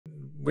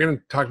we're going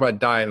to talk about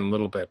diet in a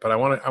little bit, but I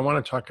want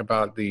to talk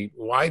about the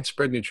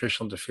widespread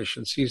nutritional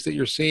deficiencies that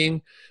you're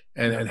seeing,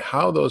 Yeah. and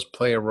how those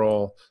play a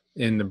role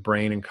in the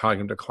brain and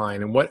cognitive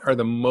decline, and what are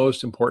the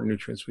most important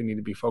nutrients we need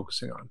to be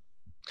focusing on.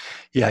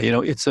 Yeah,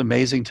 it's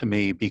amazing to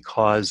me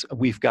because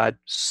we've got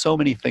so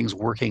many things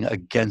working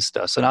against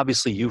us. And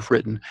obviously, you've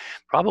written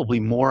probably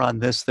more on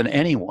this than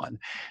anyone,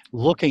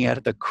 looking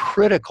at the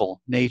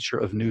critical nature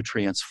of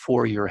nutrients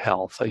for your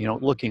health.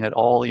 Looking at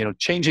all,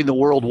 changing the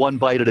world one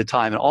bite at a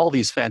time and all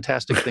these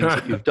fantastic things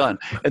that you've done.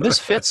 And this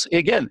fits,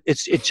 again,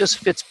 it just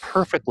fits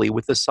perfectly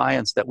with the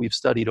science that we've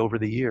studied over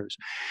the years.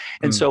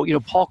 And Mm. so,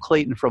 Paul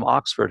Clayton from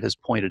Oxford has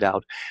pointed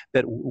out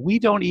that we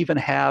don't even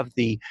have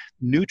the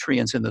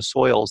nutrients in the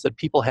soils that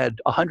people had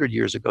 100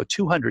 years ago,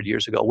 200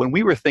 years ago, when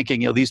we were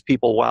thinking, these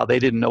people, wow, they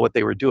didn't know what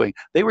they were doing.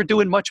 They were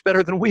doing much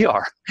better than we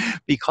are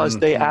because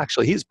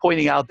Mhm. he's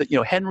pointing out that,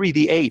 Henry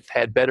VIII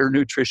had better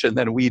nutrition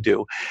than we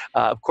do.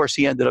 Of course,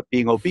 he ended up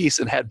being obese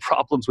and had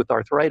problems with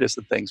arthritis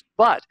and things.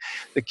 But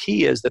the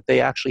key is that they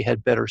actually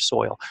had better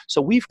soil.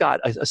 So we've got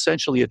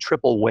essentially a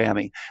triple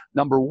whammy.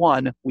 Number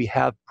one, we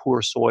have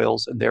poor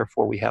soils, and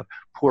therefore we have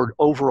poor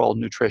overall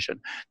nutrition.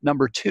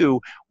 Number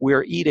two,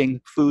 we're eating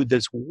food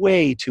that's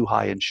way too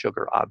high in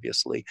sugar,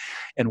 obviously,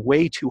 and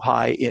way too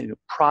high in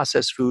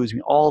processed foods,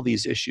 all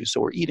these issues.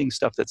 So we're eating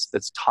stuff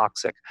that's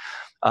toxic.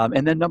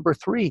 And then number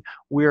three,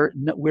 we're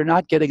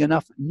not getting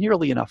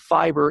nearly enough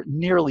fiber,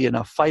 nearly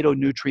enough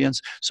phytonutrients.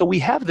 So we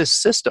have this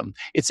system.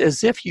 It's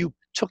as if you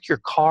took your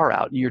car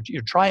out and you're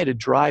trying to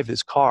drive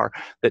this car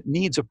that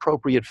needs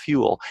appropriate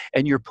fuel,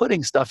 and you're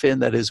putting stuff in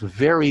that is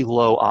very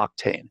low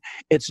octane.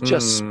 It's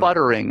just Mm.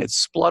 sputtering, it's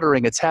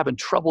spluttering, it's having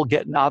trouble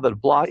getting out of the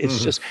block. It's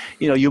Mhm. just,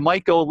 you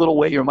might go a little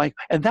way,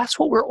 and that's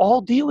what we're all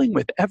dealing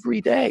with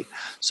every day.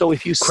 So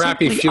if you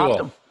Crappy simply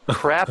fuel.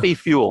 crappy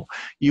fuel,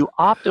 you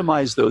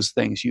optimize those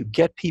things, you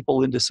get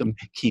people into some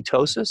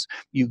ketosis,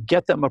 you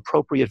get them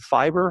appropriate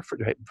fiber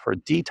for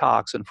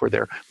detox and for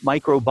their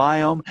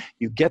microbiome,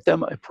 you get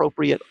them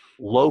appropriate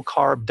low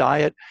carb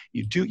diet,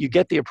 you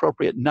get the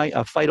appropriate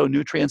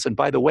phytonutrients. And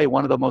by the way,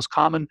 one of the most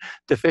common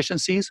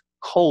deficiencies,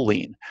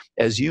 choline.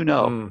 As you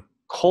know, Mm.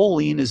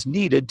 choline is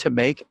needed to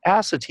make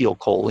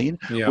acetylcholine,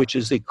 Yeah. which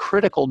is a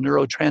critical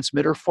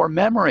neurotransmitter for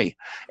memory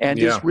and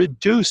is Yeah.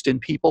 reduced in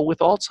people with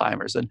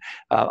Alzheimer's. And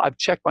I've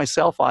checked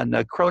myself on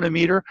a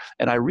chronometer,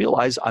 and I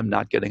realize I'm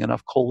not getting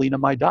enough choline in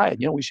my diet.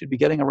 We should be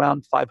getting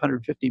around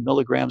 550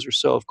 milligrams or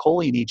so of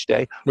choline each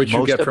day. Which you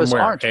Most get of from us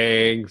where? aren't.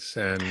 Eggs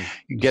and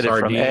You get it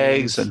from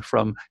eggs sardines. and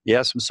from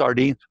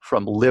sardines,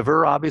 from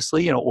liver,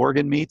 obviously,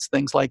 organ meats,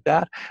 things like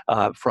that,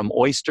 from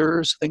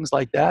oysters, things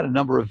like that, a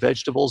number of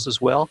vegetables as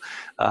well.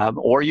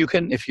 Or you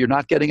can, if you're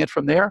not getting it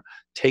from there,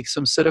 take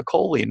some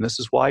citicoline.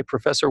 This is why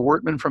Professor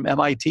Wertman from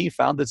MIT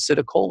found that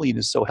citicoline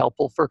is so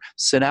helpful for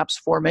synapse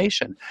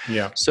formation.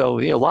 Yeah. So,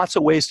 lots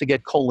of ways to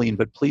get choline,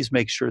 but please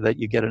make sure that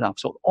you get enough.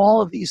 So all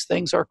of these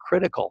things are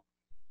critical.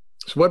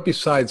 So what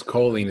besides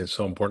choline is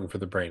so important for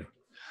the brain?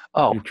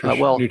 Oh, What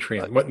take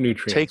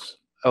nutrients?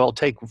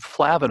 take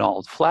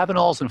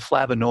flavonols and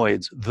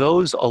flavonoids.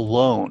 Those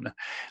alone,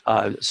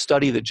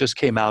 study that just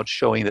came out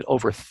showing that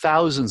over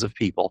thousands of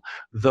people,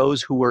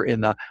 those who were in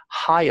the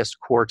highest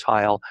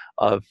quartile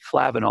of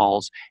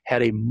flavonols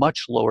had a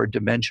much lower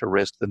dementia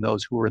risk than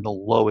those who were in the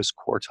lowest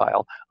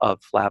quartile of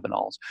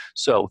flavonols.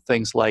 So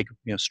things like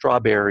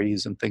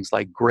strawberries and things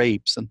like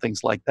grapes and things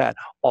like that,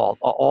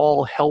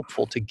 all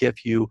helpful to give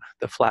you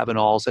the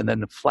flavonols, and then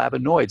the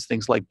flavonoids,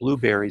 things like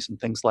blueberries and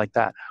things like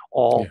that,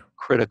 all Yeah.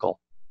 critical.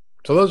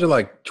 So those are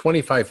like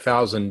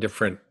 25,000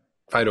 different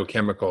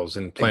phytochemicals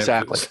in plant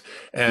Exactly. foods.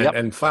 And Yep.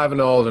 and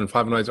flavonols and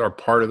flavonoids are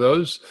part of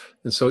those.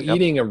 And so Yep.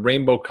 eating a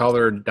rainbow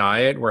colored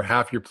diet where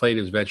half your plate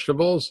is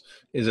vegetables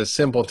is a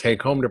simple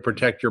take home to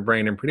protect your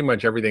brain and pretty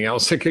much everything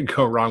else that could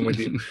go wrong with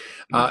you.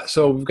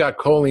 So we've got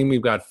choline,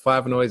 we've got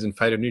flavonoids and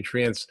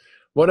phytonutrients.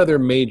 What other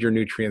major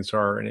nutrients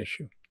are an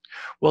issue?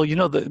 Well,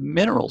 the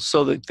minerals.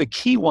 So the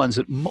key ones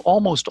that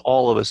almost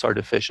all of us are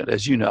deficient,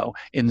 as you know,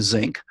 in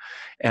zinc.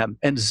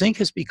 And zinc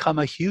has become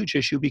a huge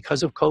issue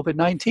because of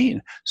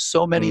COVID-19.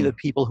 So many of Mm. the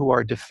people who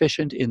are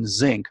deficient in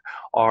zinc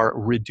are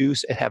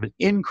reduced and have an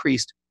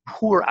increased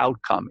poor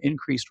outcome,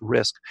 increased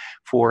risk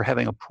for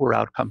having a poor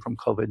outcome from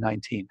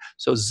COVID-19.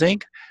 So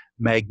zinc,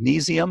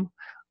 magnesium,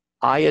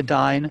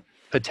 iodine,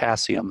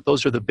 potassium.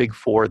 Those are the big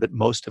four that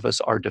most of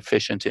us are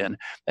deficient in.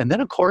 And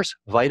then, of course,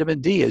 vitamin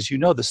D. As you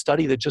know, the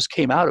study that just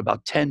came out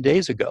about 10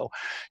 days ago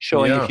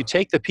showing if Yeah. you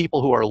take the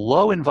people who are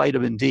low in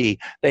vitamin D,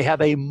 they have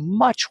a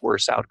much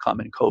worse outcome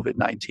in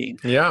COVID-19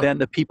 Yeah. than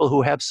the people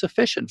who have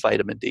sufficient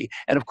vitamin D.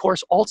 And of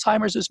course,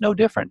 Alzheimer's is no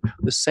different.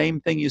 The same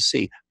thing you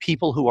see.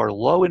 People who are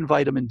low in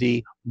vitamin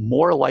D,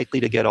 more likely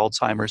to get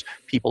Alzheimer's.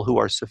 People who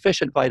are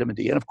sufficient vitamin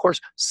D. And of course,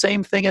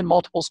 same thing in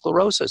multiple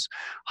sclerosis.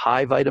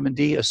 High vitamin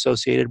D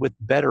associated with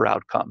better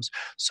outcomes.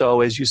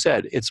 So as you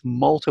said, it's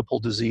multiple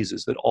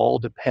diseases that all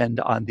depend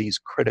on these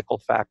critical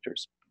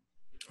factors.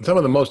 Some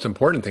of the most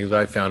important things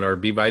I found are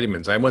B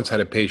vitamins. I once had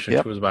a patient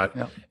Yep. who was about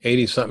Yep.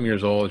 80 something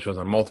years old. She was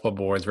on multiple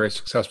boards, very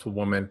successful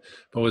woman,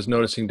 but was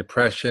noticing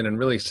depression and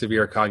really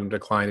severe cognitive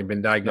decline. Had been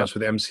Yep. diagnosed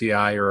with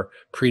MCI or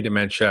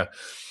pre-dementia,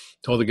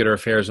 told to get her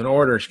affairs in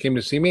order. She came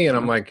to see me and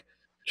I'm Yep. like,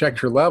 checked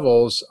her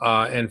levels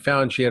and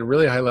found she had a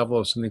really high level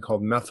of something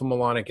called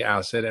methylmalonic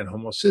acid and Right.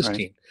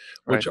 homocysteine,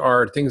 which Right.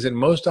 are things that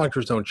most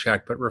doctors don't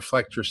check, but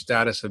reflect your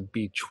status of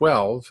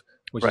B12,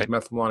 which is Right.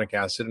 methylmalonic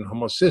acid, and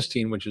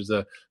homocysteine, which is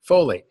the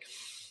folate,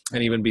 and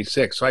Right. even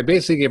B6. So I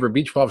basically gave her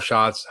B12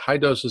 shots, high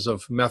doses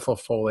of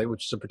methylfolate,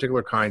 which is a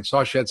particular kind.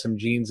 Saw she had some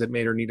genes that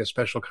made her need a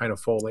special kind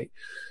of folate.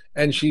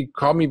 And she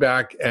called me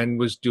back and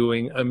was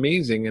doing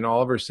amazing, and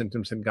all of her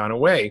symptoms had gone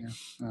away. Yeah.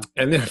 Yeah.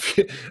 And then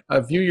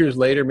a few years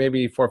later,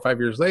 maybe 4 or 5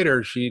 years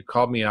later, she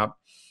called me up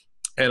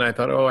and I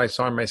thought, oh, I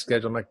saw in my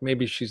schedule, I'm like,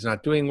 maybe she's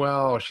not doing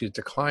well, or she's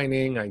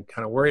declining. I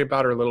kind of worry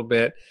about her a little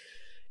bit.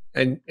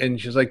 And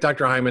she's like,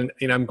 Dr. Hyman,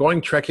 I'm going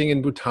trekking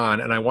in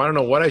Bhutan and I want to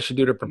know what I should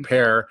do to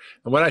prepare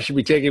and what I should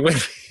be taking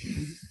with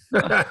me.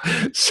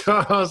 So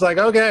I was like,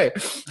 okay.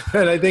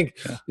 And I think,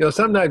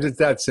 sometimes it's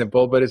that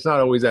simple, but it's not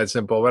always that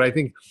simple. But I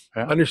think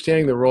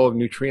understanding the role of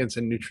nutrients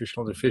and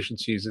nutritional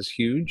deficiencies is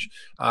huge.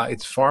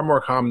 It's far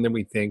more common than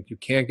we think. You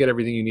can't get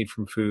everything you need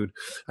from food.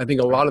 I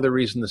think a lot of the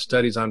reason the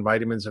studies on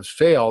vitamins have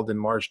failed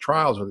in large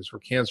trials, whether it's for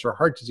cancer or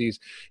heart disease,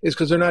 is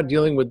because they're not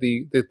dealing with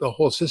the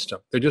whole system.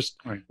 They're just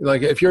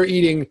like, if you're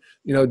eating,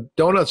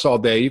 donuts all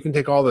day, you can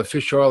take all the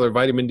fish oil or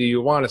vitamin D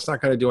you want. It's not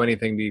going to do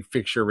anything to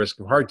fix your risk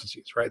of heart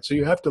disease, right? So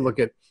you have to look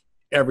at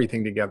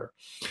everything together.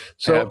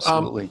 So,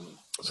 Absolutely.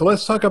 So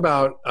let's talk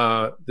about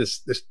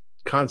this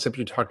concept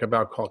you talked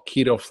about called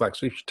keto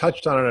flex. We've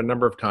touched on it a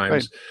number of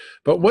times,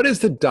 but what is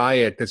the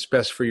diet that's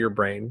best for your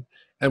brain?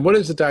 And what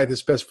is the diet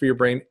that's best for your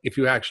brain if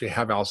you actually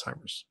have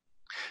Alzheimer's?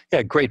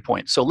 Yeah, great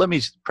point. So let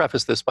me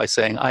preface this by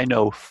saying I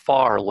know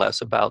far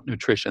less about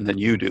nutrition than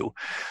you do.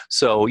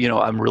 So,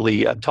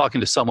 I'm talking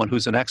to someone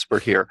who's an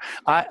expert here.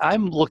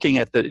 I'm looking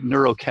at the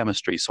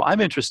neurochemistry. So I'm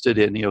interested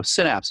in,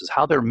 synapses,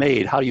 how they're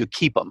made, how do you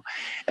keep them?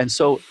 And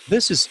so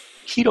this is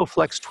Keto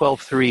Flex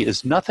 12.3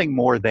 is nothing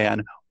more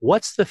than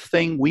what's the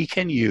thing we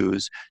can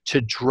use to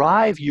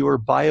drive your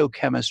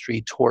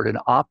biochemistry toward an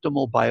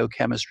optimal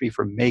biochemistry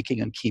for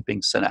making and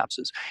keeping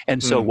synapses.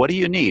 And so what do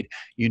you need?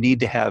 You need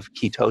to have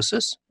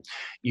ketosis.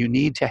 You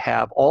need to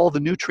have all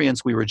the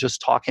nutrients we were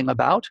just talking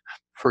about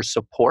for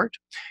support.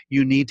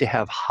 You need to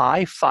have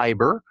high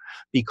fiber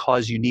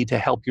because you need to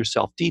help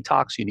yourself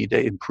detox. You need to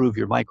improve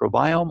your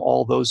microbiome,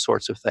 all those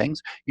sorts of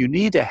things. You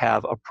need to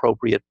have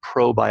appropriate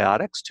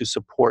probiotics to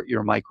support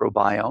your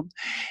microbiome.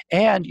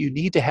 And you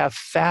need to have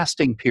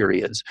fasting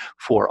periods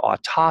for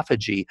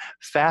autophagy,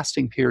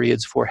 fasting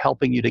periods for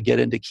helping you to get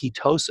into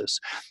ketosis,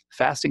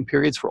 fasting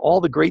periods for all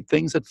the great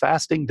things that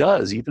fasting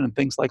does, even in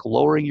things like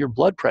lowering your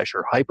blood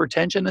pressure.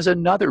 Hypertension is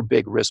another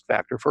big risk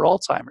factor for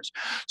Alzheimer's.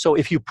 So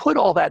if you put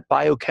all that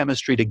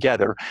biochemistry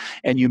together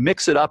and you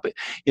mix it up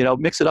in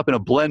a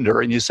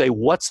blender and you say,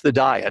 what's the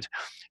diet?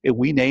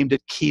 We named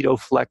it Keto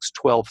Flex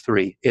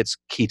 12.3. It's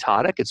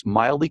ketotic. It's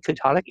mildly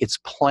ketotic. It's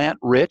plant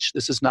rich.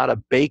 This is not a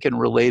bacon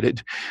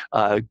related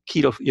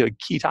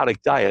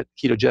ketogenic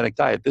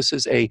diet. This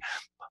is a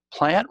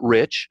plant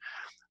rich,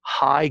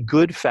 high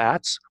good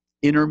fats,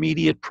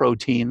 intermediate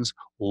proteins,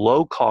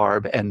 low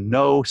carb, and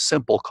no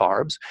simple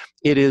carbs.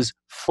 It is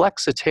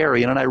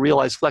flexitarian, and I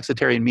realize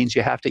flexitarian means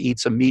you have to eat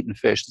some meat and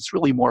fish. It's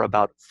really more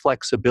about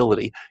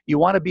flexibility. You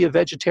want to be a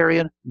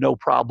vegetarian? No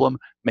problem.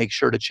 Make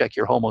sure to check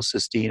your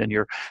homocysteine and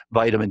your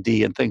vitamin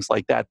D and things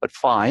like that, but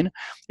fine.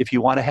 If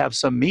you want to have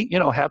some meat,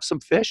 have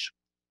some fish.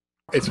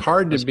 It's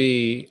hard to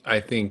be, I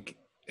think,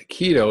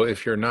 keto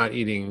if you're not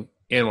eating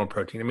animal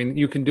protein. I mean,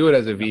 you can do it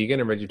as a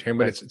vegan or vegetarian,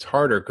 but it's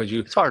harder because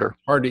it's hard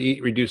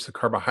to reduce the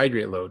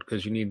carbohydrate load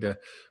because you need the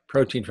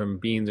protein from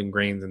beans and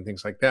grains and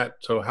things like that.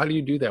 So how do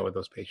you do that with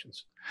those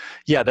patients?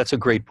 Yeah, that's a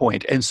great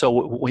point. And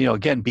so,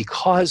 again,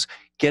 because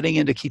getting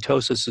into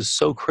ketosis is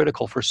so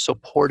critical for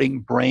supporting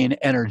brain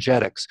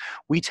energetics,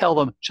 we tell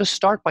them just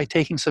start by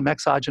taking some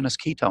exogenous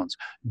ketones.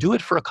 Do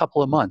it for a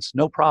couple of months,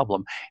 no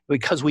problem,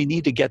 because we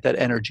need to get that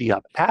energy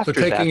up. After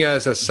so taking that, it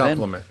as a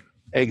supplement.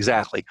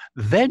 Exactly.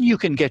 Then you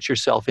can get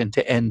yourself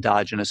into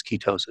endogenous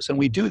ketosis. And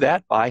we do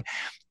that by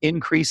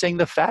increasing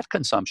the fat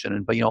consumption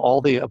and all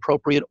the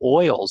appropriate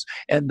oils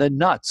and the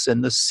nuts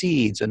and the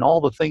seeds and all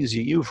the things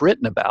you've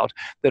written about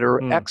that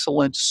are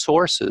excellent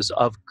sources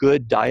of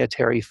good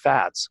dietary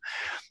fats.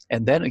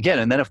 And then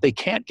if they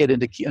can't get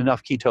into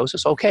enough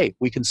ketosis, okay,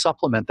 we can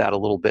supplement that a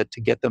little bit to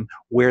get them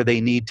where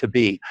they need to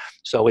be.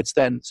 So that's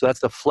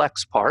the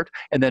flex part.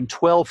 And then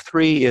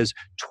 12.3 is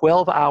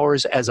 12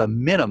 hours as a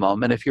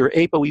minimum. And if you're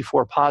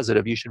ApoE4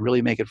 positive, you should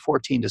really make it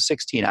 14 to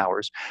 16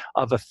 hours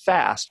of a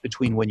fast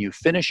between when you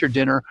finish your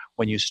dinner,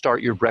 when you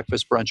start your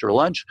breakfast, brunch, or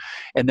lunch.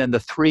 And then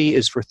the 3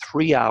 is for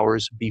 3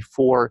 hours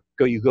before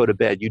you go to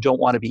bed. You don't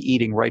want to be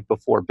eating right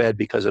before bed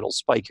because it'll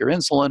spike your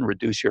insulin,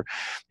 reduce your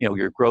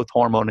growth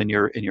hormone and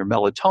your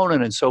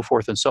melatonin and so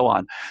forth and so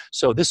on.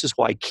 So this is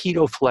why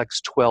Keto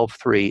Flex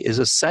 12.3 is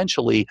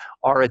essentially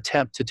our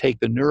attempt to take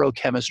the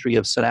neurochemistry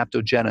of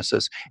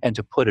synaptogenesis and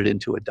to put it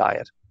into a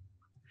diet.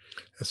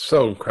 It's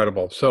so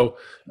incredible. So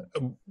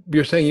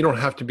you're saying you don't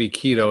have to be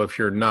keto if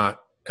you're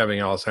not having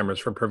Alzheimer's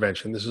for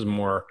prevention. This is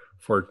more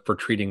for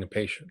treating a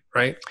patient,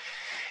 right?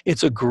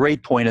 It's a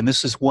great point, and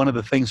this is one of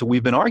the things that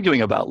we've been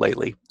arguing about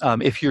lately.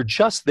 If you're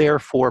just there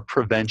for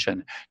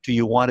prevention, do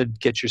you want to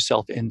get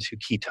yourself into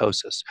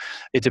ketosis?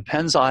 It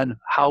depends on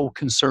how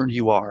concerned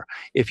you are.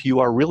 If you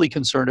are really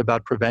concerned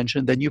about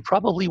prevention, then you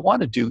probably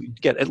want to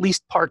get at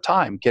least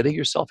part-time, getting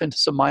yourself into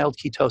some mild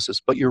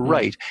ketosis. But you're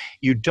right,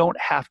 you don't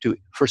have to.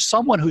 For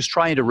someone who's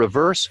trying to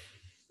reverse,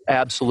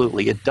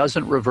 absolutely. It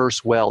doesn't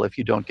reverse well if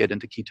you don't get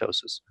into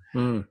ketosis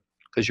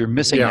because you're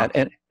missing Yeah.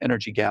 that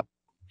energy gap.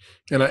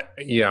 And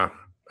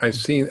I've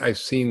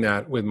seen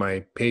that with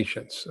my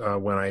patients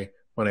when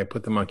I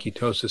put them on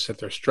ketosis if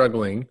they're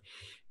struggling,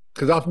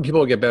 because often people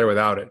will get better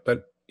without it,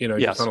 but Yes.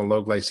 just on a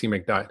low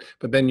glycemic diet.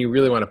 But then you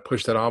really want to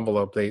push that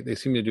envelope. They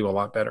seem to do a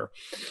lot better.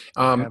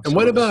 And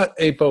what about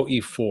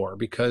ApoE4?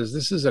 Because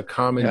this is a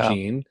common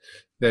gene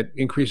that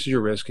increases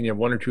your risk, and you have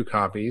one or two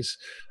copies.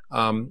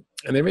 And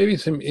there may be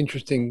some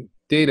interesting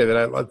data that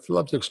I'd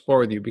love to explore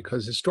with you,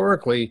 because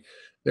historically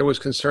there was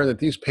concern that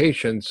these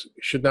patients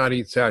should not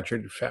eat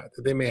saturated fat,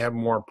 that they may have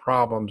more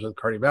problems with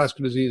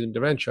cardiovascular disease and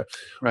dementia.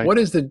 Right. What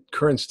is the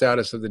current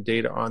status of the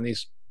data on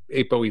these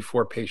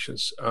ApoE4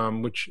 patients,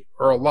 which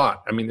are a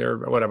lot? I mean, there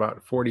are, what,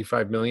 about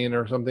 45 million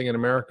or something in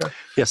America?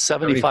 Yes,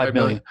 75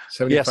 million.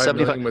 75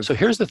 million. So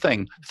here's the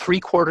thing.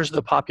 3/4 of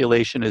the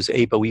population is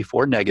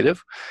ApoE4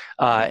 negative,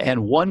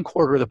 and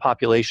 1/4 of the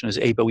population is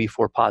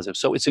ApoE4 positive.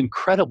 So it's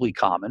incredibly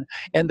common,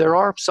 and there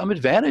are some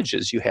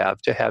advantages you have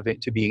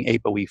to being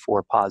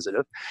ApoE4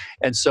 positive.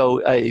 And so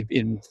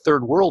in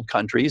third world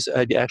countries,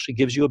 it actually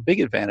gives you a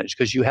big advantage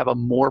because you have a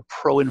more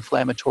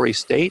pro-inflammatory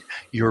state.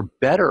 You're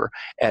better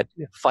at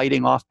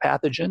fighting off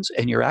pathogens,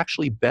 and you're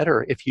actually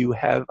better if you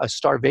have a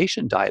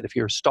starvation diet. If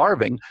you're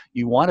starving,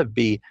 you want to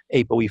be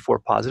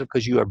ApoE4 positive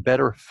because you are a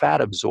better fat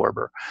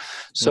absorber.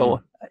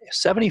 So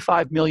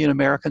 75 million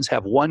Americans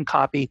have one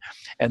copy,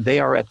 and they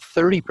are at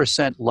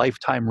 30%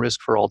 lifetime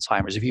risk for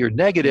Alzheimer's. If you're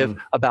negative,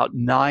 about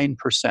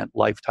 9%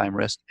 lifetime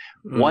risk.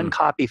 One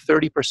copy,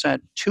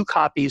 30%. Two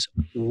copies,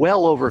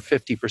 well over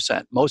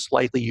 50%. Most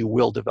likely you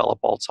will develop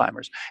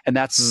Alzheimer's. And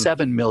that's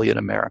 7 million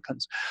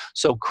Americans.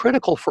 So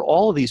critical for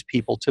all of these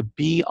people to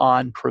be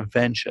on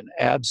prevention,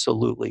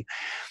 absolutely.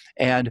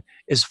 And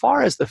as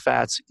far as the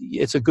fats,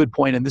 it's a good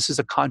point, and this is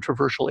a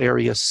controversial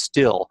area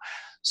still.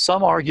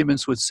 Some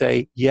arguments would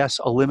say, yes,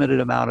 a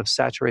limited amount of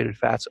saturated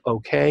fats,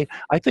 okay.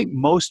 I think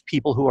most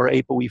people who are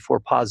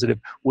ApoE4 positive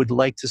would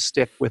like to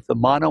stick with the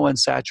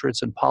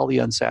monounsaturates and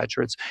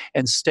polyunsaturates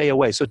and stay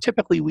away. So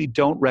typically we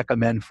don't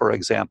recommend, for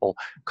example,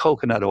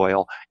 coconut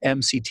oil,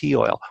 MCT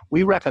oil.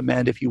 We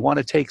recommend if you want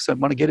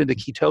to get into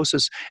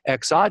ketosis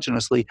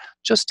exogenously,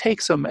 just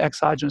take some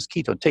exogenous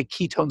ketone. Take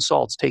ketone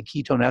salts, take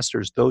ketone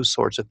esters, those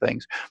sorts of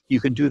things. You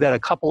can do that a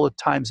couple of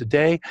times a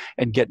day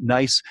and get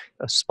nice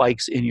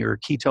spikes in your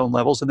ketone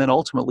levels. And then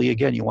ultimately,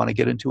 again, you want to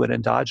get into it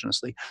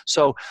endogenously.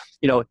 So,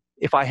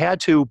 if I had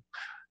to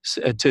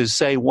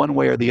say one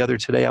way or the other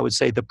today, I would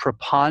say the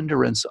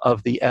preponderance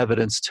of the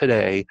evidence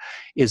today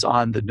is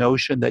on the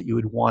notion that you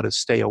would want to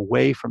stay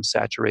away from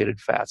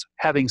saturated fats.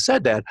 Having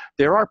said that,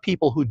 there are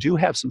people who do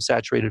have some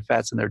saturated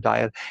fats in their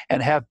diet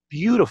and have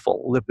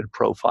beautiful lipid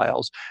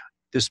profiles,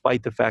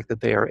 despite the fact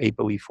that they are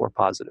ApoE4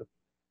 positive.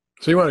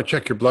 So you want to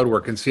check your blood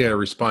work and see how you're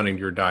responding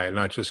to your diet,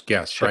 not just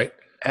guess, right?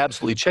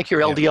 Absolutely. Check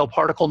your LDL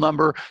particle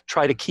number.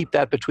 Try to keep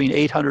that between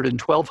 800 and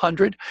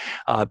 1200.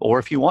 Or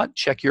if you want,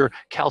 check your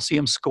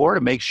calcium score to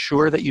make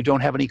sure that you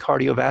don't have any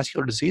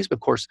cardiovascular disease. But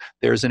of course,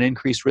 there's an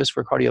increased risk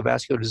for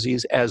cardiovascular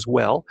disease as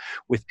well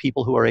with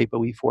people who are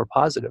ApoE4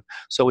 positive.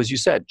 So as you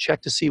said,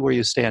 check to see where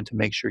you stand to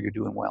make sure you're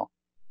doing well.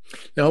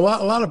 Now, a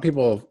lot of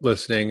people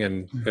listening,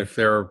 and if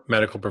they're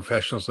medical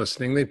professionals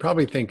listening, they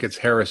probably think it's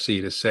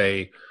heresy to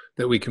say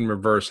that we can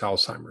reverse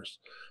Alzheimer's,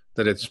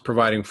 that it's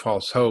providing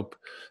false hope,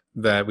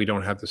 that we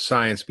don't have the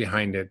science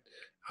behind it,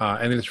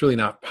 and it's really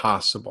not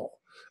possible.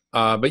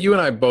 But you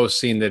and I have both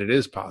seen that it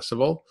is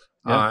possible,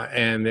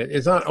 and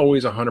it's not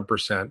always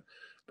 100%.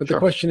 But the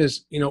question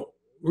is,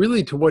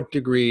 really, to what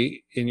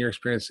degree, in your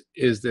experience,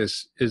 is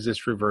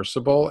this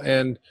reversible,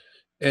 and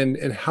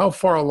how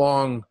far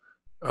along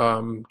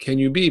can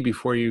you be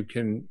before you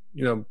can,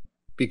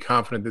 be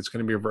confident that it's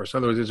going to be reversed? In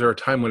other words, is there a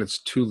time when it's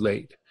too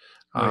late?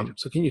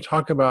 So can you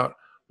talk about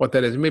what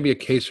that is, maybe a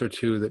case or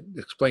two that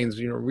explains,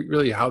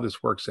 really how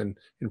this works in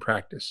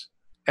practice?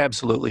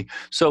 Absolutely.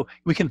 So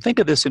we can think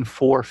of this in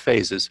 4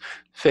 phases.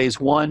 Phase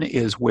 1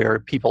 is where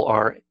people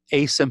are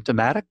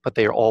asymptomatic, but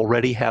they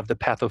already have the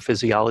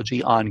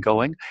pathophysiology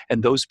ongoing,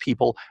 and those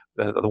people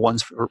are the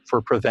ones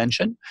for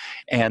prevention,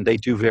 and they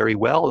do very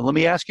well. And let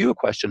me ask you a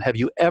question. Have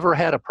you ever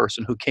had a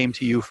person who came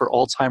to you for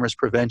Alzheimer's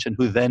prevention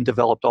who then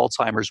developed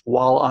Alzheimer's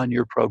while on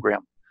your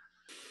program?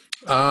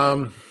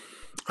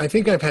 I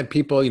think I've had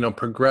people,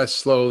 progress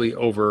slowly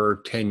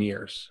over 10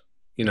 years.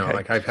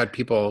 Like I've had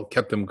people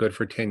kept them good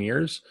for 10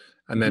 years.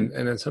 And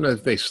then sometimes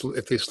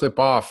if they slip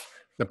off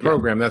the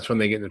program, that's when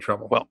they get into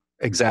trouble. Well,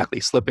 Exactly,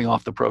 slipping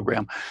off the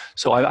program.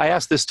 So I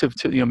asked this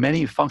to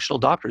many functional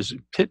doctors.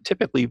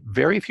 Typically,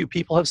 very few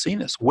people have seen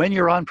this. When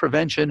you're on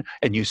prevention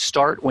and you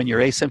start when you're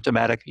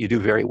asymptomatic, you do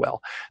very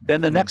well.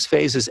 Then the next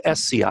phase is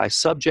SCI,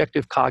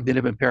 subjective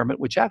cognitive impairment,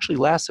 which actually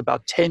lasts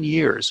about 10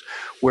 years,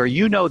 where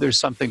you know there's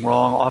something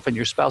wrong, often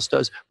your spouse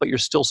does, but you're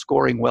still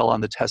scoring well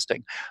on the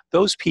testing.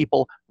 Those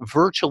people,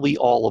 virtually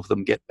all of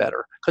them get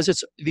better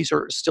because these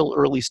are still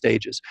early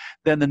stages.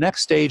 Then the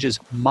next stage is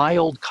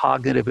mild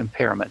cognitive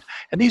impairment.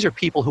 And these are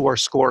people who are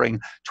scoring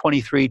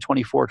 23,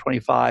 24,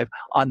 25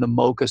 on the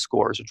MoCA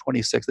scores, or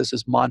 26. This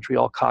is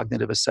Montreal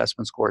Cognitive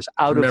Assessment scores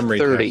out of Memory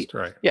 30. test,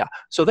 right. Yeah.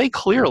 So they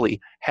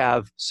clearly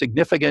have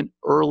significant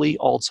early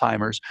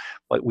Alzheimer's,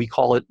 but we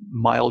call it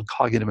mild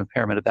cognitive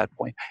impairment at that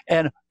point.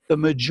 And the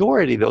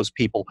majority of those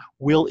people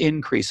will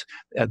increase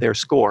their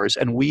scores.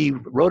 And we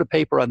wrote a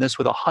paper on this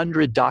with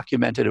 100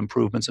 documented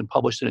improvements and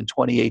published it in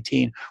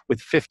 2018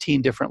 with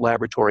 15 different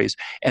laboratories.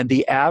 And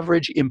the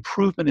average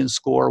improvement in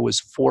score was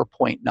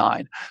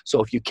 4.9.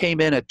 So if you came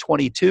in at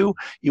 22,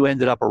 you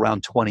ended up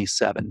around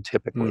 27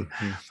 typically.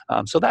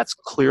 So that's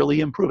clearly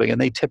improving, and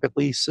they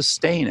typically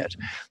sustain it.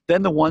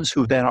 Then the ones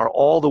who then are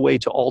all the way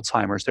to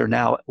Alzheimer's, they're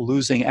now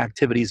losing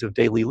activities of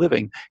daily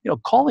living.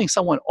 Calling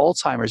someone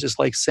Alzheimer's is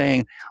like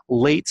saying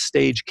late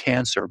stage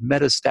cancer,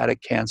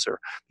 metastatic cancer,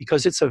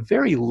 because it's a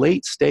very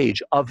late stage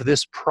of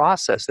this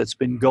process that's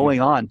been going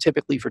on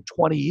typically for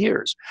 20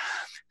 years.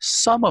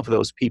 Some of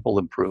those people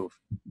improve.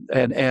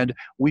 And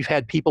we've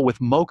had people with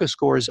MoCA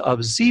scores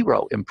of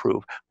 0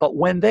 improve. But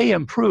when they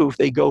improve,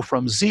 they go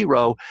from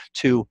 0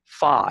 to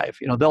 5.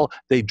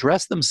 They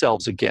dress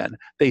themselves again.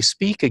 They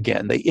speak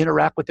again. They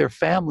interact with their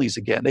families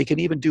again. They can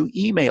even do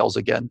emails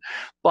again,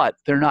 but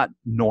they're not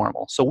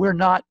normal. So we're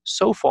not,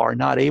 so far,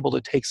 not able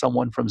to take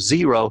someone from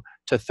 0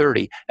 to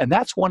 30. And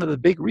that's one of the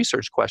big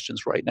research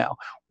questions right now.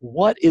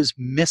 What is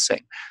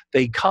missing?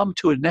 They come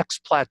to a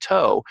next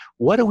plateau.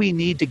 What do we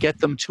need to get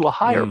them to a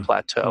higher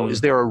plateau?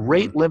 Is there a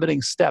rate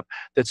limiting step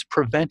that's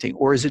preventing,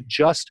 or is it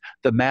just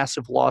the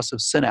massive loss of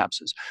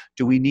synapses?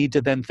 Do we need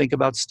to then think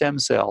about stem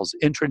cells,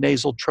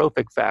 intranasal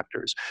trophic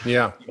factors,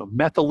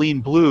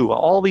 methylene blue,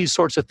 all these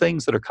sorts of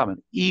things that are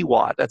coming?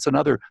 EWAT, that's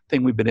another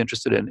thing we've been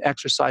interested in,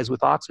 exercise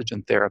with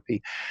oxygen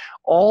therapy,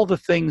 all the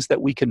things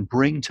that we can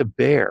bring to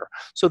bear.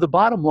 So the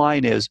bottom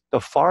line is,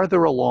 the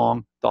farther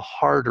along, the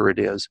harder it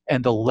is,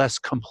 and the less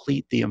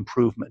complete the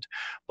improvement.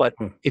 But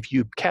if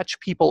you catch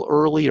people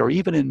early or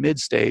even in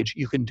mid-stage,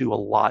 you can do a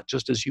lot,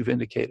 just as you've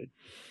indicated.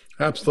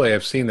 Absolutely.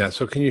 I've seen that.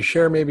 So can you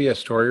share maybe a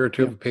story or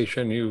two of a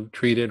patient you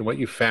treated, what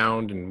you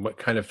found, and what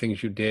kind of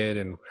things you did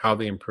and how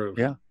they improved?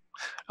 Yeah.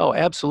 Oh,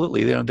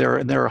 absolutely.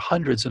 There are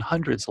hundreds and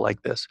hundreds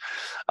like this.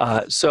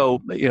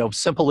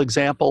 Simple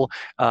example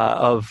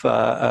of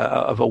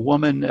a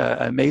woman,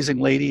 amazing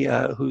lady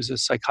who's a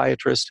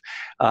psychiatrist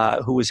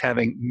who was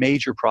having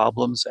major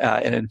problems,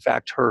 and in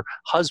fact, her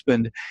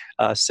husband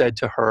said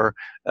to her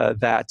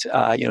that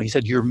he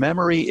said, "Your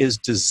memory is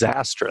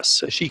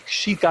disastrous."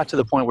 She got to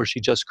the point where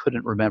she just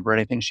couldn't remember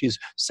anything. She's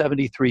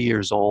 73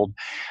 years old,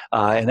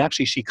 and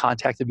actually, she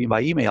contacted me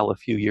by email a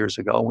few years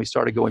ago, and we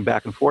started going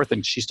back and forth,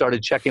 and she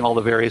started checking all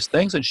the various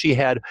things, and she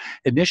had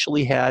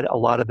initially had a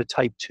lot of the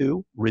type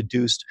 2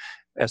 reduced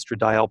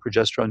estradiol,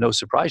 progesterone. No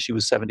surprise, she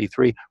was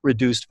 73,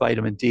 reduced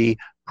vitamin D,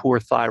 poor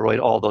thyroid,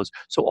 all those.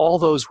 So all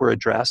those were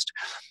addressed.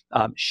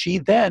 She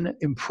then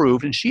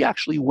improved, and she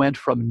actually went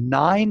from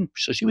 9,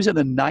 so she was in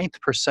the 9th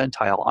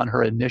percentile on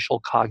her initial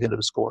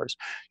cognitive scores.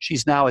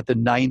 She's now at the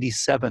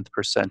 97th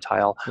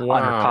percentile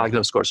on her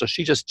cognitive scores. So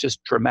she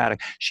just dramatic.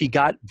 She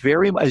got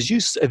very, as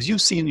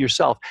you've seen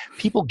yourself,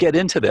 people get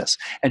into this,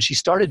 and she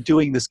started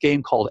doing this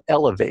game called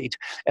Elevate,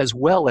 as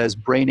well as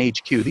Brain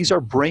HQ. These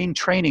are brain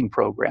training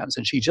programs,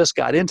 and she just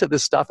got into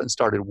this stuff and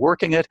started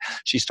working it.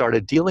 She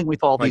started dealing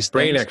with all these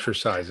brain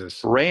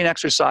things. Brain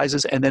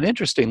exercises, and then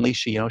interestingly,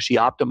 she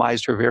optimized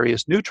her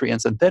various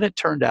nutrients, and then it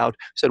turned out,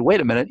 said,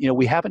 wait a minute,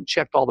 we haven't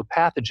checked all the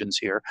pathogens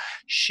here.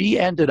 She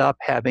ended up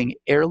having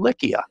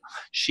Ehrlichia.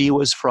 She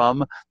was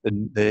from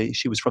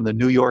the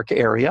New York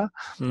area,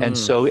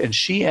 and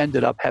she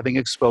ended up having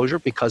exposure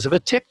because of a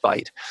tick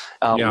bite.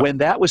 When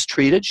that was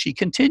treated, she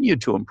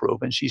continued to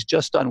improve, and she's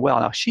just done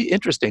well. Now,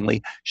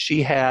 interestingly,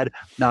 she had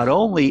not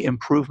only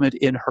improvement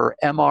in her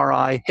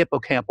MRI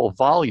hippocampal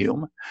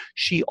volume,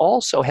 she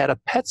also had a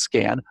PET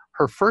scan.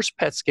 Her first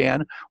PET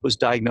scan was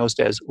diagnosed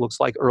as looks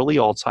like early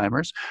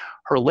Alzheimer's.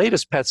 Her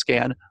latest PET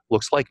scan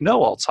looks like no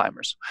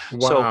Alzheimer's.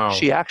 So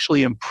she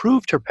actually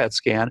improved her PET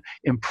scan,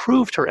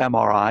 improved her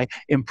MRI,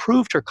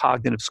 improved her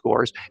cognitive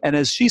scores. And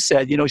as she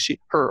said,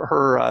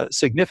 her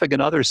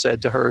significant other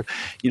said to her,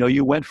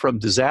 you went from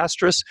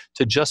disastrous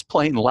to just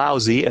plain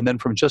lousy, and then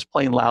from just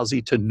plain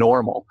lousy to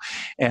normal.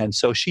 And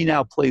so she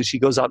now she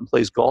goes out and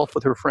plays golf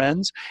with her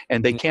friends,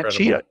 and they can't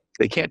cheat it.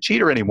 They can't cheat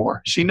her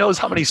anymore. She knows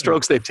how many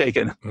strokes they've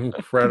taken.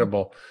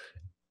 Incredible.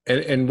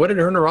 And what did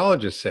her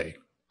neurologist say?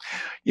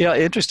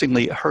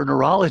 Interestingly, her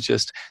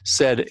neurologist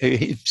said,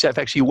 in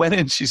fact, she went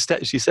in, she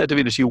said to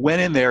me that she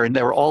went in there and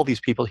there were all these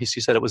people.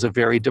 She said it was a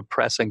very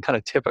depressing, kind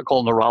of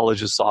typical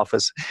neurologist's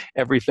office.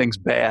 Everything's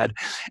bad.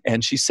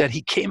 And she said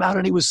he came out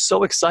and he was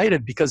so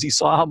excited because he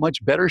saw how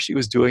much better she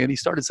was doing. And he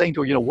started saying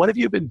to her, what have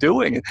you been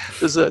doing?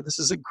 This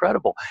is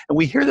incredible. And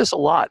we hear this a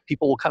lot.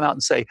 People will come out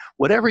and say,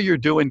 whatever you're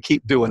doing,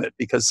 keep doing it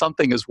because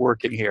something is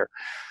working here.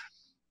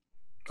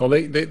 Well,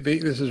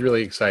 this is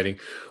really exciting.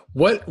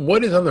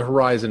 What is on the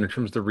horizon in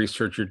terms of the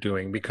research you're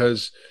doing?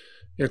 Because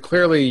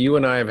clearly you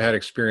and I have had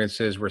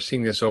experiences. We're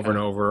seeing this over and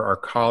over. Our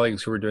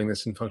colleagues who are doing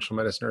this in functional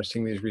medicine are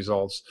seeing these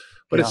results,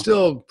 but it's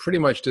still pretty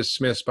much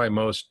dismissed by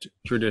most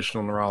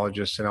traditional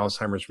neurologists and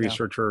Alzheimer's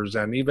researchers,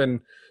 and even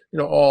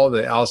all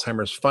the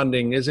Alzheimer's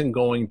funding isn't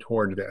going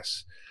toward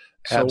this.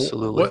 So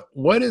Absolutely.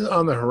 What is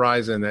on the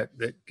horizon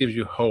that gives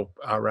you hope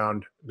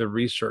around the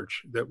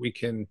research that we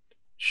can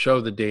show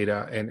the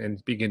data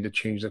and begin to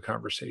change the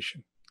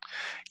conversation?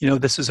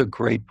 This is a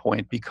great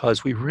point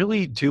because we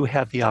really do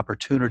have the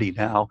opportunity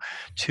now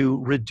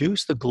to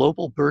reduce the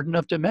global burden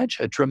of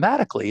dementia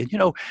dramatically.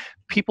 And,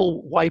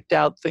 people wiped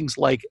out things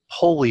like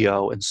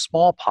polio and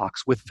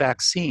smallpox with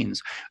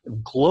vaccines,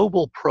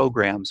 global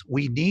programs.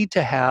 We need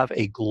to have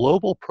a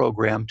global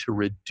program to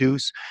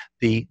reduce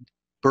the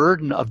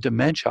burden of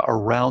dementia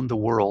around the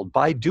world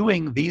by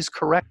doing these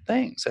correct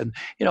things. And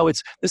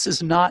this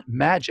is not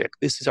magic.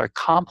 This is our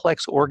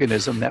complex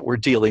organism that we're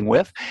dealing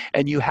with,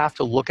 and you have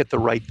to look at the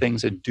right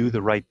things and do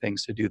the right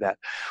things to do that.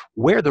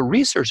 Where the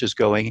research is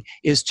going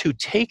is to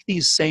take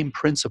these same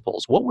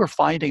principles. What we're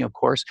finding, of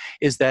course,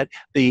 is that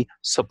the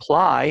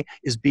supply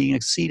is being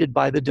exceeded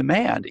by the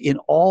demand in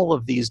all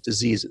of these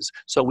diseases.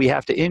 So we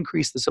have to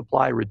increase the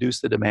supply, reduce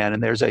the demand,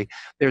 and there's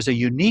a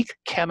unique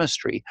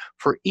chemistry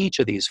for each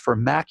of these, for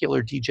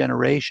macular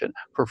degeneration,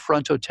 for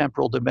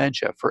frontotemporal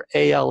dementia, for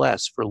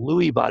ALS, for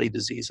Lewy body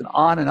disease, and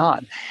on and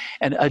on.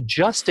 And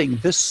adjusting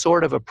this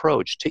sort of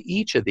approach to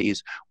each of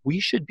these, we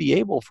should be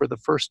able for the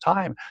first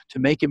time to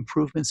make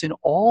improvements in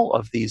all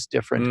of these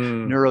different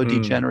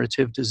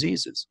neurodegenerative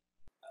diseases.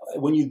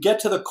 When you get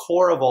to the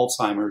core of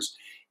Alzheimer's,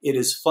 it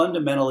is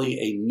fundamentally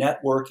a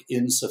network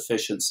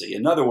insufficiency.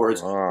 In other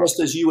words, just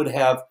as you would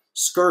have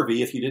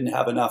scurvy if you didn't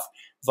have enough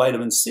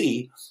vitamin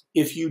C,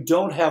 if you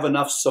don't have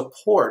enough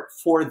support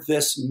for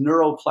this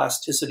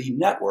neuroplasticity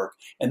network,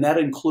 and that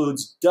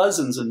includes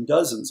dozens and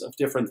dozens of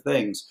different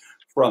things,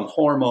 from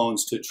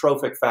hormones to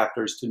trophic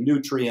factors to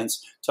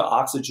nutrients to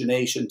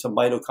oxygenation to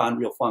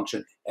mitochondrial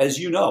function. As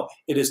you know,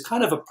 it is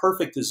kind of a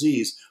perfect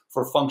disease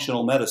for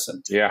functional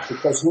medicine. Yeah.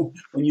 Because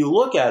when you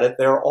look at it,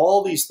 there are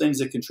all these things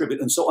that contribute.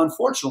 And so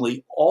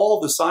unfortunately, all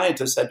the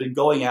scientists have been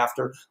going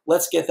after,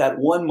 let's get that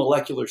one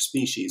molecular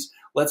species.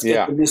 Let's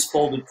get the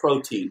misfolded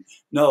protein.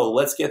 No,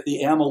 let's get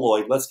the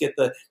amyloid. Let's get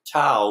the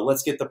tau.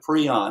 Let's get the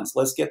prions.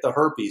 Let's get the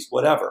herpes,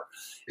 whatever.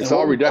 It's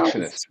all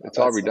reductionist. It's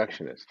all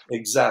reductionist.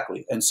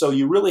 Exactly. And so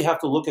you really have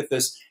to look at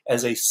this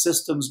as a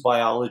systems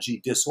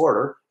biology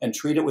disorder and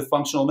treat it with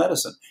functional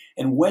medicine.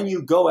 And when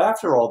you go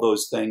after all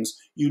those things,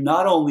 you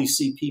not only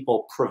see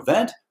people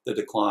prevent the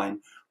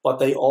decline, but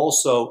they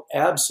also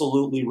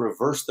absolutely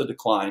reverse the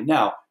decline.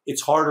 Now,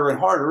 it's harder and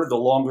harder the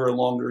longer and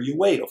longer you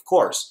wait, of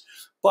course.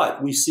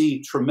 But we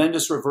see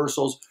tremendous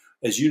reversals.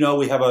 As you know,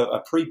 we have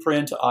a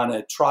preprint on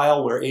a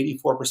trial where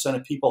 84%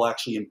 of people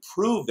actually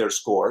improve their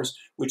scores,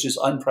 which is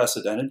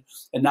unprecedented.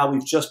 And now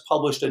we've just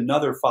published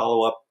another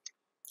follow-up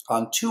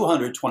on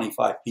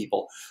 225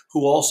 people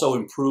who also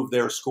improved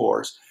their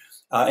scores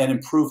and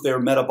improved their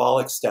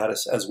metabolic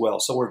status as well.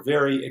 So we're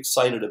very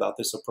excited about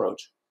this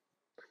approach.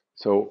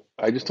 So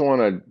I just don't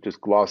want to just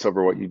gloss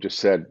over what you just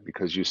said,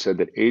 because you said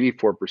that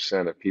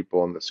 84% of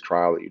people in this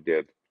trial that you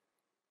did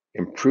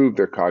improved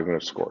their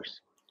cognitive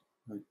scores.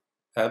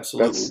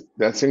 Absolutely.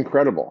 That's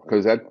incredible,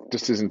 because that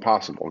just isn't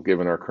possible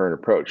given our current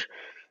approach.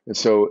 And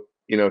so,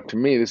 to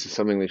me, this is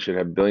something that should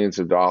have billions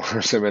of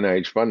dollars of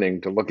NIH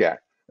funding to look at,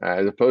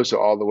 as opposed to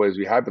all the ways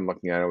we have been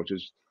looking at it, which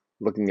is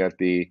looking at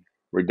the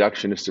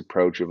reductionist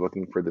approach of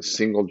looking for the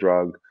single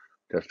drug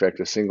to affect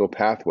a single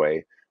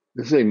pathway.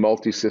 This is a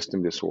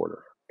multi-system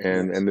disorder.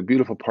 And the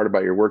beautiful part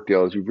about your work,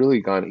 Dale, is you've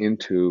really gone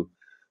into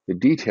the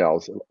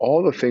details of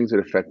all the things that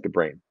affect the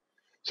brain.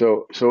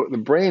 So the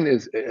brain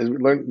is, as we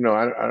learned,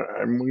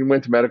 we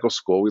went to medical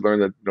school, we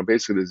learned that,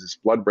 basically there's this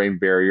blood-brain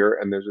barrier,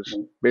 and there's this,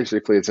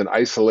 basically it's an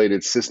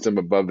isolated system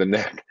above the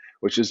neck,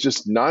 which is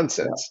just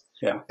nonsense.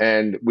 Yeah.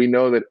 And we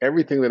know that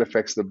everything that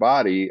affects the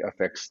body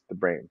affects the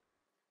brain,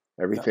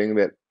 everything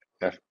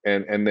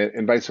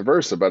and vice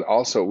versa. But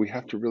also we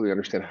have to really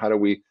understand, how do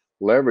we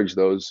leverage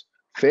those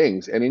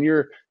things? And in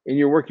your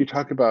work, you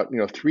talk about,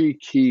 three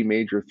key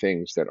major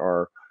things that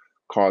are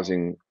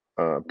causing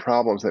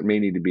problems that may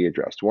need to be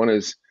addressed. One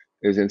is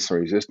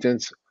insulin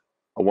resistance,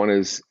 one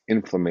is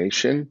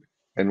inflammation,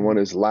 and one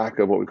is lack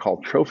of what we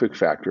call trophic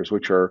factors,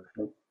 which are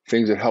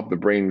things that help the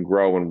brain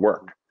grow and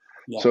work.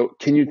 Yeah. So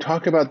can you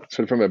talk about,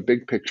 sort of from a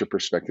big picture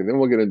perspective, then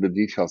we'll get into the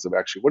details of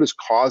actually what is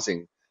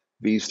causing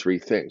these three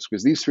things,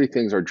 because these three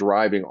things are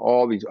driving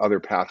all these other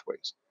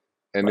pathways.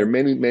 And there are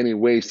many, many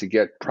ways to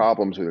get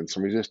problems with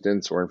insulin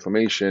resistance or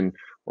inflammation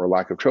or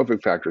lack of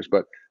trophic factors.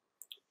 But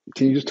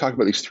can you just talk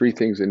about these three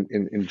things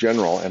in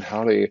general and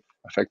how they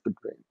affect the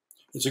brain?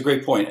 It's a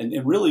great point.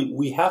 And really,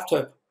 we have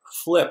to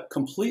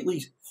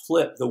completely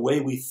flip the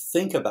way we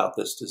think about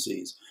this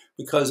disease.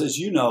 Because as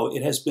you know,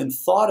 it has been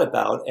thought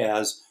about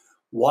as,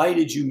 why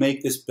did you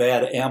make this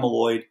bad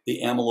amyloid?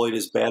 The amyloid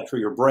is bad for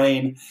your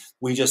brain.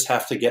 We just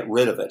have to get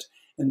rid of it.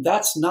 And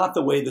that's not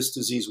the way this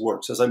disease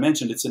works. As I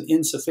mentioned, it's an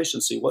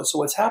insufficiency. So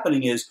what's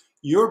happening is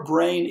your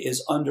brain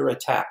is under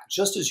attack.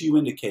 Just as you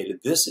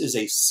indicated, this is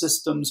a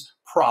systems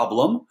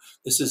problem.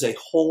 This is a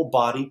whole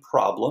body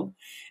problem.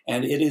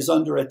 And it is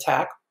under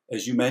attack,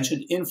 as you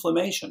mentioned,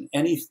 inflammation,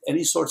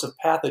 any sorts of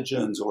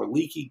pathogens or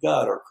leaky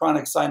gut or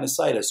chronic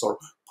sinusitis or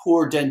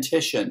poor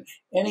dentition,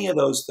 any of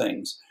those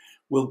things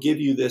will give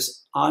you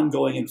this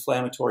ongoing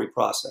inflammatory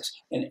process.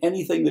 And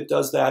anything that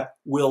does that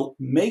will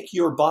make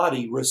your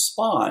body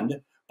respond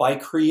by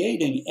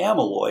creating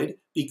amyloid,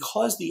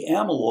 because the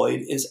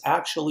amyloid is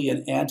actually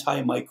an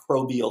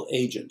antimicrobial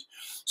agent.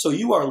 So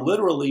you are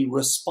literally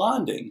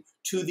responding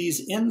to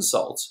these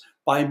insults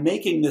by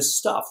making this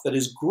stuff that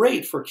is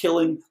great for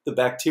killing the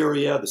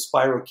bacteria, the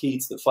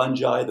spirochetes, the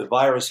fungi, the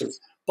viruses,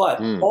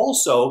 but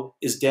also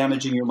is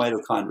damaging your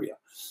mitochondria,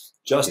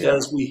 just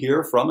as we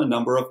hear from a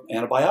number of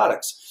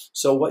antibiotics.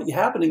 So what's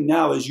happening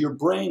now is your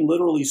brain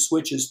literally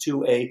switches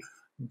to a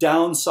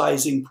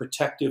downsizing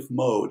protective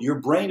mode. Your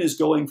brain is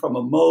going from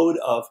a mode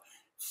of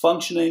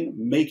functioning,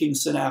 making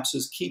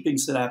synapses, keeping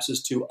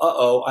synapses to,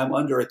 I'm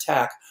under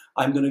attack.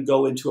 I'm going to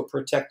go into a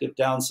protective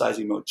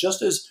downsizing mode,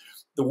 just as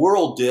the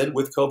world did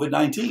with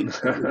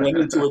COVID-19. It went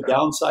into a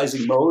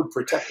downsizing mode,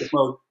 protective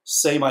mode,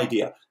 same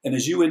idea. And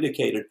as you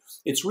indicated,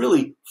 it's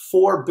really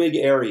four big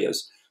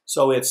areas.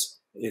 So it's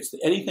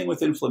anything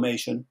with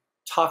inflammation,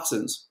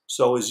 toxins.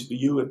 So as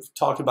you have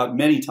talked about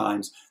many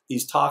times,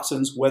 these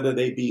toxins, whether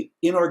they be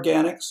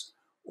inorganics,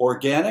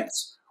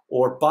 organics,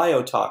 or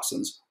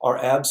biotoxins, are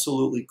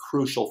absolutely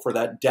crucial for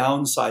that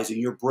downsizing.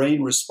 Your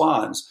brain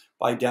responds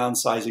by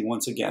downsizing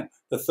once again.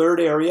 The third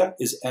area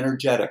is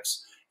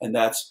energetics, and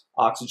that's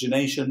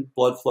oxygenation,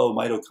 blood flow,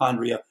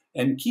 mitochondria,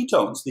 and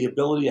ketones, the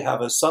ability to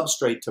have a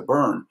substrate to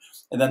burn.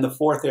 And then the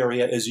fourth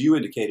area, as you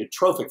indicated,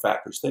 trophic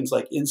factors, things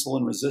like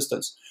insulin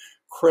resistance,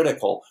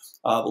 critical,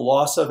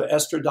 loss of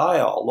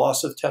estradiol,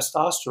 loss of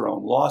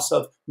testosterone, loss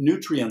of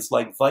nutrients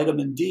like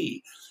vitamin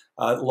D,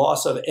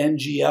 loss of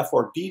NGF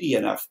or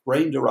BDNF,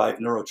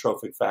 brain-derived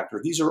neurotrophic factor.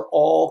 These are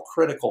all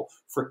critical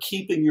for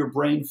keeping your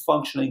brain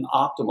functioning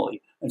optimally.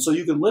 And so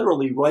you can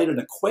literally write an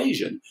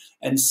equation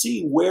and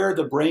see where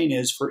the brain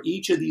is for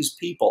each of these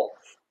people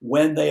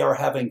when they are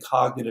having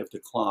cognitive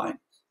decline.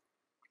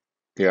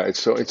 Yeah,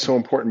 it's so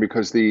important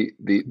because the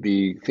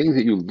things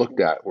that you looked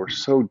at were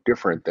so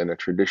different than a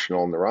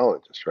traditional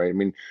neurologist, right? I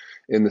mean,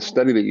 in the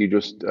study that you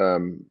just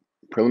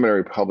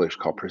preliminary published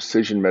called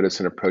Precision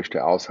Medicine Approach to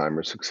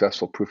Alzheimer's,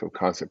 Successful Proof of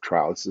Concept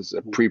Trial. This is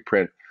a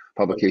preprint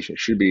publication. It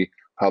should be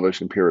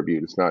published and peer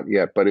reviewed. It's not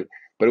yet, but it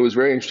was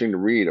very interesting to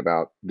read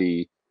about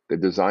the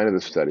design of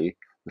the study,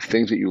 the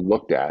things that you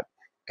looked at,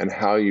 and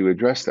how you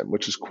addressed them,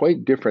 which is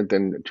quite different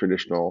than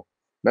traditional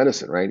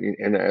medicine, right?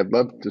 And I'd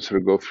love to sort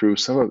of go through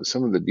some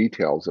of the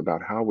details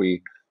about how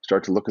we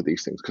start to look at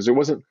these things, because there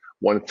wasn't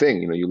one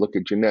thing. You know, you look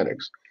at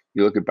genetics,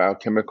 you look at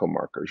biochemical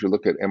markers, you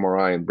look at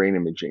MRI and brain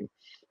imaging,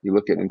 you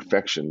look at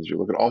infections, you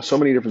look at so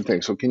many different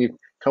things. So can you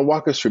kind of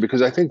walk us through?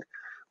 Because I think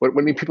what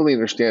people need to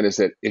understand is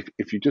that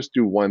if you just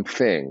do one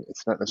thing,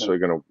 it's not necessarily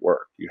going to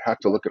work. You have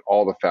to look at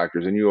all the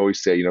factors. And you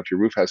always say, you know, if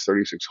your roof has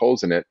 36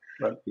 holes in it,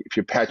 if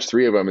you patch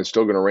 3 of them, it's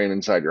still going to rain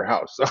inside your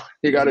house. So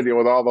you got to deal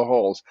with all the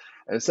holes.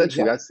 And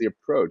essentially, that's the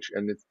approach.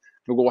 And it's,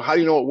 well, how do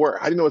you know it works?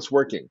 How do you know it's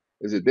working?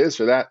 Is it this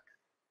or that?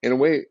 In a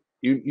way,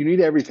 you need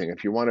everything.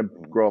 If you want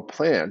to grow a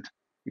plant,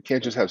 you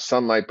can't just have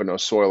sunlight but no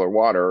soil or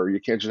water, or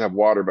you can't just have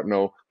water but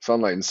no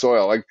sunlight and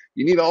soil. Like,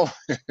 you need all.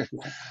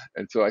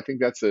 And so I think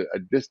that's a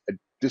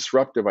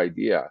disruptive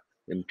idea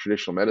in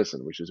traditional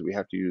medicine, which is we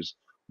have to use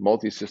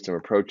multi-system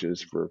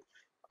approaches for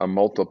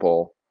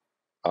multiple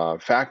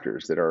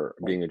factors that are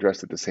being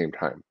addressed at the same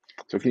time.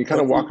 So can you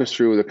kind of walk us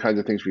through the kinds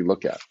of things we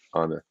look at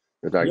on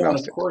the diagnostics? Yeah,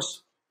 and of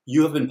course,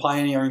 you have been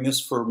pioneering this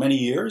for many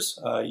years.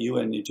 You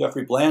and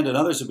Jeffrey Bland and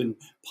others have been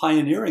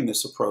pioneering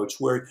this approach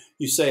where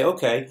you say,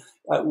 okay,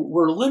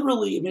 we're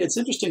literally, I mean, it's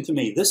interesting to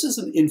me. This is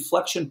an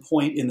inflection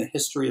point in the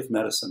history of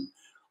medicine.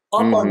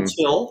 Up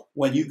until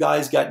when you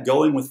guys got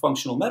going with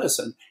functional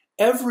medicine,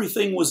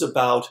 everything was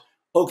about,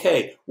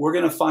 okay, we're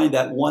going to find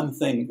that one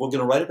thing. We're going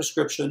to write a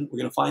prescription. We're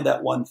going to find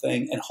that one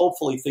thing, and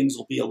hopefully things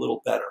will be a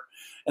little better.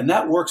 And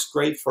that works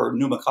great for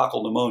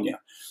pneumococcal pneumonia.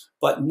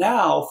 But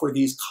now for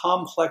these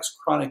complex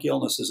chronic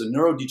illnesses, and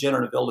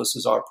neurodegenerative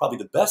illnesses are probably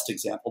the best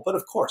example, but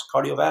of course,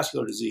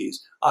 cardiovascular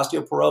disease,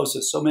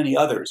 osteoporosis, so many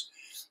others.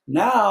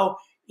 Now,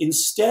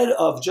 instead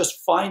of just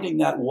finding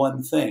that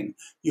one thing,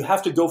 you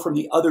have to go from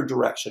the other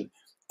direction.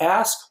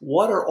 Ask,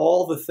 what are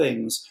all the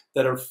things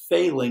that are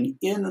failing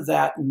in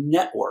that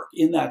network,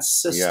 in that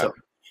system?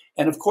 Yeah.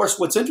 And of course,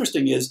 what's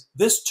interesting is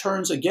this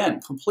turns,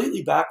 again,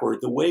 completely backward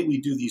the way we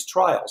do these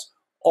trials.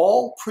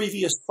 All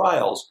previous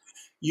trials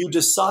you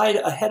decide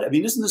ahead. I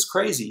mean, isn't this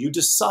crazy? You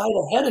decide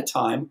ahead of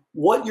time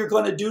what you're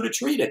going to do to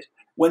treat it.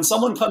 When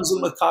someone comes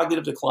in with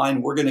cognitive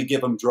decline, we're going to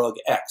give them drug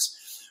X.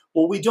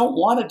 Well, we don't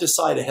want to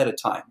decide ahead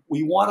of time.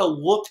 We want to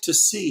look to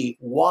see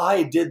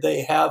why did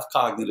they have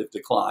cognitive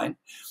decline,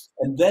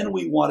 and then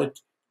we want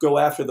to go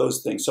after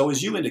those things. So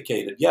as you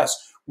indicated,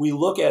 yes, we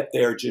look at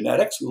their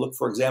genetics. We look,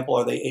 for example,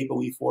 are they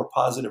ApoE4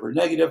 positive or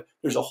negative?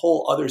 There's a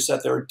whole other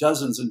set. There are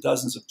dozens and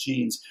dozens of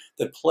genes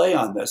that play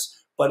on this.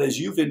 But as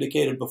you've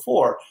indicated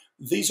before,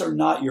 these are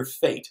not your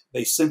fate.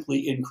 They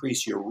simply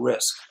increase your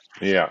risk.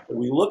 Yeah.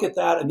 We look at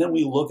that, and then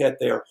we look at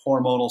their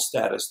hormonal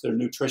status, their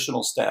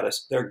nutritional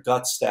status, their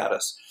gut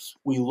status.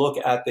 We look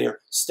at their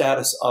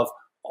status of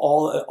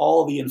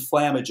all the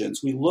inflammagens.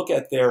 We look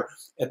at their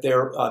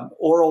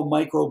oral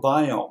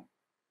microbiome.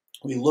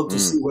 We look to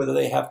see whether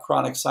they have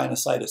chronic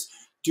sinusitis.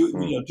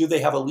 Do they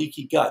have a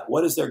leaky gut?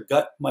 What is their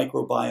gut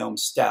microbiome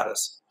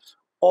status?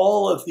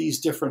 All of these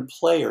different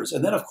players.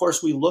 And then, of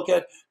course, we look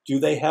at, do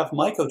they have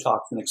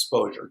mycotoxin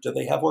exposure? Do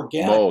they have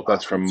organic mold?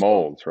 That's from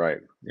molds, right?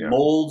 Yeah.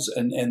 Molds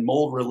and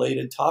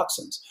mold-related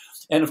toxins.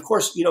 And of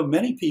course,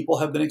 many people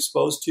have been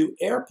exposed to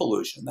air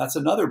pollution. That's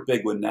another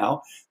big one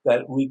now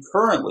that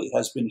recurrently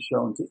has been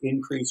shown to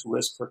increase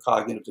risk for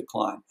cognitive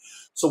decline.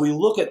 So we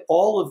look at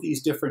all of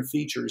these different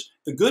features.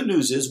 The good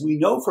news is we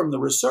know from the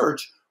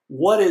research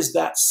what is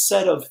that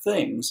set of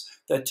things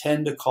that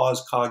tend to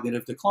cause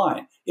cognitive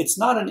decline. It's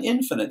not an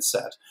infinite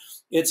set.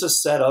 It's a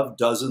set of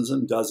dozens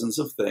and dozens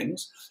of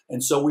things.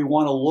 And so we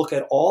want to look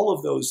at all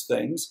of those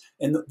things.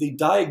 And the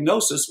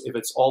diagnosis, if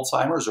it's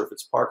Alzheimer's or if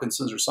it's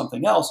Parkinson's or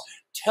something else,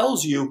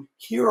 tells you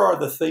here are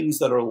the things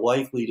that are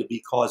likely to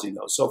be causing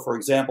those. So for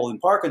example, in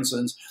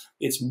Parkinson's,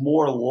 it's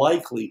more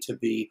likely to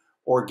be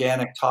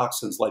organic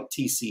toxins like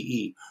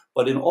TCE.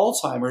 But in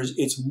Alzheimer's,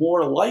 it's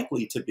more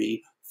likely to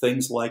be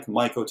things like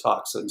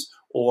mycotoxins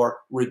or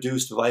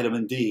reduced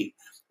vitamin D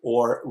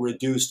or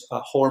reduced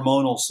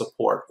hormonal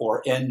support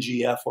or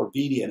NGF or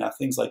BDNF,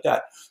 things like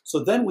that.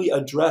 So then we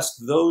address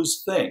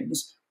those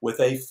things with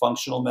a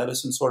functional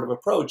medicine sort of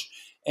approach.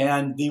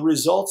 And the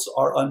results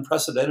are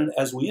unprecedented,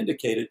 as we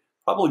indicated.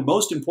 Probably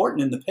most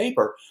important in the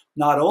paper,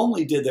 not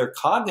only did their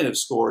cognitive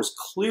scores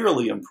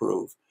clearly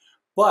improve,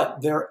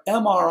 but their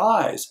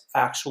MRIs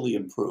actually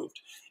improved.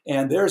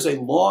 And there's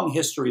a long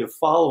history of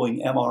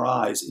following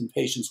MRIs in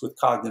patients with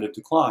cognitive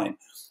decline.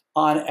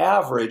 On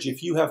average,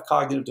 if you have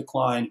cognitive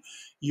decline,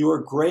 your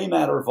gray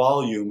matter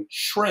volume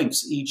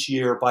shrinks each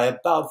year by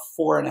about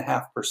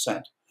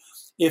 4.5%.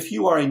 If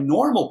you are a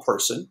normal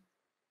person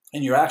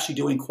and you're actually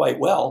doing quite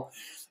well,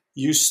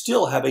 you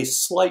still have a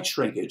slight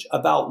shrinkage,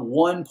 about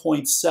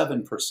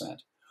 1.7%.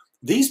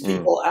 These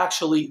people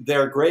actually,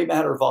 their gray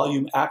matter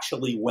volume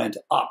actually went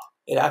up.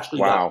 It actually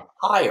got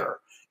higher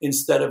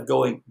instead of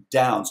going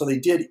down. So they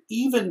did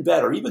even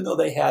better, even though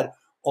they had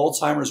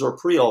Alzheimer's or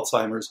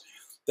pre-Alzheimer's,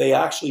 they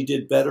actually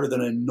did better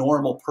than a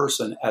normal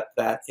person at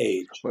that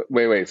age.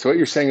 Wait. So what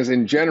you're saying is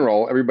in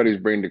general, everybody's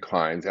brain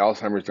declines.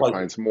 Alzheimer's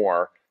declines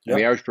more, and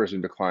the average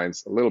person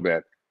declines a little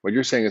bit. What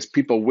you're saying is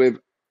people with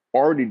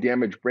already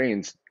damaged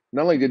brains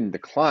not only didn't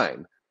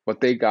decline,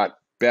 but they got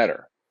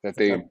better, that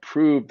they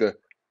improved the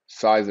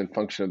size and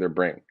function of their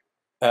brain.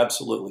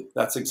 Absolutely.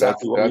 That's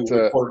exactly what we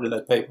reported in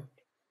that paper.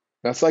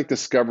 That's like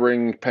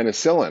discovering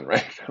penicillin,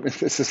 right? I mean,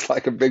 this is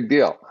like a big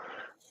deal.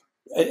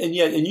 And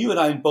yet, and you and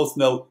I both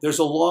know there's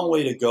a long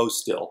way to go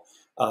still.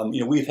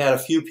 We've had a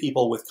few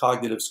people with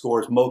cognitive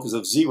scores, MoCAs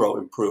of 0,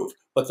 improve,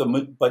 but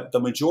the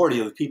majority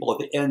of the people at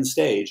the end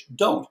stage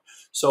don't.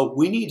 So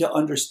we need to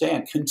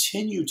understand,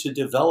 continue to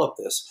develop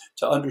this,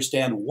 to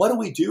understand what do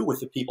we do with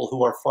the people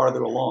who are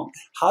farther along?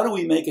 How do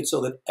we make it so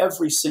that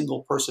every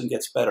single person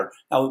gets better?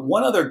 Now,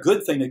 one other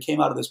good thing that came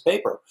out of this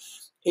paper,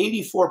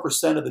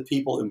 84% of the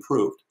people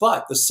improved,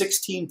 but the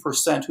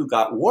 16% who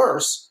got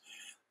worse,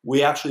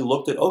 we actually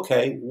looked at,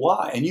 okay,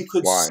 why? And you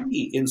could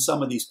see in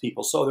some of these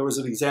people. So there was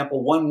an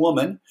example, one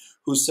woman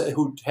who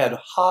had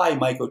high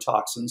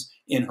mycotoxins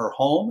in her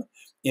home,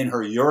 in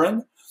her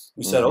urine.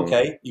 We said,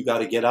 okay, you got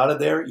to get out of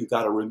there. You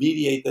got to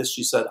remediate this.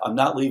 She said, I'm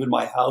not leaving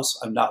my house.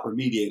 I'm not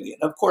remediating it.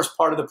 And of course,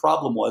 part of the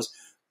problem was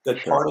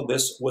that part of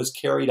this was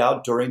carried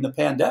out during the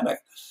pandemic.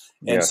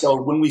 And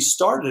so when we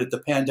started it,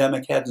 the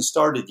pandemic hadn't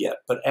started yet.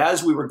 But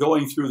as we were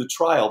going through the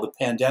trial, the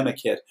pandemic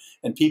hit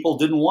and people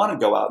didn't want to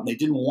go out and they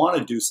didn't want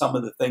to do some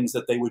of the things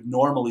that they would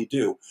normally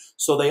do.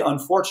 So they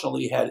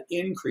unfortunately had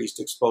increased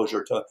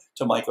exposure to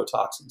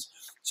mycotoxins.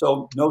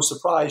 So no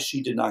surprise,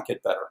 she did not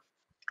get better.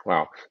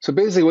 Wow. So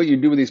basically what you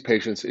do with these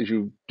patients is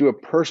you do a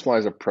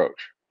personalized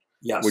approach,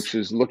 which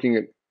is looking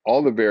at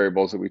all the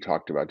variables that we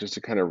talked about. Just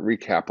to kind of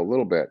recap a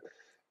little bit,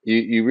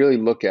 you really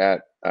look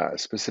at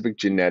specific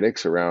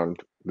genetics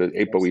around the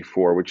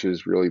ApoE4, which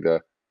is really the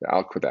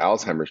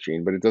Alzheimer's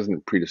gene, but it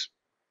doesn't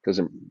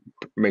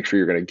make sure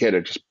you're going to get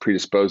it, just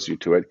predispose you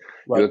to it.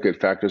 You look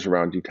at factors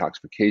around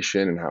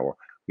detoxification and how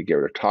we get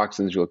rid of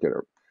toxins. You look at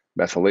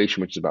methylation,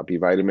 which is about B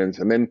vitamins.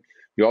 And then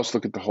you also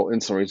look at the whole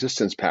insulin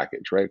resistance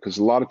package, right? Because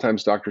a lot of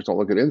times doctors don't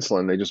look at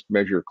insulin. They just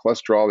measure your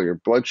cholesterol or your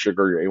blood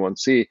sugar, your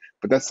A1C,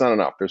 but that's not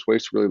enough. There's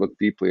ways to really look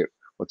deeply at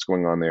what's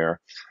going on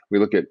there. We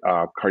look at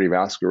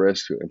cardiovascular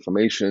risk,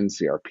 inflammation,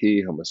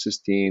 CRP,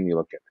 homocysteine. You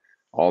look at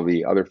all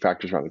the other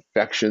factors around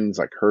infections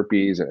like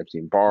herpes and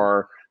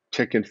Epstein-Barr,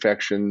 tick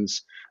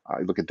infections.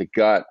 You look at the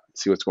gut,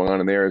 see what's going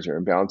on in there. Is there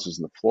imbalances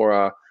in the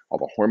flora? All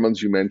the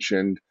hormones you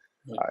mentioned,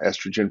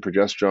 estrogen,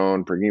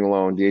 progesterone,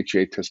 pregnenolone,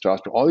 DHA,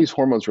 testosterone. All these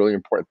hormones are really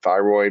important.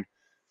 Thyroid.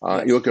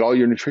 You look at all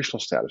your nutritional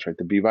status, right?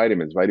 The B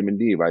vitamins, vitamin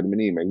D,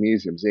 vitamin E,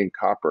 magnesium, zinc,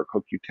 copper,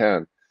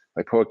 CoQ10,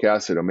 lipoic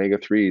acid,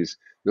 omega-3s.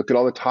 You look at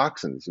all the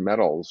toxins,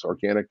 metals,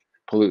 organic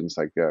pollutants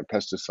like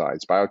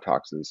pesticides,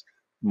 biotoxins,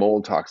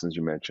 mold toxins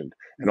you mentioned,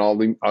 and all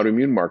the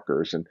autoimmune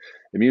markers and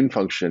immune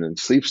function and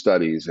sleep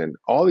studies and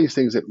all these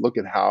things that look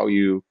at how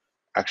you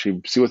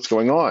actually see what's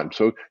going on.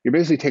 So you're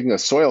basically taking a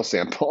soil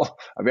sample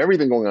of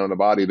everything going on in the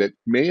body that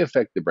may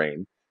affect the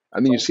brain,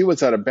 and then you see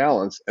what's out of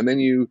balance, and then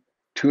you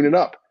tune it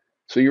up.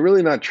 So you're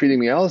really not treating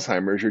the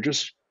Alzheimer's, you're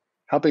just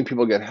helping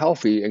people get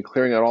healthy and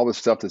clearing out all the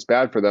stuff that's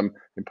bad for them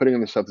and putting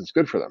in the stuff that's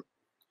good for them.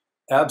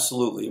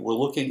 Absolutely. We're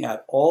looking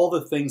at all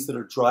the things that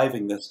are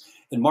driving this.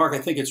 And Mark, I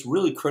think it's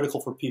really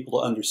critical for people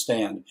to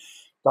understand.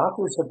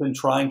 Doctors have been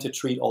trying to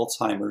treat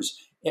Alzheimer's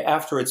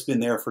after it's been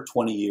there for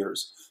 20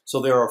 years. So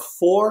there are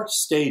 4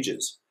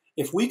 stages.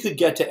 If we could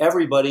get to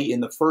everybody in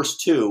the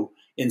first 2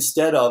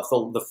 instead of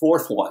the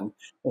 4th one,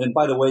 and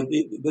by the way,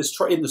 in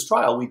this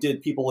trial, we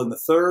did people in the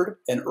 3rd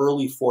and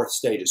early 4th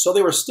stages. So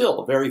they were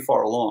still very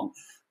far along.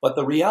 But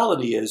the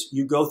reality is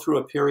you go through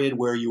a period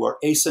where you are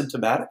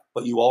asymptomatic,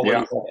 but you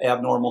already have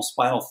abnormal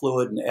spinal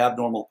fluid and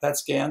abnormal PET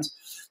scans.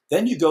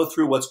 Then you go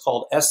through what's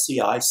called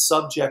SCI,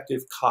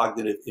 subjective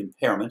cognitive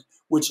impairment,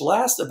 which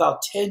lasts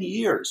about 10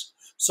 years.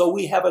 So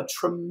we have a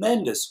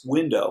tremendous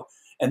window.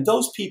 And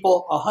those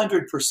people,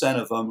 100%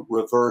 of them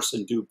reverse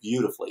and do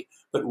beautifully.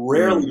 But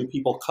rarely do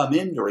people come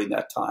in during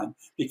that time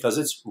because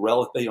it's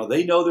relative.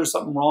 They know there's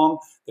something wrong.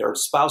 Their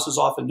spouses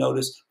often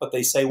notice, but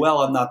they say, well,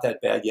 I'm not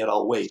that bad yet.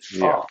 I'll wait.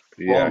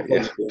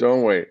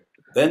 Don't wait.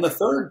 Then the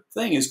third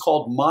thing is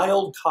called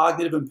mild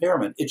cognitive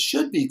impairment. It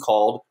should be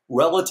called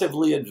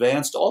relatively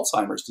advanced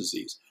Alzheimer's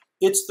disease.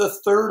 It's the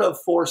 3rd of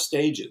 4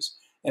 stages.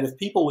 And if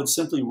people would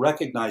simply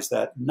recognize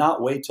that,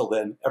 not wait till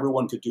then,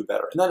 everyone could do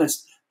better. And then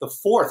it's the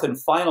 4th and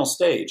final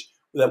stage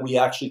that we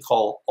actually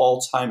call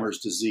Alzheimer's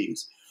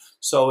disease.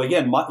 So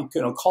again,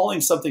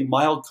 calling something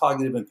mild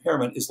cognitive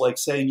impairment is like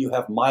saying you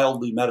have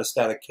mildly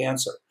metastatic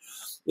cancer.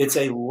 It's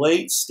a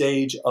late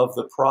stage of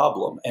the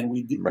problem, and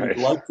we'd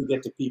like to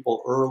get to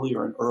people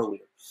earlier and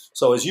earlier.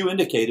 So as you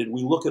indicated,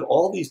 we look at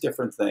all these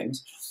different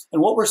things,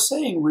 and what we're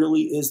saying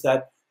really is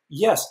that,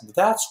 yes,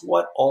 that's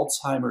what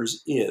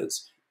Alzheimer's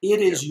is.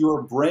 It is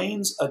your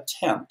brain's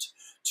attempt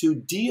to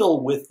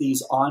deal with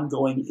these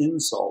ongoing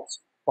insults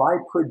by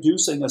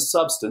producing a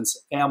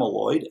substance,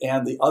 amyloid,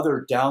 and the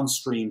other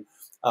downstream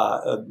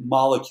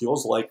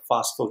molecules like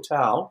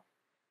phospho-tau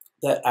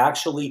that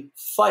actually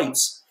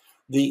fights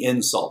the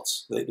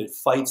insults. It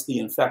fights the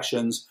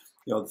infections,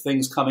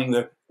 things coming,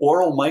 the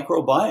oral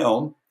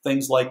microbiome,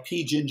 things like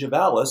P.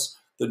 gingivalis,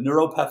 the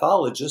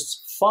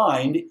neuropathologists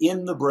find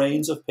in the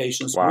brains of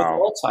patients with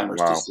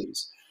Alzheimer's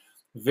disease.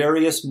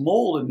 Various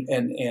mold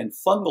and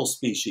fungal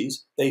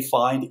species they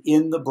find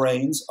in the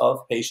brains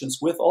of patients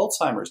with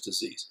Alzheimer's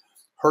disease.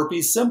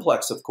 Herpes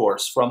simplex, of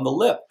course, from the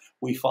lip,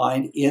 we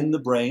find in the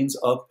brains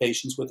of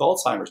patients with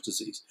Alzheimer's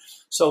disease.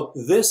 So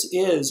this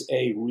is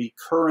a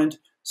recurrent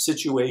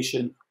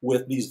situation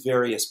with these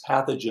various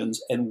pathogens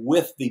and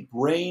with the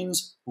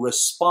brain's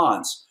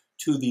response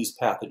to these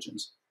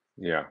pathogens.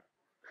 Yeah.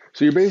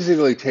 So you're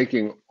basically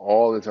taking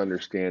all this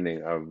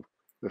understanding of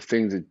the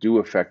things that do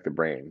affect the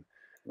brain,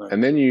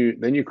 and then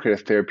you create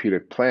a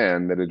therapeutic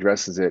plan that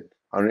addresses it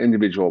on an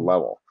individual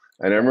level.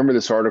 And I remember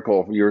this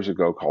article years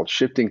ago called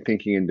Shifting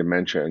Thinking in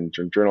Dementia in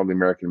Journal of the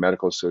American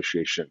Medical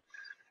Association.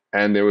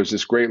 And there was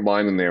this great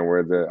line in there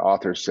where the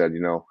author said,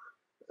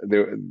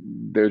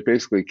 there's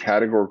basically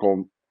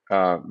categorical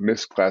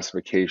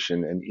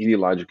misclassification and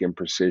etiologic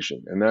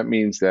imprecision. And that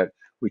means that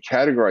we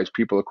categorize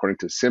people according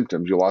to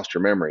symptoms. You lost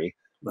your memory,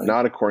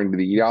 not according to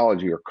the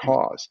etiology or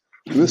cause.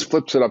 So this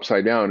flips it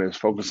upside down and is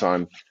focused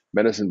on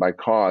medicine by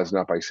cause,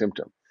 not by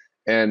symptom.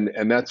 And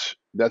that's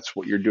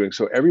what you're doing.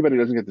 So everybody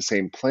doesn't get the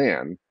same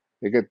plan.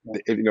 They get,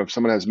 if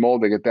someone has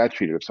mold, they get that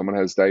treated. If someone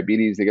has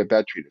diabetes, they get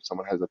that treated. If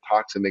someone has a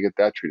toxin, they get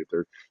that treated.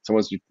 If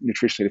someone's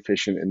nutritionally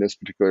deficient in this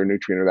particular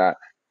nutrient or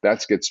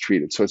that gets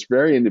treated. So it's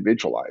very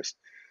individualized.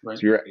 Right.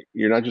 So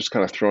you're not just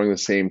kind of throwing the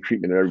same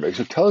treatment at everybody.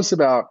 So tell us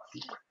about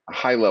a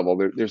high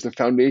level. There's the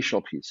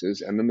foundational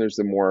pieces, and then there's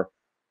the more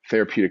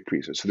therapeutic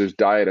pieces. So there's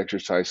diet,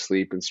 exercise,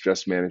 sleep, and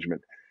stress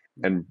management,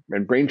 and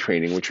brain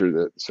training, which are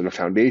the sort of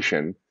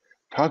foundation.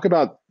 Talk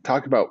about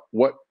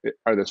what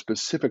are the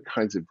specific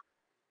kinds of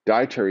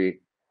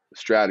dietary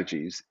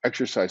strategies,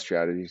 exercise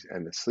strategies,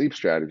 and the sleep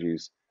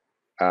strategies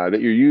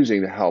that you're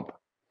using to help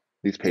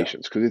these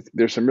patients, because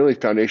there's some really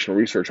foundational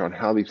research on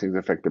how these things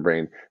affect the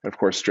brain, and of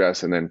course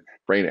and then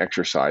brain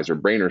exercise or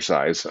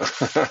brainercise,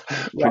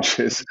 which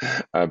is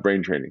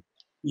brain training.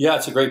 Yeah,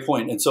 it's a great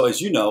point. And so,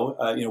 as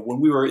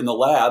when we were in the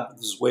lab,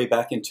 this is way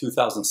back in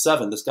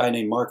 2007, this guy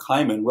named Mark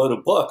Hyman wrote a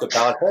book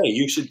about, hey,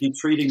 you should be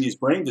treating these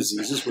brain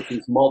diseases with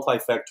these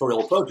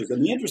multifactorial approaches.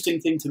 And the interesting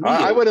thing to me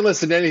I is, wouldn't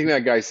listen to anything that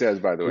guy says,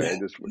 by the way. I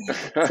just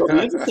so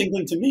the interesting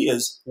thing to me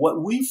is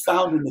what we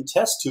found in the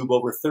test tube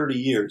over 30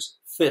 years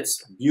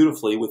fits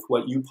beautifully with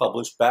what you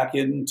published back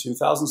in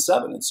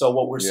 2007. And so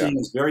what we're seeing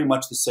is very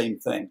much the same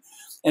thing.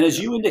 And as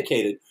you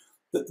indicated,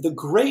 the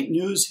great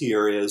news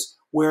here is,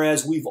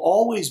 whereas we've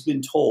always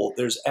been told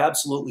there's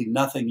absolutely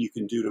nothing you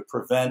can do to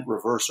prevent,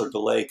 reverse, or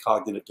delay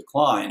cognitive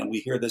decline, and we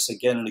hear this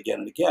again and again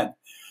and again.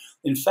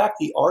 In fact,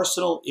 the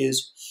arsenal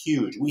is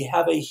huge. We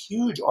have a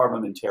huge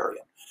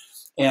armamentarium.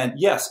 And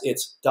yes,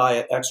 it's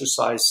diet,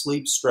 exercise,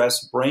 sleep,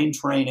 stress, brain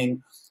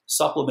training,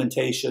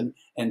 supplementation,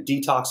 and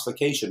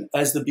detoxification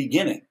as the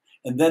beginning.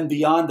 And then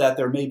beyond that,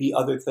 there may be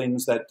other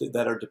things that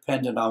are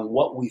dependent on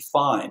what we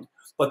find.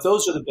 But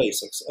those are the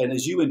basics. And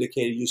as you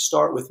indicated, you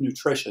start with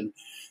nutrition,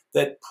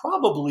 that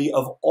probably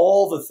of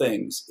all the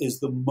things is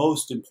the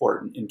most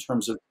important in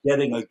terms of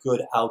getting a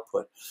good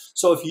output.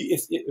 So if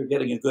you're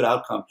getting a good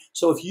outcome.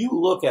 So if you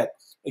look at,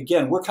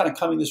 again, we're kind of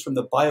coming this from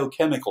the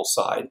biochemical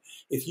side.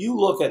 If you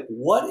look at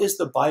what is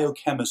the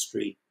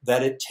biochemistry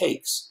that it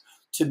takes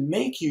to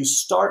make you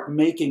start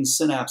making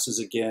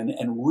synapses again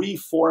and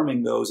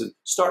reforming those and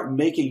start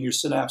making your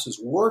synapses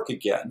work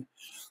again,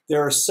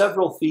 there are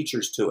several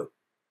features to it.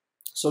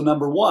 So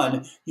number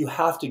one, you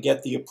have to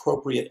get the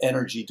appropriate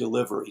energy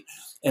delivery.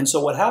 And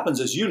so what happens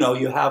is, you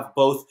have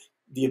both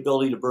the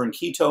ability to burn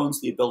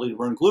ketones, the ability to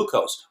burn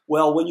glucose.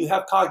 Well, when you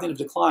have cognitive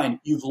decline,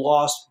 you've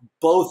lost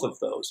both of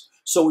those.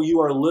 So you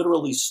are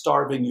literally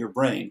starving your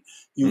brain.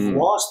 You've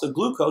lost the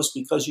glucose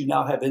because you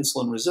now have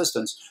insulin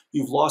resistance.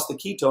 You've lost the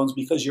ketones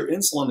because your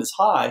insulin is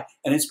high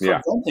and it's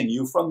preventing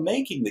you from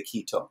making the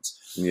ketones.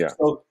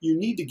 So you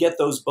need to get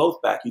those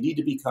both back. You need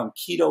to become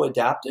keto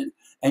adapted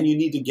and you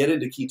need to get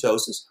into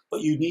ketosis,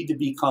 but you need to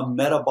become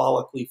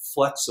metabolically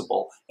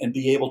flexible and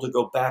be able to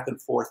go back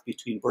and forth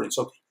between burning.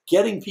 So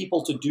getting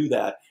people to do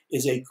that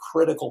is a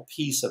critical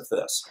piece of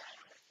this.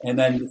 And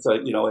then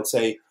it's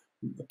a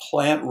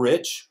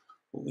plant-rich,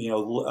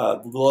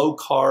 low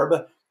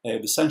carb,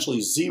 essentially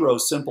zero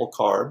simple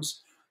carbs,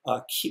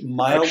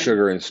 mild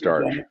sugar and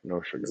starch,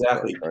 no sugar.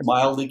 Exactly, Starch, right?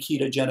 Mildly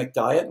ketogenic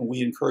diet, and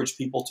we encourage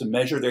people to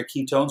measure their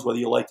ketones, whether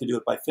you like to do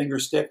it by finger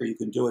stick or you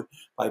can do it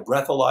by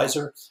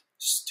breathalyzer,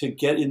 to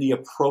get in the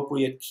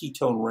appropriate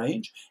ketone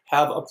range.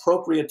 Have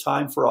appropriate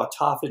time for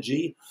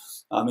autophagy,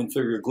 and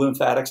for your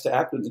glymphatics to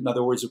act. In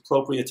other words,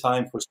 appropriate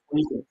time for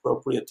sleep,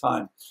 appropriate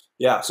time.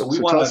 Yeah, so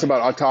tell us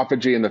about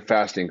autophagy and the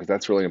fasting, because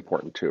that's really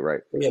important too,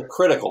 right? Yeah,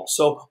 critical.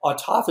 So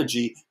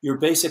autophagy, you're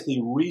basically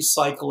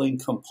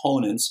recycling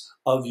components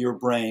of your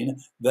brain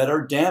that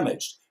are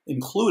damaged,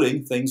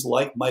 including things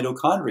like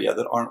mitochondria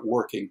that aren't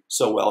working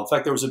so well. In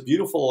fact, there was a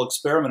beautiful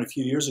experiment a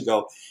few years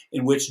ago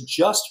in which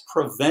just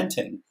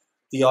preventing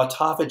the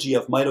autophagy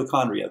of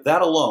mitochondria,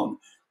 that alone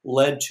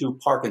led to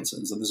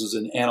Parkinson's. And this is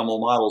in animal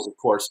models, of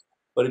course.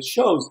 But it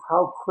shows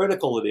how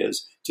critical it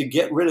is to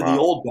get rid of the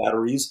old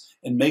batteries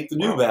and make the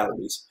new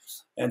batteries.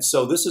 And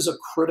so this is a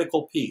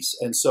critical piece.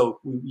 And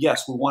so,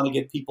 yes, we want to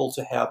get people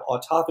to have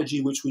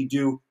autophagy, which we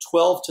do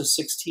 12 to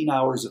 16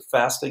 hours of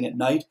fasting at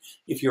night.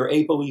 If you're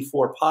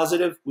ApoE4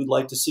 positive, we'd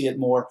like to see it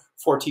more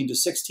 14 to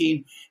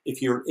 16.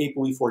 If you're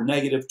ApoE4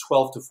 negative,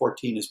 12 to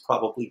 14 is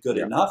probably good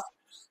enough.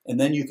 And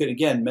then you can,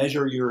 again,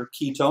 measure your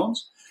ketones.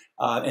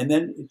 And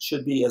then it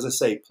should be, as I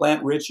say,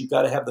 plant-rich. You've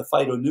got to have the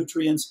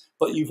phytonutrients,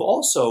 but you've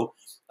also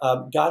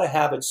got to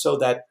have it so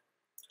that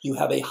you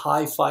have a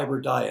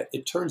high-fiber diet.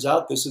 It turns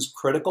out this is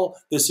critical.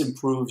 This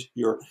improves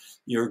your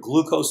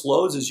glucose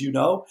loads, as you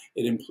know.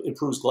 It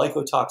improves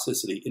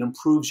glycotoxicity. It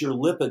improves your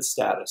lipid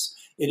status.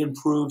 It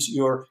improves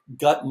your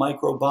gut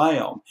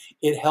microbiome.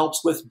 It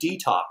helps with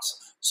detox.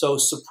 So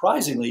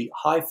surprisingly,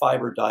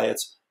 high-fiber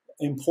diets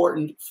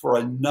important for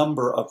a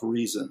number of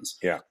reasons.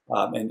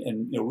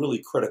 And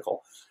really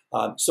critical.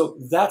 So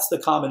that's the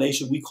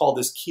combination. We call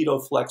this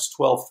Keto Flex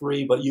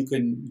 12-3, but you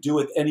can do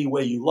it any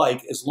way you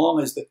like, as long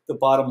as the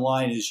bottom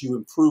line is you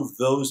improve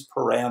those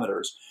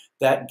parameters.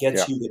 That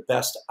gets you the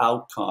best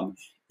outcome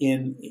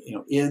in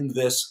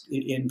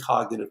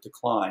cognitive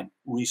decline,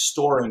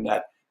 restoring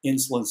that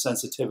insulin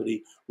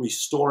sensitivity,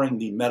 restoring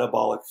the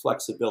metabolic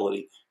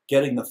flexibility,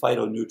 getting the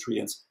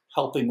phytonutrients,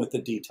 helping with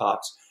the detox,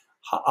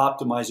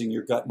 optimizing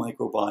your gut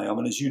microbiome.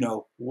 And as you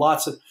know,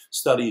 lots of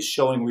studies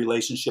showing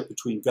relationship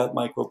between gut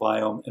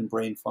microbiome and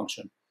brain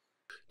function.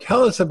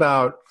 Tell us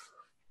about,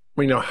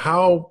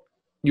 how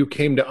you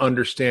came to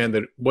understand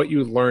that what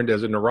you learned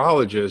as a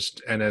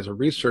neurologist and as a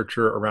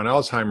researcher around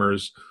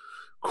Alzheimer's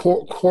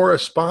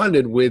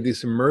corresponded with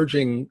these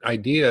emerging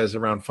ideas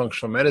around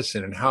functional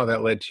medicine and how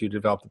that led to you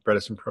develop the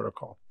Bredesen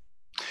protocol.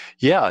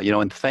 Yeah,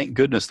 and thank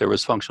goodness there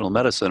was functional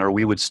medicine, or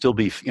we would still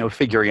be,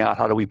 figuring out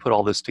how do we put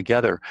all this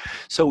together.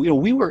 So,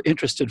 we were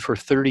interested for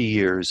 30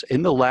 years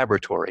in the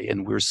laboratory,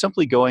 and we were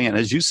simply going, and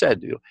as you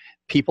said,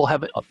 People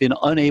have been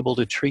unable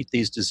to treat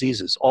these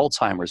diseases.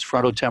 Alzheimer's,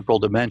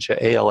 frontotemporal dementia,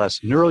 ALS,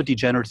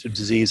 neurodegenerative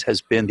disease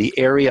has been the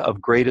area of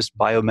greatest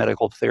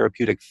biomedical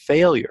therapeutic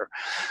failure.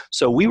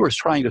 So we were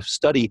trying to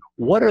study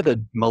what are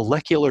the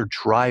molecular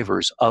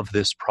drivers of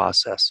this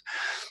process.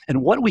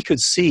 And what we could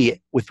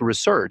see with the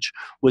research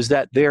was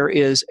that there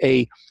is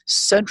a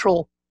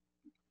central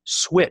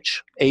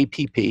switch,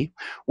 APP,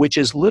 which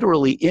is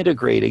literally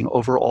integrating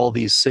over all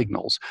these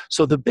signals.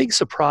 So the big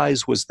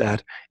surprise was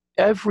that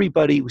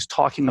everybody who's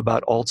talking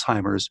about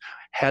Alzheimer's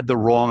had the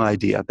wrong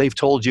idea. They've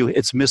told you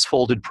it's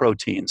misfolded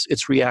proteins,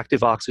 it's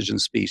reactive oxygen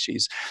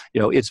species,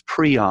 it's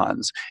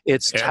prions,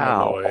 it's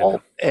tau,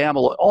 all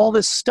amyloid, all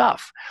this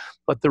stuff.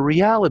 But the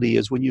reality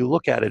is, when you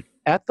look at it,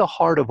 at the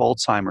heart of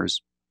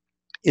Alzheimer's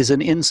is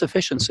an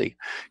insufficiency.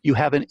 You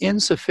have an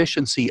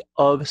insufficiency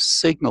of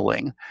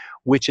signaling,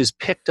 which is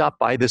picked up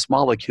by this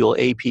molecule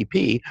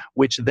APP,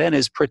 which then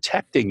is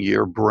protecting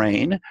your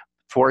brain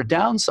for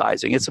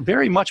downsizing. It's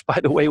very much,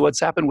 by the way, what's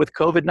happened with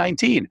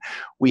COVID-19.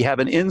 We have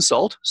an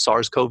insult,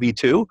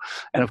 SARS-CoV-2,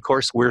 and of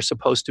course, we're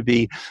supposed to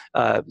be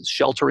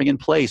sheltering in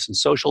place and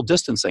social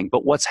distancing.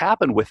 But what's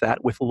happened with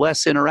that, with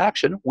less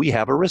interaction, we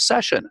have a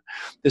recession.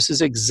 This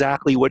is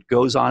exactly what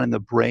goes on in the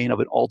brain of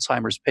an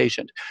Alzheimer's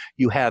patient.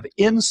 You have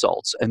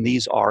insults, and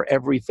these are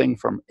everything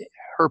from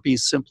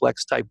herpes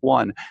simplex type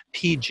 1,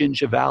 P.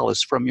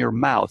 gingivalis from your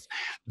mouth,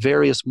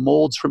 various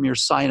molds from your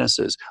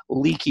sinuses,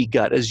 leaky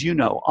gut, as you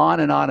know, on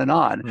and on and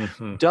on.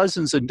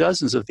 Dozens and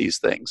dozens of these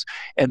things.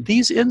 And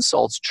these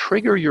insults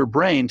trigger your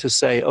brain to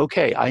say,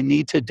 okay, I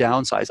need to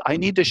downsize. I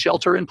need to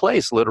shelter in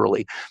place,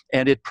 literally.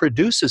 And it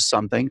produces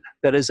something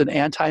that is an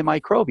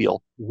antimicrobial,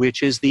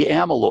 which is the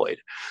amyloid.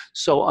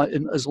 So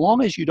as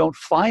long as you don't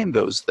find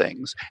those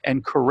things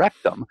and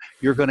correct them,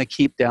 you're going to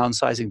keep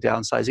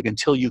downsizing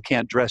until you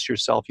can't dress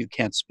yourself, you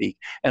can't speak.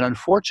 And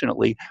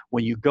unfortunately,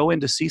 when you go in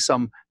to see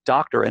some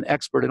doctor, an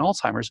expert in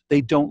Alzheimer's, they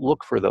don't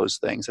look for those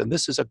things. And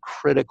this is a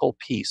critical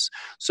piece.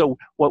 So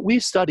what we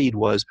studied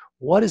was,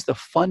 what is the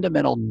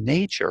fundamental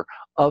nature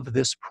of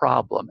this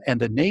problem? And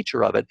the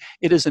nature of it,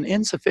 it is an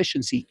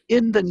insufficiency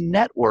in the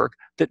network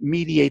that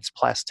mediates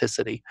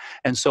plasticity.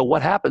 And so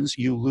what happens?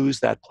 You lose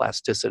that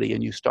plasticity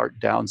and you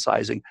start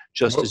downsizing,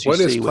 just as you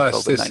see with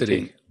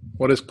COVID-19.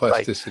 What is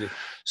plasticity? Right.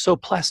 So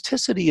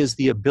plasticity is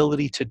the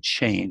ability to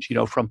change,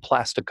 from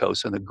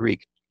plastikos in the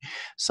Greek,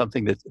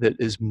 something that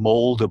is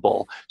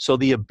moldable. So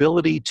the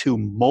ability to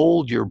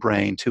mold your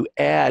brain, to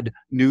add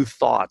new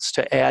thoughts,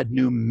 to add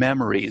new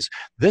memories.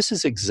 This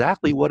is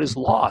exactly what is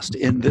lost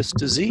in this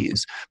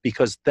disease,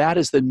 because that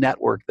is the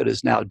network that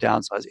is now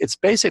downsized. It's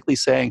basically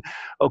saying,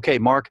 okay,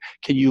 Mark,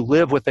 can you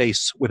live with a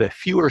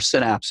fewer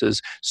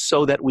synapses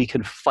so that we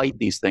can fight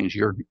these things?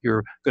 You're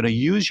going to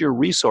use your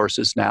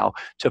resources now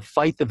to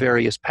fight the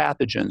various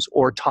pathogens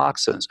or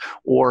toxins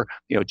or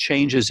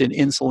changes in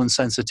insulin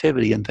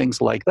sensitivity and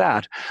things like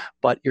that.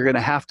 But you're going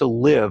to have to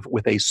live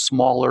with a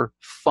smaller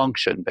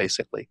function,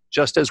 basically,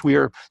 just as we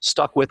are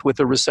stuck with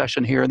the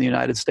recession here in the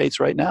United States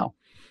right now.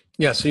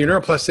 Yeah, so your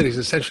neuroplasticity is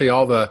essentially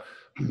all the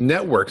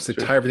networks that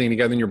tie everything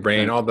together in your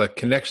brain, all the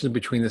connections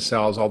between the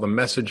cells, all the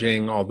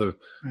messaging, all the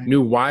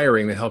new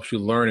wiring that helps you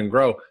learn and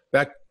grow.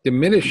 That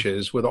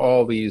diminishes with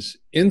all these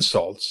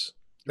insults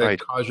that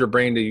cause your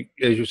brain to,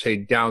 as you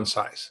say,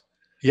 downsize.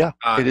 Yeah,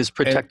 it is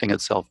protecting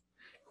itself.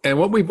 And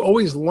what we've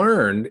always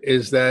learned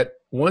is that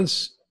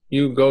once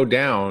you go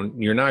down,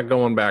 you're not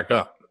going back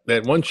up.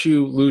 That once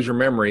you lose your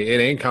memory, it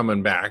ain't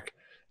coming back.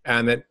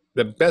 And that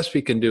the best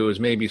we can do is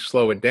maybe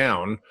slow it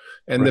down.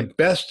 And the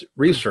best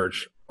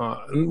research,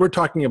 we're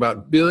talking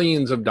about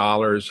billions of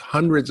dollars,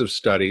 hundreds of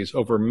studies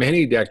over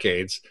many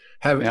decades,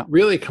 have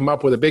really come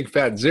up with a big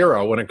fat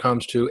zero when it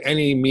comes to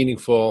any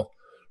meaningful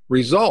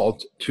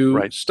result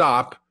to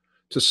stop,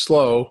 to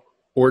slow,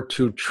 or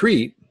to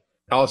treat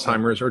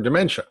Alzheimer's or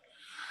dementia.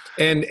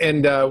 And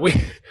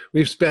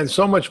we've spent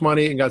so much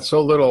money and got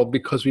so little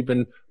because we've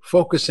been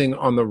focusing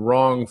on the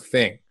wrong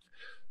thing.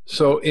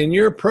 So in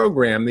your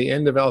program, the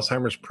End of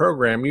Alzheimer's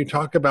program, you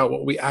talk about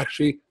what we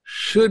actually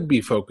should be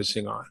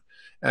focusing on.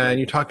 And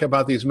you talk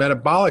about these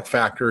metabolic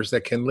factors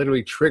that can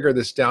literally trigger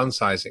this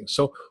downsizing.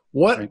 So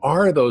what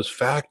are those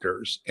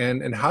factors,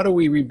 and how do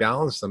we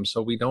rebalance them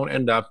so we don't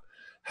end up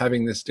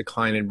having this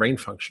decline in brain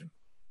function?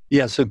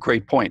 Yeah, it's a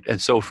great point.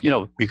 And so,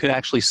 we could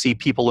actually see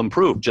people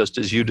improve, just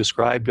as you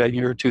described in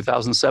your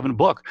 2007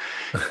 book.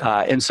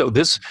 And so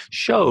this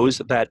shows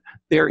that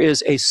there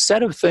is a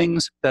set of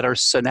things that are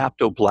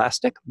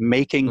synaptoblastic,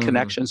 making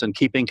connections and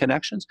keeping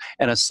connections,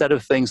 and a set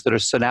of things that are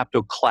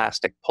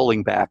synaptoclastic,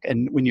 pulling back.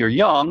 And when you're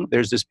young,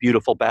 there's this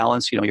beautiful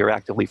balance. You're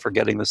actively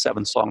forgetting the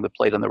 7th song that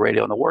played on the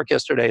radio in the work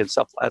yesterday and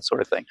stuff, that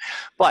sort of thing.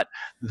 But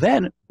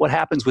then what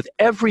happens with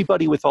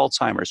everybody with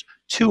Alzheimer's?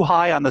 Too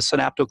high on the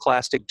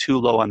synaptoclastic, too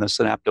low on the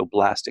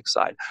synaptoblastic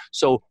side.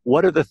 So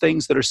what are the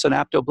things that are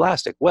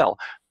synaptoblastic? Well,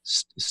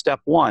 step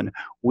one,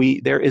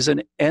 there is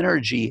an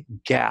energy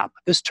gap.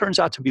 This turns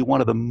out to be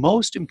one of the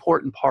most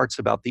important parts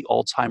about the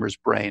Alzheimer's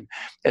brain.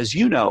 As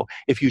you know,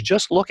 if you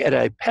just look at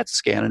a PET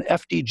scan, an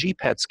FDG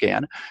PET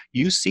scan,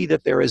 you see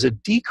that there is a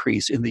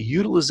decrease in the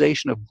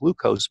utilization of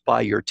glucose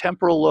by your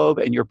temporal lobe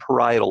and your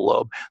parietal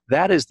lobe.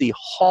 That is the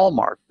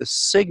hallmark, the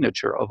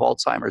signature of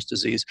Alzheimer's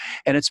disease,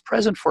 and it's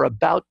present for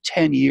about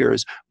 10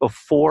 years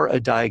before a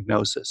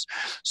diagnosis.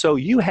 So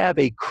you have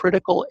a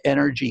critical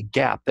energy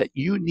gap that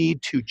you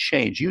need to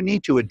change. You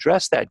need to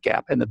address that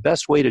gap, and the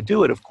best way to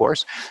do it, of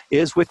course,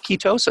 is with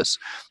ketosis.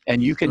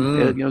 And you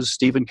can,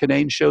 Stephen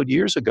Kinane showed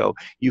years ago,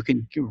 you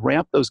can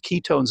ramp those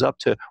ketones up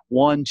to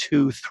 1,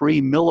 2,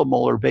 3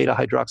 millimolar beta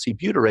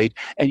hydroxybutyrate,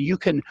 and you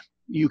can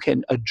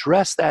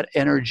address that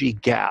energy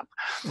gap.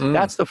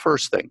 That's the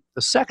first thing.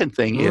 The second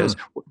thing is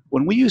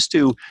when we used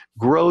to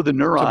grow the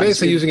neurons. So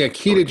basically using a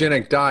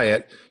ketogenic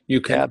diet,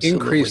 you can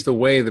increase the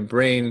way the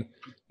brain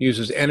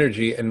uses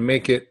energy and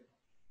make it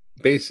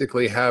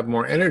basically have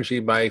more energy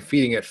by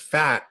feeding it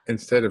fat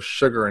instead of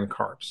sugar and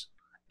carbs.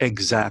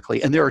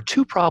 Exactly. And there are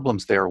two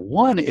problems there.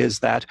 One is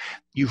that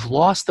you've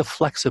lost the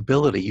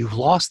flexibility. You've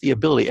lost the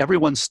ability.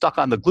 Everyone's stuck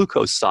on the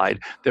glucose side.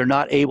 They're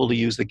not able to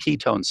use the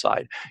ketone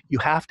side. You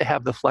have to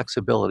have the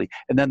flexibility.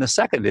 And then the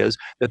second is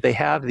that they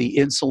have the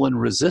insulin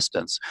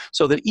resistance,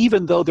 so that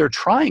even though they're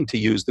trying to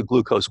use the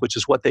glucose, which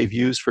is what they've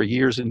used for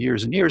years and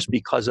years and years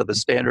because of the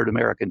standard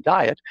American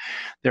diet,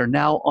 they're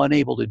now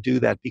unable to do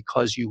that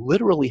because you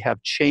literally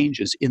have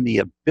changes in the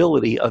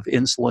ability of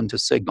insulin to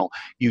signal.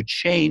 You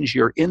change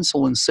your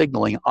insulin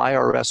signaling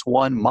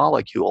IRS1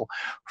 molecule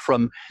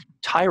from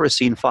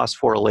tyrosine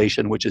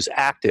phosphorylation, which is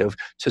active,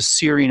 to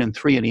serine and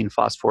threonine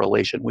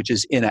phosphorylation, which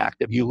is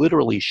inactive. You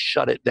literally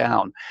shut it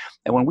down.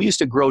 And when we used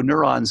to grow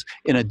neurons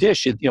in a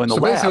dish, in the lab. So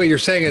basically what you're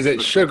saying is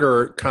that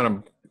sugar kind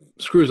of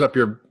screws up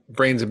your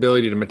brain's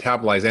ability to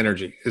metabolize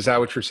energy. Is that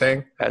what you're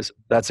saying?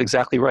 That's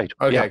exactly right.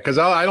 Okay, because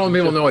I don't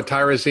people know what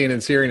tyrosine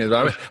and serine is.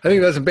 But I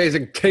think that's a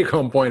basic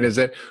take-home point, is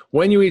that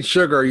when you eat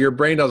sugar, your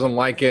brain doesn't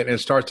like it and it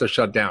starts to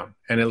shut down,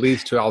 and it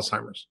leads to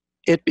Alzheimer's.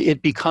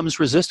 It becomes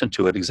resistant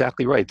to it,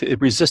 exactly right.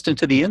 Resistant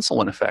to the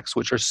insulin effects,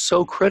 which are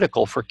so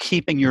critical for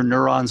keeping your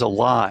neurons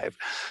alive.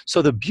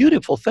 So the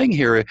beautiful thing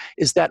here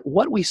is that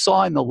what we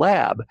saw in the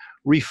lab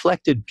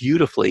reflected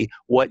beautifully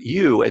what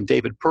you and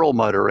David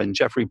Perlmutter and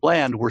Jeffrey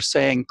Bland were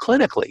saying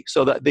clinically.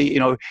 So that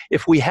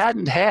if we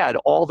hadn't had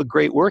all the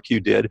great work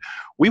you did,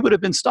 we would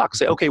have been stuck.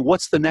 Say, okay,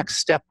 what's the next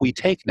step we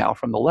take now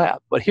from the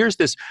lab? But here's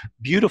this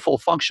beautiful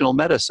functional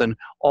medicine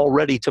all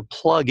ready to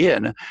plug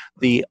in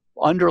the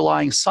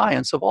underlying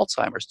science of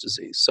Alzheimer's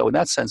disease. So in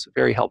that sense,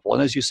 very helpful.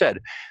 And as you said,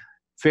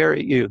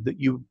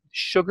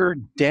 sugar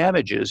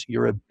damages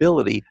your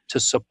ability to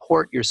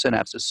support your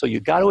synapses. So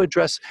you've got to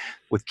address,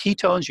 with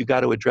ketones, you've got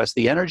to address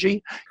the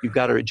energy, you've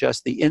got to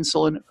adjust the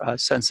insulin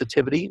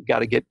sensitivity, you've got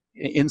to get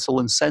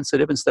insulin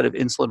sensitive instead of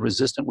insulin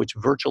resistant, which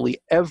virtually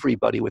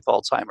everybody with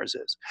Alzheimer's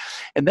is.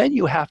 And then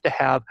you have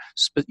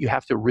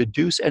to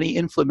reduce any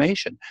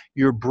inflammation.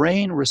 Your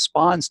brain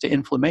responds to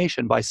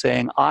inflammation by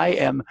saying, I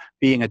am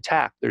being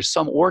attacked. There's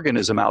some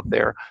organism out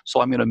there,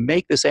 so I'm going to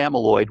make this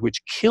amyloid,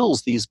 which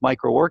kills these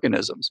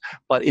microorganisms.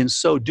 But in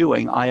so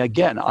doing,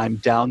 I'm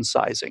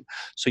downsizing.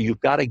 So you've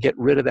got to get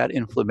rid of that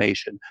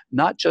inflammation,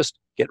 not just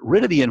get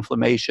rid of the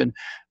inflammation,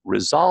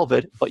 resolve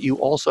it, but you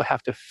also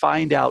have to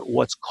find out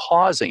what's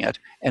causing it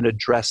and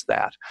address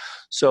that.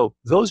 So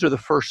those are the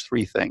first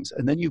three things.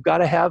 And then you've got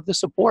to have the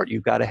support.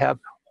 You've got to have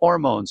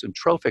hormones and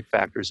trophic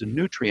factors and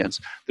nutrients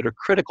that are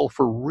critical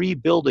for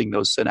rebuilding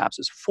those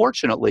synapses.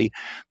 Fortunately,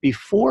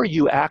 before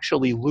you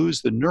actually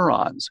lose the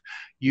neurons,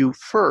 you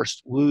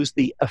first lose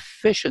the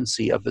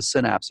efficiency of the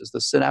synapses. The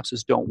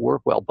synapses don't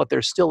work well, but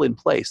they're still in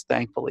place,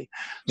 thankfully.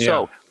 Yeah.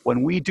 So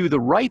when we do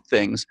the right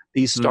things,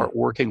 these start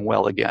working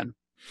well again.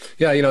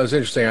 Yeah, it's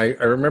interesting. I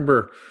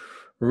remember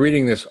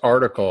reading this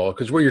article,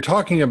 because what you're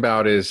talking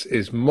about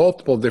is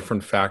multiple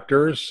different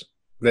factors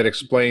that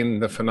explain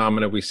the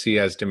phenomena we see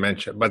as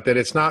dementia, but that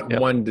it's not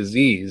one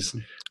disease,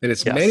 that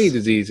it's many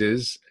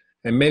diseases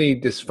and many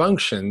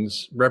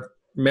dysfunctions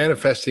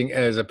manifesting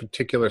as a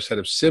particular set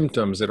of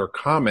symptoms that are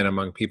common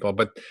among people,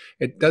 but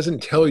it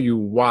doesn't tell you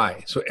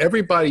why. So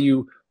everybody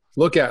you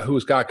look at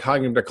who's got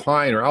cognitive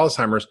decline or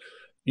Alzheimer's,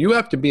 you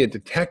have to be a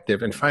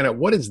detective and find out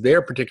what is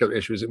their particular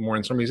issue. Is it more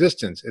insulin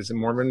resistance? Is it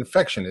more of an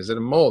infection? Is it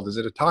a mold? Is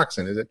it a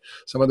toxin? Is it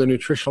some other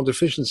nutritional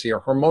deficiency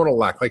or hormonal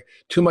lack? Like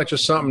too much of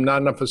something,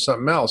 not enough of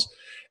something else.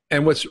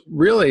 And what's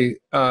really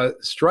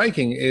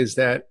striking is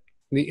that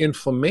the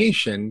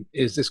inflammation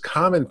is this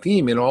common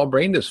theme in all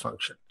brain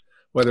dysfunction,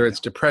 whether it's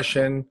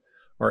depression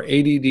or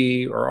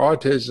ADD or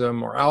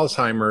autism or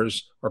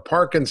Alzheimer's or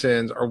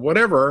Parkinson's or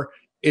whatever,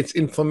 it's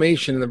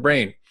inflammation in the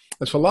brain.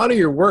 And so a lot of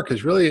your work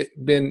has really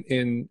been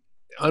in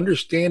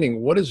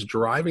understanding what is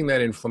driving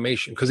that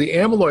inflammation. Because the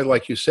amyloid,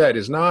 like you said,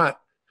 is not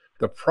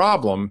the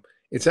problem.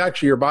 It's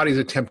actually your body's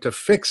attempt to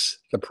fix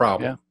the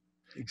problem.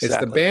 Yeah, exactly.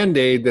 It's the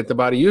Band-Aid that the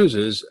body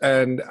uses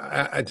and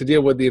to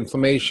deal with the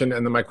inflammation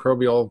and the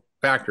microbial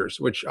factors,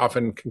 which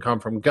often can come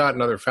from gut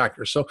and other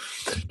factors. So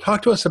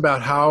talk to us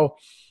about how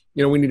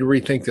we need to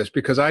rethink this,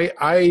 because I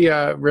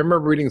remember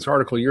reading this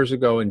article years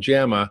ago in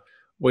JAMA,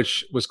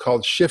 which was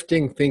called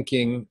Shifting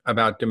Thinking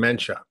About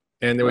Dementia.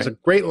 And there was a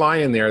great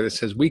line in there that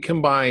says, we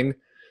combine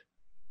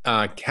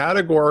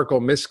categorical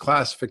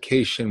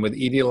misclassification with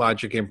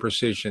etiologic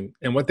imprecision.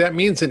 And what that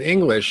means in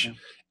English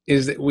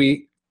is that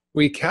we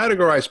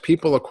categorize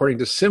people according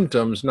to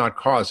symptoms, not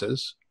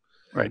causes.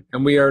 Right.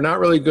 And we are not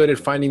really good at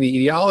finding the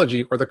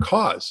etiology or the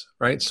cause,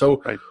 right?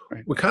 So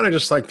we're kind of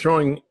just like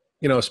throwing,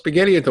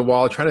 spaghetti at the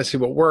wall, trying to see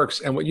what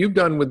works. And what you've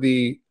done with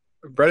the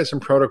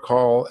Bredesen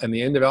protocol and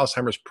the End of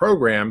Alzheimer's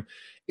program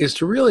is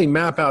to really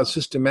map out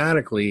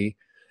systematically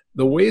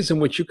the ways in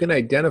which you can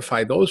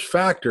identify those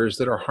factors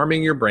that are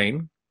harming your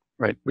brain.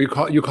 Right. You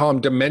call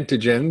them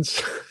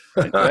dementigens.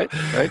 Right.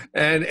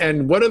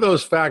 And what are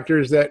those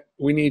factors that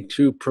we need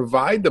to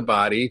provide the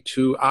body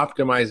to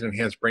optimize and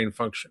enhance brain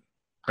function,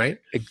 right?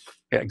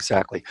 Yeah,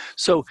 exactly.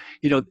 So,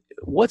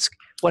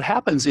 what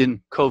happens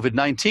in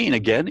COVID-19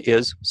 again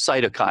is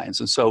cytokines.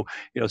 And so,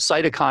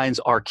 cytokines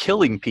are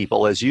killing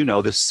people. As you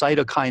know, the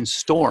cytokine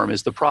storm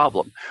is the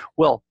problem.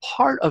 Well,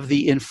 part of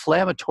the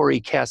inflammatory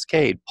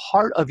cascade,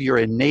 part of your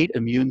innate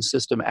immune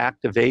system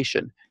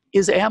activation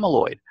is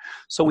amyloid.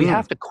 So we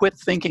have to quit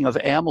thinking of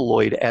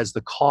amyloid as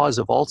the cause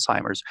of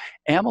Alzheimer's.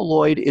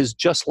 Amyloid is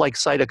just like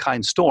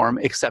cytokine storm,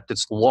 except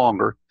it's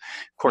longer.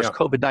 Of course,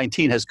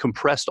 COVID-19 has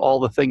compressed all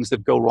the things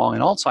that go wrong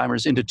in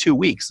Alzheimer's into 2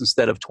 weeks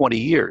instead of 20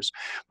 years.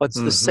 But it's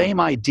the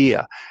same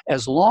idea.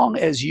 As long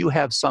as you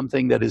have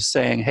something that is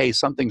saying, hey,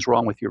 something's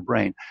wrong with your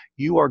brain,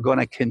 you are going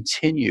to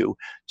continue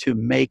to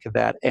make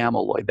that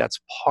amyloid. That's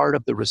part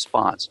of the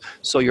response.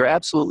 So you're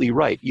absolutely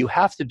right. You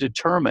have to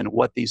determine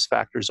what these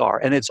factors are.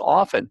 And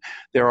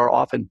there are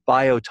often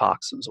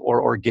biotoxins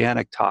or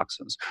organic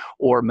toxins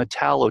or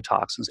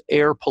metallotoxins.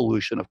 Air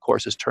pollution, of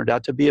course, has turned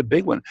out to be a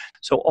big one.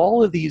 So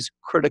all of these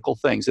critical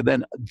things, and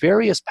then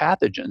various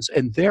pathogens,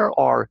 and there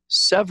are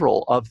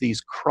several of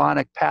these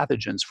chronic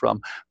pathogens, from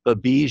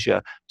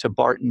Babesia to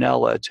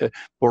Bartonella to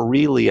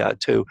Borrelia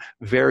to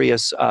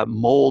various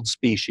mold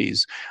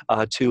species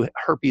to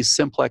herpes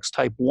simplex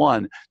type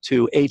 1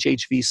 to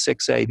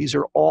HHV6A. These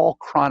are all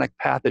chronic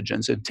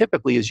pathogens, and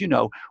typically, as you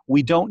know,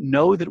 we don't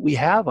know that we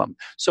have them.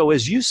 So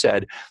as you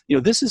said,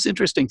 this is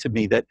interesting to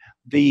me that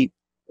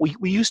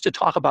we used to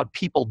talk about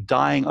people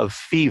dying of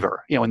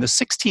fever. In the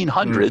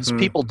 1600s,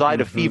 people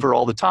died of fever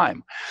all the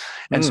time.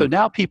 And so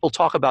now people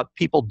talk about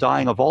people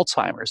dying of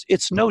Alzheimer's.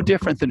 It's no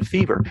different than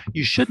fever.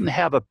 You shouldn't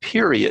have a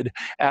period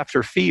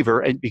after fever,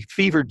 and be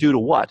fever due to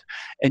what?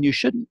 And you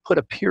shouldn't put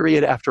a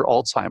period after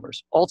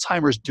Alzheimer's.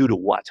 Alzheimer's due to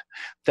what?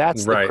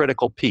 That's the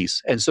critical piece.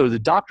 And so the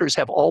doctors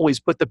have always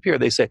put the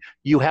period. They say,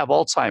 you have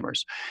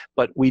Alzheimer's.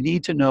 But we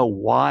need to know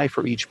why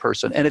for each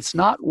person. And it's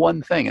not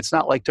one thing. It's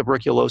not like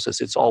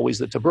tuberculosis. It's always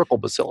the tubercle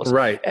bacillus.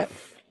 Right.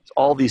 It's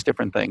all these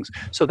different things.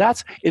 So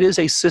it is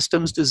a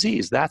systems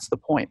disease. That's the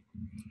point.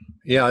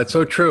 Yeah, it's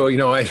so true.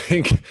 I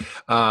think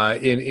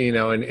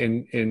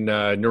in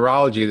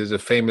neurology, there's a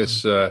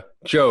famous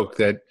joke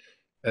that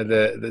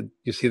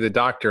you see the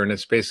doctor, and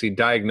it's basically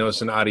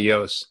diagnose and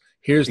adios.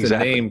 Here's the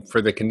name for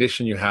the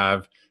condition you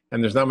have,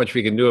 and there's not much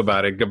we can do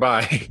about it.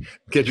 Goodbye.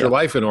 Get your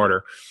life in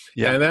order.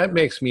 Yeah. And that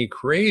makes me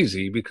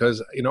crazy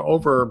because,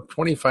 over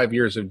 25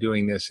 years of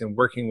doing this and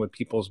working with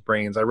people's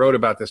brains, I wrote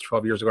about this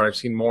 12 years ago. I've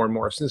seen more and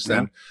more since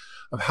then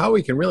of how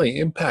we can really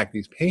impact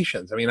these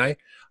patients. I mean,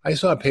 I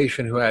saw a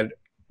patient who had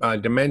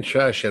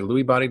dementia. She had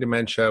Lewy body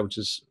dementia, which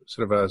is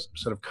sort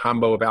of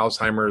combo of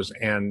Alzheimer's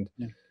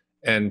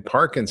and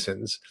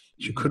Parkinson's.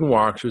 She couldn't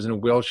walk. She was in a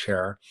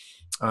wheelchair.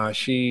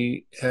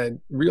 She had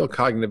real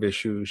cognitive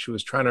issues. She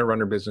was trying to run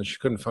her business. She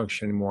couldn't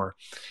function anymore.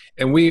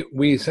 And we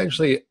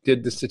essentially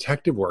did this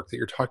detective work that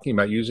you're talking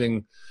about,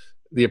 using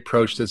the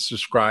approach that's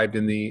described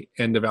in the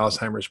End of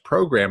Alzheimer's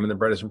program and the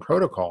Bredesen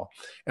protocol.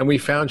 And we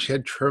found she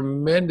had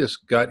tremendous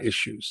gut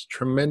issues,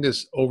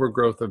 tremendous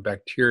overgrowth of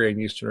bacteria and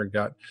yeast in her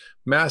gut,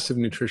 massive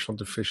nutritional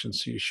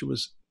deficiencies. She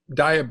was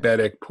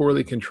diabetic,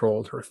 poorly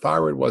controlled. Her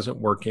thyroid wasn't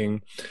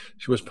working.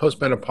 She was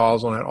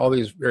postmenopausal and had all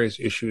these various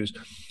issues.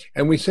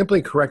 And we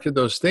simply corrected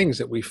those things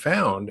that we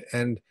found.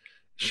 And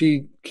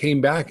she came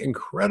back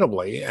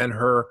incredibly, and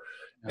her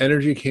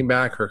energy came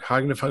back, her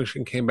cognitive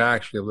function came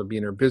back. She was able to be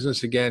in her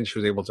business again. She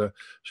was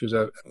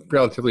a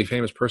relatively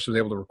famous person, was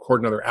able to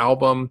record another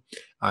album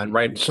and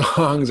write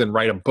songs and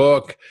write a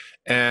book,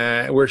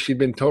 where she'd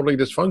been totally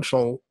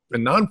dysfunctional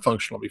and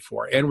non-functional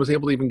before, and was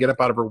able to even get up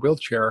out of her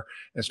wheelchair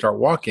and start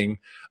walking.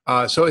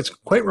 So it's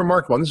quite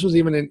remarkable. And this was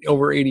even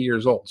over 80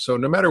 years old. So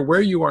no matter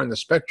where you are in the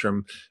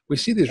spectrum, we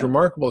see these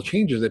remarkable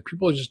changes that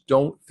people just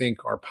don't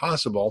think are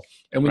possible.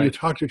 And when you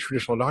talk to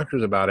traditional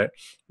doctors about it,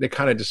 they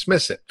kind of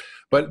dismiss it.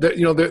 But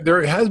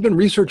there has been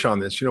research on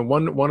this.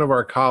 One of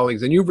our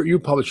colleagues, and you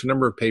published a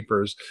number of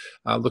papers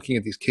looking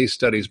at these case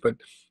studies, but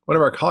one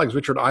of our colleagues,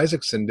 Richard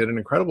Isaacson, did an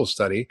incredible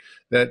study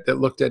that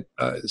looked at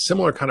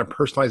similar kind of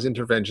personalized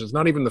interventions,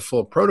 not even the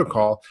full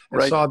protocol,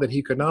 and saw that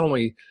he could not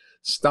only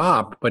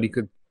stop, but he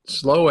could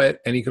slow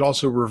it, and he could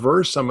also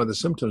reverse some of the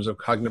symptoms of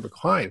cognitive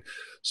decline.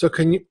 So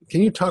can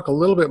you talk a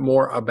little bit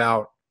more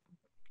about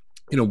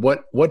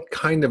what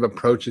kind of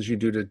approaches you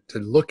do to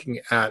looking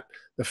at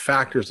the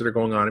factors that are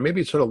going on, and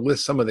maybe sort of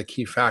list some of the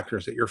key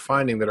factors that you're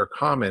finding that are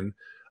common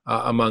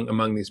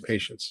among these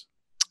patients.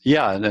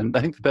 Yeah, and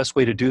I think the best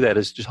way to do that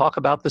is to talk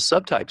about the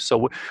subtypes.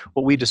 So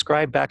what we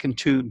described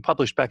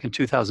published back in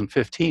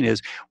 2015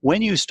 is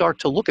when you start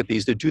to look at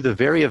these, to do the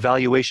very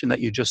evaluation that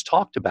you just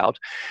talked about,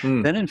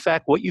 then in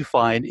fact what you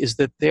find is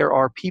that there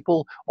are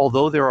people,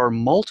 although there are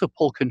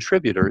multiple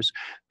contributors,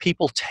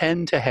 people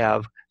tend to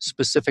have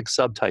specific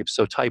subtypes.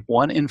 So type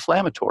 1,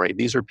 inflammatory.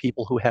 These are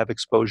people who have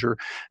exposure.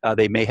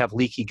 They may have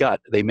leaky gut.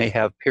 They may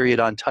have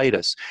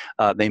periodontitis.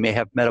 They may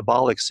have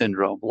metabolic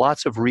syndrome.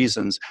 Lots of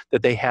reasons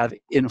that they have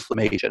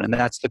inflammation, and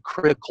that's the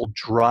critical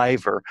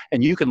driver.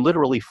 And you can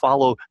literally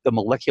follow the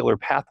molecular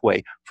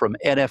pathway from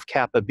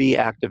NF-kappa B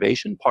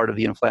activation, part of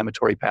the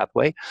inflammatory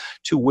pathway,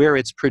 to where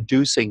it's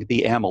producing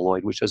the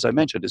amyloid, which, as I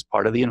mentioned, is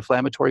part of the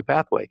inflammatory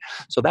pathway.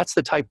 So that's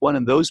the type 1.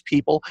 And those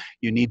people,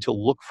 you need to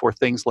look for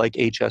things like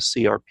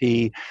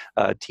HSCRP,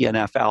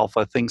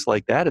 TNF-alpha, things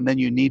like that. And then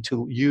you need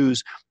to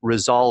use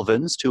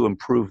resolvins to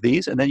improve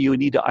these. And then you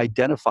need to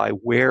identify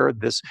where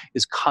this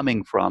is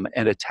coming from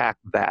and attack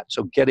that.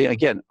 So getting,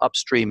 again,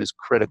 upstream is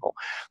critical.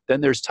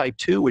 Then there's type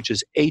 2, which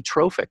is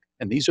atrophic.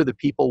 And these are the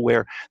people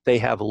where they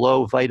have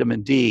low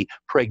vitamin D,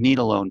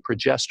 pregnenolone,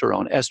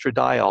 progesterone,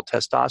 estradiol,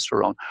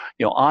 testosterone,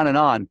 on and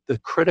on. The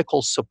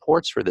critical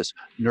supports for this: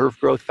 nerve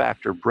growth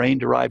factor,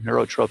 brain-derived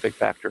neurotrophic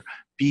factor,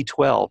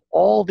 B12,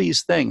 all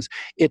these things.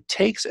 It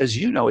takes, as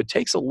you know, it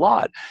takes a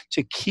lot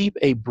to keep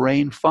a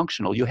brain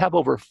functional. You have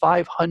over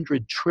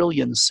 500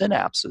 trillion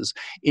synapses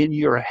in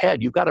your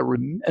head. You've got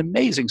an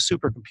amazing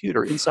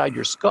supercomputer inside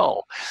your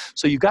skull.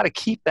 So you've got to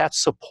keep that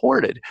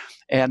supported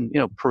and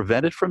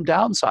prevent it from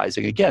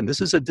downsizing. Again,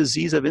 this is a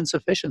disease of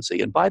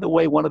insufficiency. And by the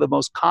way, one of the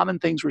most common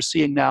things we're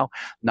seeing now,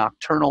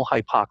 nocturnal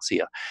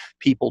hypoxia.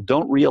 People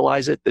don't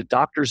realize it. The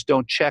doctors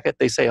don't check it.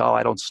 They say, oh,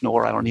 I don't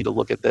snore. I don't need to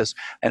look at this.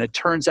 And it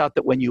turns out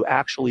that when you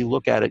actually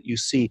look at it, you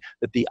see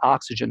that the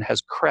oxygen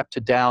has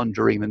crept down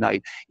during the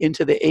night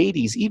into the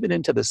 80s, even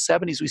into the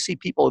 70s. We see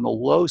people in the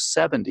low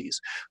 70s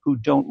who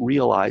don't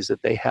realize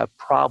that they have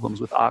problems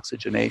with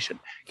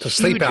oxygenation. So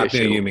sleep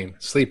apnea, you mean?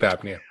 Sleep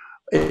apnea.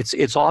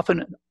 It's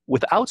often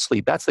without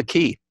sleep. That's the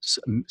key.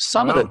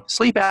 Some of the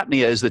sleep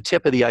apnea is the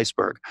tip of the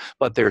iceberg,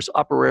 but there's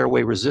upper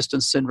airway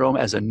resistance syndrome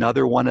as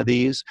another one of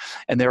these.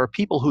 And there are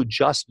people who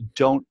just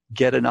don't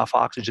get enough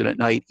oxygen at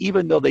night,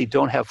 even though they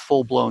don't have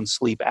full-blown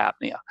sleep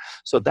apnea.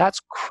 So that's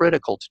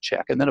critical to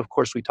check. And then, of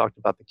course, we talked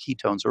about the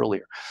ketones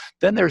earlier.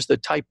 Then there's the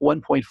type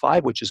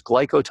 1.5, which is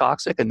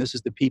glycotoxic. And this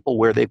is the people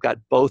where they've got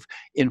both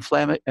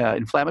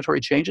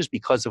inflammatory changes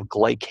because of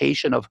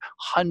glycation of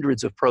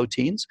hundreds of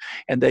proteins.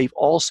 And they've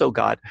also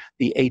got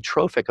the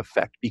atrophic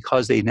effect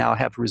because they now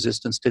have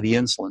resistance to the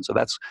insulin. So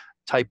that's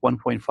type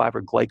 1.5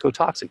 or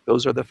glycotoxic.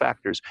 Those are the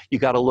factors. You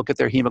got to look at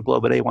their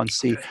hemoglobin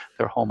A1C,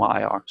 their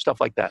HOMA-IR, stuff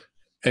like that.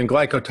 And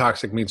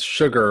glycotoxic means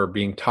sugar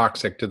being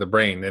toxic to the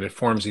brain, that it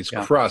forms these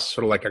crusts,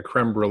 sort of like a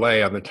creme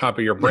brulee on the top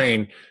of your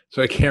brain,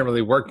 so it can't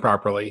really work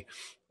properly.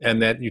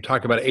 And that you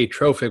talk about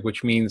atrophic,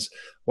 which means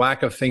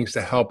lack of things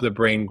to help the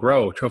brain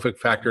grow. Trophic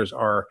factors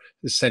are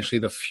essentially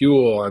the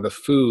fuel or the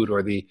food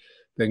or the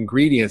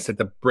ingredients that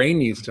the brain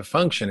needs to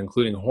function,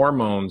 including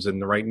hormones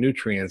and the right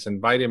nutrients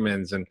and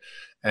vitamins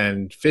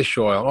and fish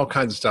oil, all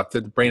kinds of stuff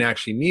that the brain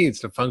actually needs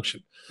to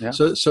function. Yeah.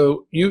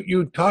 So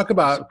you talk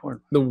about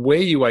the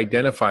way you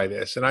identify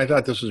this, and I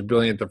thought this was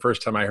brilliant the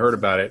first time I heard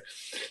about it.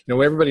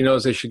 Everybody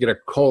knows they should get a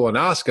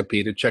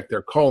colonoscopy to check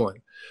their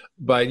colon,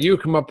 but you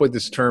come up with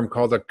this term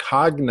called a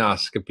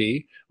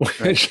cognoscopy,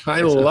 which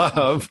I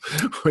love,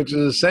 which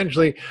is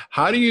essentially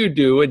how do you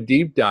do a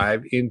deep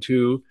dive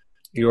into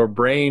your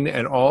brain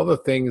and all the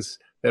things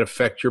that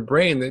affect your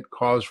brain that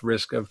cause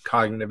risk of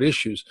cognitive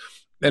issues.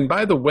 And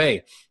by the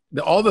way,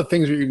 all the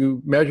things that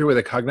you measure with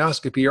a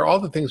cognoscopy are all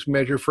the things we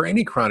measure for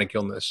any chronic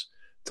illness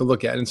to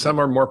look at. And some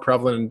are more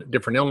prevalent in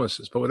different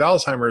illnesses. But with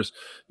Alzheimer's,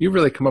 you've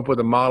really come up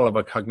with a model of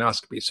a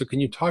cognoscopy. So can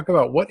you talk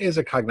about what is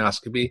a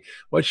cognoscopy?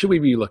 What should we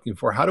be looking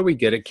for? How do we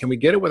get it? Can we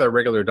get it with our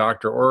regular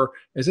doctor? Or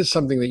is this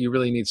something that you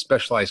really need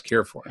specialized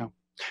care for?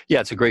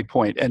 Yeah, it's a great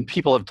point. And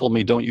people have told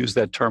me don't use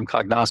that term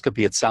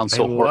cognoscopy. It sounds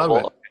so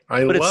horrible.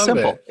 But it's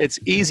simple. It's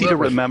easy to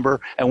remember.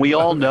 And we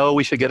all know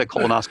we should get a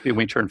colonoscopy when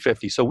we turn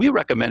 50. So we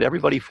recommend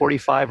everybody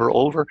 45 or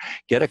over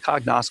get a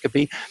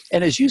cognoscopy.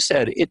 And as you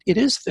said, it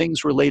is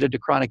things related to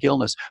chronic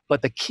illness.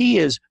 But the key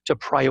is to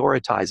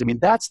prioritize. I mean,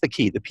 that's the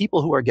key. The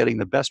people who are getting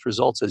the best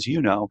results, as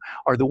you know,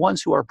 are the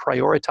ones who are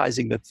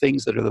prioritizing the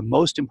things that are the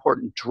most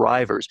important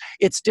drivers.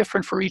 It's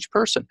different for each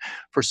person.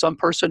 For some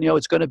person,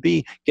 it's going to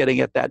be getting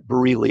at that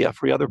Borrelia.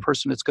 For another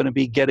person, it's going to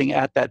be getting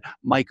at that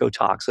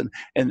mycotoxin.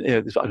 And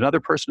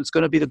another person, it's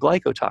going to be the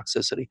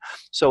glycotoxicity.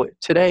 So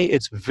today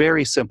it's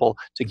very simple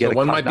to get a cognoscopy.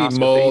 One might be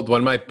mold,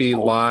 one might be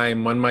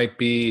Lyme, one might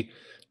be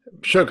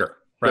sugar,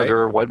 right?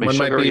 One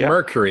might be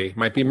mercury,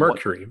 might be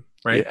mercury.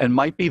 right? And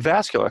might be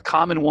vascular. A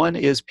common one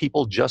is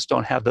people just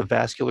don't have the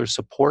vascular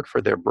support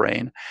for their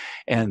brain.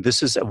 And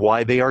this is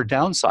why they are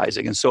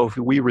downsizing. And so if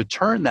we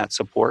return that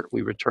support,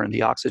 we return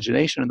the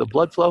oxygenation and the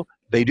blood flow,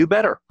 they do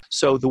better.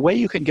 So the way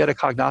you can get a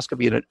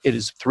cognoscopy, it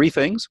is three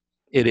things.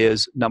 It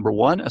is, number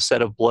one, a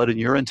set of blood and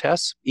urine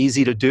tests,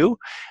 easy to do.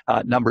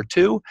 Number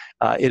two,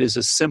 it is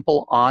a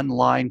simple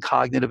online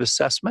cognitive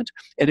assessment.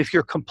 And if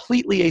you're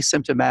completely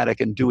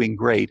asymptomatic and doing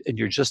great and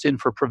you're just in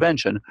for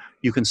prevention,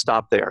 you can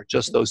stop there,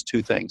 just those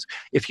two things.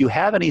 If you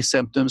have any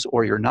symptoms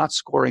or you're not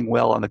scoring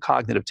well on the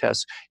cognitive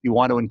tests, you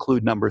want to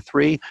include number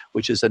three,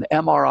 which is an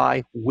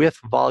MRI with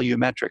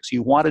volumetrics.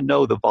 You want to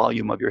know the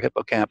volume of your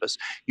hippocampus.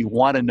 You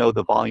want to know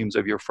the volumes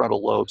of your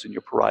frontal lobes and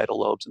your parietal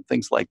lobes and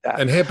things like that.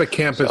 And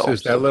hippocampus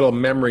is that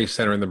little memory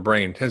center in the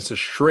brain, tends to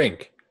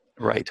shrink.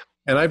 Right.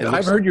 And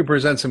I've heard you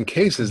present some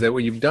cases that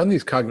when you've done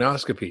these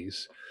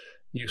cognoscopies,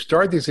 you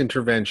start these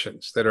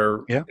interventions that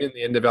are in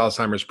the End of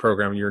Alzheimer's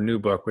program, your new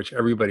book, which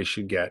everybody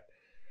should get.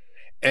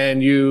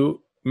 And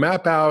you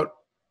map out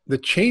the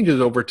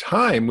changes over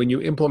time when you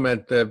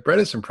implement the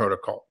Bredesen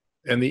protocol.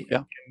 And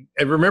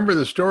and remember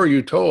the story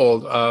you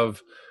told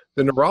of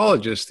the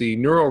neurologist, the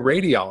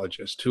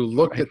neuroradiologist who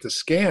looked at the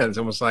scans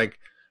and was like,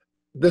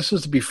 this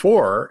is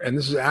before and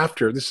this is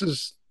after.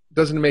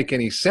 Doesn't make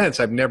any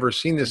sense. I've never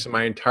seen this in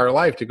my entire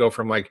life, to go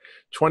from like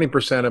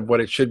 20% of what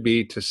it should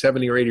be to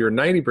 70 or 80 or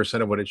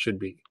 90% of what it should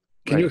be.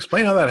 Can you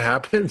explain how that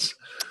happens?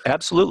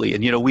 Absolutely.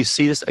 And, we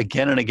see this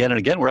again and again and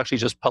again. We're actually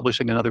just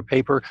publishing another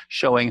paper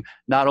showing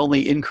not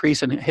only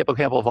increase in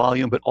hippocampal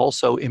volume, but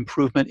also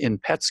improvement in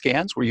PET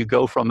scans, where you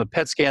go from a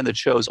PET scan that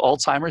shows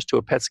Alzheimer's to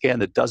a PET scan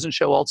that doesn't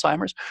show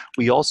Alzheimer's.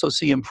 We also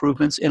see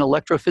improvements in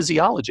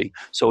electrophysiology.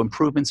 So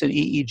improvements in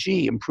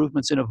EEG,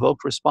 improvements in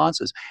evoked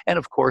responses, and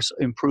of course,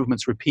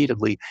 improvements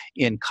repeatedly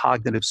in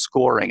cognitive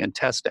scoring and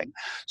testing.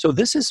 So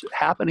this is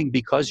happening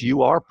because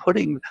you are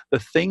putting the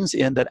things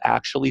in that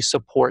actually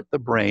support the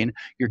brain.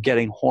 You're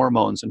getting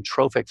hormones and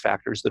trophic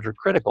factors that are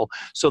critical.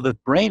 So the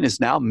brain is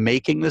now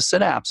making the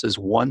synapses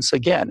once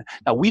again.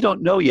 Now, we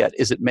don't know yet,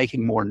 is it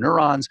making more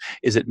neurons?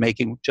 Is it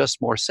making just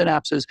more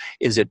synapses?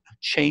 Is it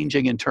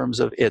changing in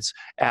terms of its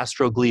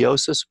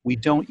astrogliosis? We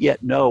don't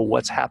yet know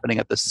what's happening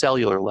at the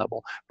cellular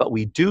level, but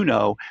we do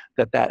know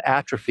that that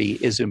atrophy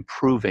is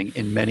improving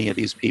in many of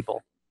these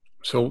people.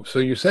 So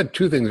you said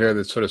two things there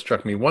that sort of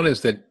struck me. One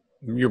is that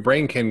your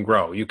brain can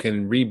grow. You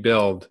can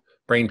rebuild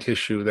brain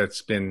tissue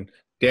that's been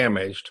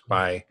damaged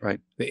by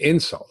the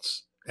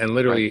insults, and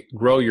literally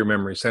grow your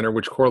memory center,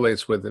 which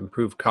correlates with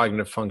improved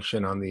cognitive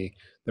function on the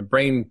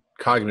brain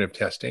cognitive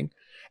testing.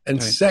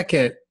 And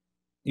second,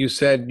 you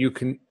said you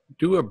can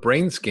do a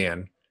brain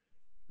scan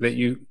that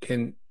you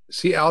can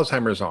see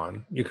Alzheimer's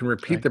on. You can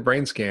repeat the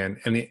brain scan,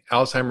 and the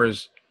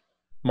Alzheimer's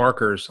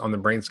markers on the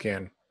brain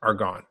scan are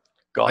gone.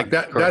 Like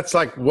that. Correct. That's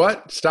like,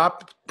 what?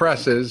 Stop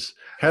presses,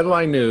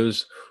 headline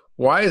news.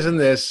 Why isn't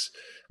this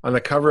on the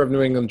cover of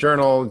New England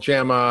Journal,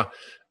 JAMA,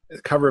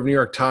 cover of New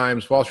York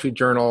Times, Wall Street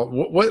Journal?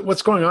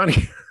 What's going on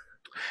here?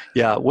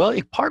 Yeah, well,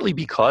 partly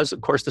because,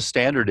 of course, the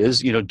standard is,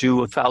 do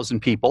 1,000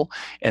 people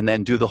and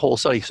then do the whole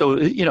study. So,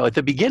 at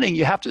the beginning,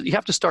 you have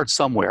to start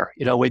somewhere.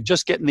 With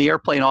just getting the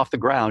airplane off the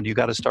ground, you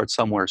got to start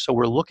somewhere. So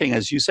we're looking,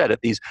 as you said,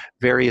 at these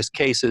various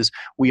cases.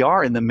 We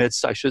are in the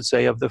midst, I should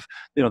say, of the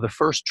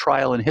first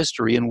trial in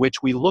history in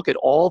which we look at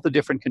all the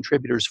different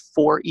contributors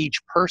for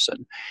each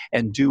person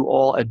and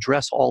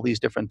address all these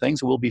different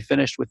things. We'll be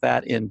finished with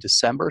that in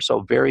December.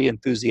 So very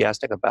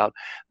enthusiastic about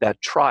that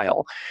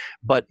trial.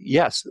 But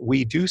yes,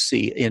 we do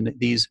see in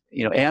these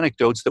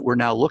anecdotes that we're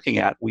now looking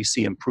at, we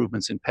see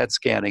improvements in PET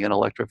scanning and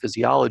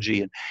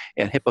electrophysiology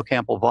and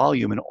hippocampal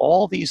volume and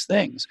all these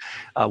things.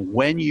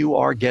 When you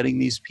are getting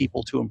these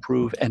people to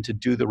improve and to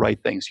do the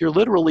right things, you're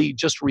literally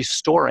just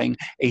restoring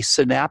a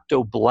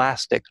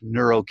synaptoblastic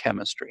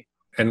neurochemistry.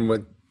 And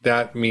what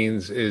that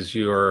means is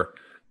you're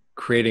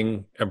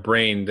creating a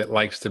brain that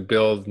likes to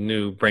build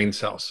new brain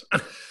cells.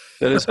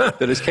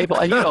 that is capable.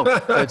 And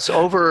it's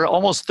over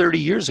almost 30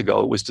 years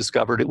ago it was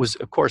discovered. It was,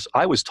 of course,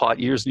 I was taught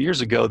years and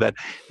years ago that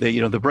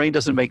the brain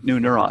doesn't make new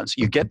neurons.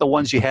 You get the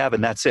ones you have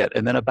and that's it.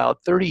 And then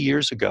about 30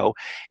 years ago,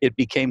 it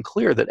became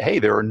clear that, hey,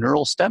 there are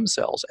neural stem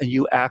cells and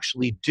you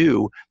actually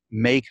do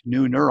make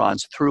new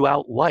neurons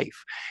throughout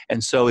life.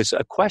 And so it's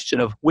a question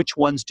of which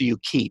ones do you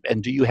keep,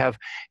 and do you have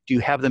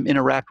them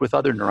interact with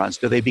other neurons?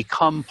 Do they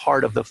become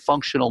part of the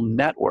functional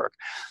network?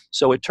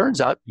 So it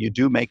turns out you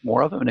do make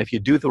more of them, and if you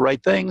do the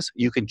right things,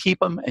 you can keep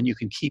them and you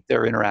can keep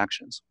their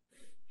interactions.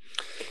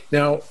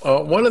 Now,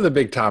 one of the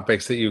big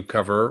topics that you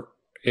cover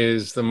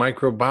is the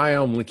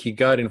microbiome, leaky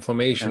gut,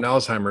 inflammation,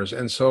 Alzheimer's.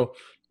 And so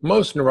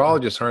most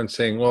neurologists aren't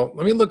saying, well,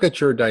 let me look at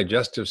your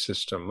digestive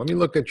system. Let me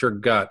look at your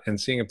gut and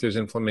seeing if there's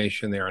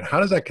inflammation there. And how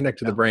does that connect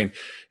to the brain?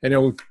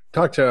 And we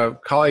talked to a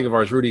colleague of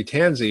ours, Rudy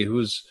Tanzi,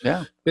 who's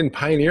been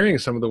pioneering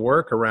some of the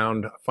work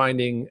around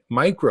finding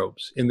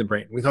microbes in the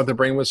brain. We thought the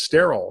brain was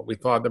sterile. We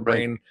thought the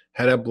brain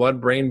had a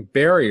blood-brain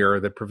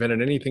barrier that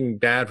prevented anything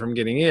bad from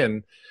getting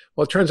in.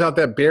 Well, it turns out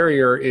that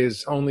barrier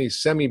is only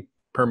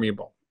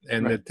semi-permeable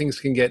and that things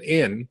can get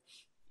in.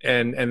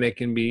 and they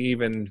can be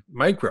even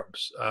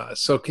microbes.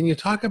 So can you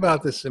talk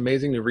about this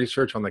amazing new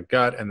research on the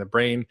gut and the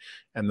brain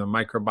and the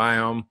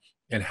microbiome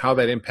and how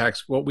that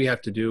impacts what we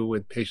have to do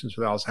with patients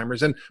with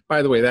Alzheimer's? And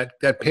by the way,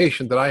 that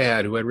patient that I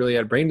had who had really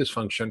had brain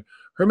dysfunction,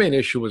 her main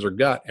issue was her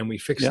gut, and we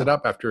fixed it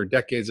up after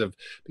decades of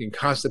being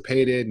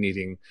constipated,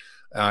 needing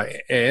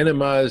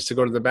enemas to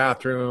go to the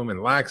bathroom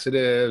and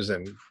laxatives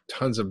and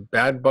tons of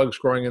bad bugs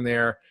growing in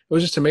there. It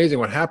was just amazing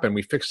what happened.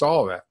 We fixed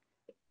all of that.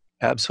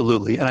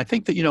 Absolutely. And I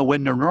think that,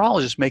 when a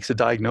neurologist makes a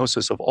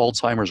diagnosis of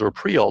Alzheimer's or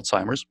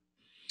pre-Alzheimer's,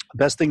 the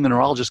best thing the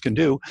neurologist can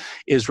do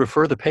is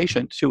refer the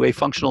patient to a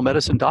functional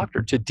medicine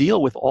doctor to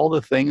deal with all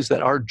the things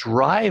that are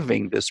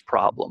driving this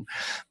problem.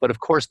 But of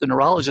course, the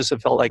neurologists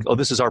have felt like, oh,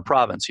 this is our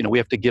province. We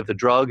have to give the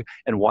drug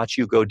and watch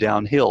you go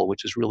downhill,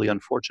 which is really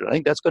unfortunate. I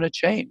think that's going to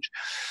change.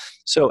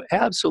 So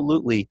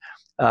absolutely,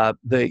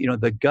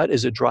 the gut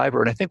is a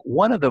driver. And I think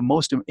one of the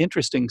most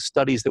interesting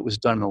studies that was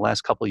done in the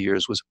last couple of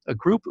years was a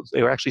group,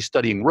 they were actually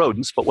studying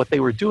rodents, but what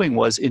they were doing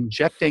was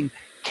injecting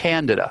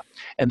Candida.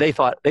 And they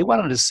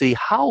wanted to see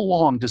how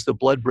long does the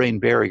blood-brain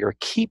barrier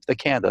keep the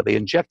Candida. They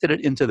injected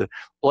it into the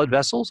blood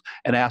vessels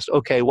and asked,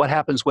 okay, what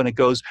happens when it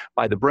goes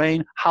by the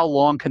brain? How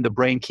long can the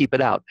brain keep it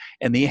out?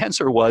 And the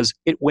answer was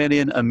it went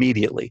in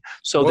immediately.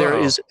 So there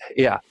is,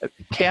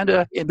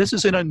 Candida, and this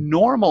is in a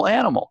normal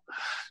animal.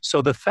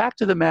 So the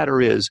fact of the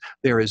matter is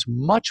there is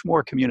much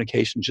more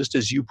communication, just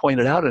as you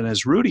pointed out, and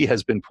as Rudy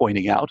has been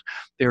pointing out,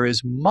 there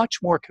is much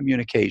more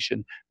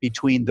communication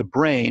between the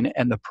brain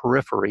and the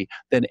periphery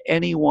than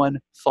anyone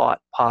thought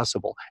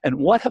possible. And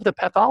what have the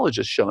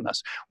pathologists shown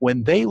us?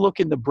 When they look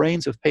in the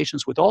brains of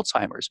patients with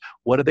Alzheimer's,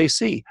 what do they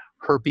see?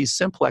 Herpes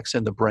simplex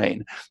in the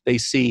brain. They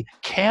see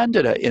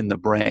Candida in the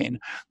brain.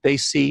 They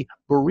see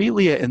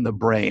Borrelia in the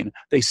brain.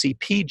 They see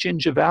P.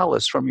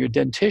 gingivalis from your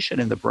dentition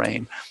in the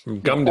brain.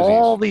 Gum disease.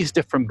 All these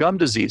different gum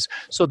disease.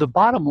 So the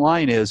bottom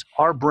line is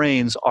our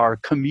brains are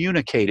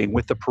communicating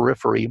with the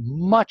periphery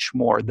much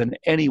more than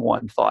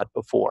anyone thought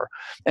before.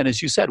 And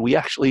as you said, we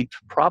actually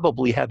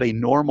probably have a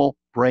normal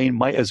brain.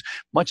 As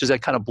much as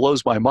that kind of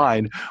blows my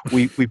mind,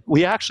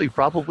 we actually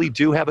probably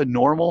do have a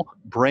normal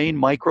brain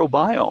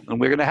microbiome, and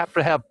we're going to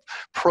have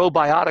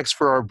probiotics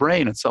for our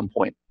brain at some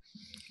point.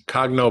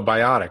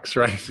 Cognobiotics,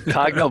 right?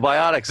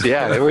 Cognobiotics,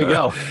 yeah, there we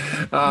go.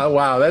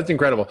 Wow, that's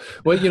incredible.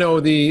 Well,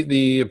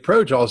 the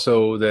approach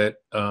also that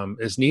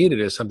is needed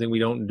is something we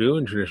don't do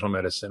in traditional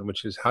medicine,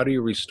 which is how do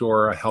you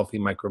restore a healthy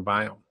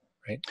microbiome,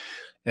 right?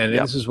 And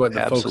this is what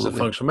the focus of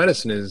functional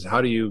medicine is. How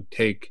do you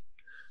take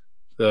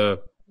the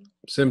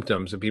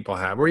symptoms that people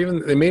have, or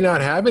even they may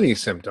not have any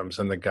symptoms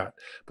in the gut,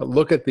 but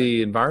look at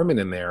the environment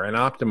in there and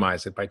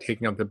optimize it by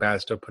taking out the bad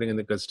stuff, putting in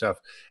the good stuff,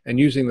 and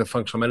using the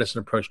functional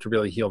medicine approach to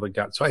really heal the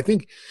gut. So I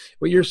think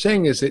what you're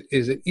saying is that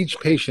each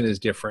patient is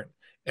different,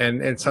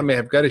 and some may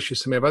have gut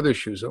issues, some may have other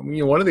issues.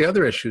 One of the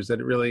other issues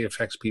that it really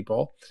affects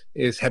people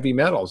is heavy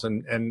metals,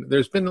 and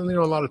there's been a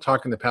lot of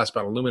talk in the past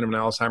about aluminum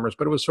and Alzheimer's,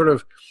 but it was sort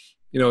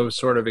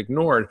of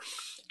ignored.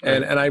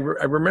 And I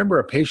remember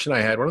a patient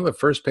I had, one of the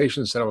first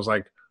patients that I was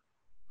like,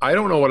 I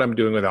don't know what I'm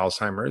doing with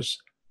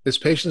Alzheimer's. This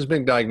patient's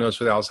been diagnosed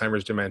with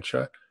Alzheimer's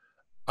dementia.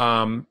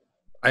 I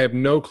have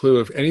no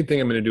clue if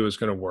anything I'm going to do is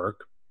going to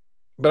work,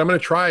 but I'm going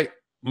to try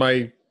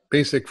my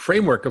basic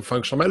framework of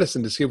functional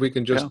medicine to see if we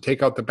can just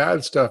take out the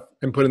bad stuff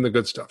and put in the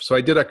good stuff. So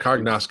I did a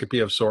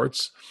cognoscopy of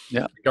sorts,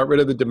 got rid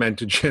of the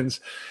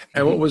dementogens.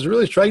 And what was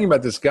really striking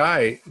about this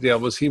guy, Dale,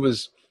 was he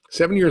was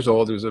 7 years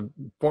old. He was a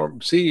former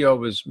CEO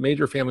of his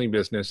major family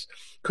business,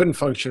 couldn't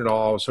function at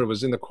all, sort of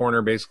was in the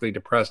corner, basically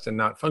depressed and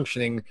not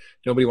functioning.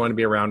 Nobody wanted to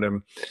be around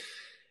him.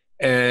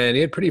 And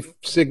he had pretty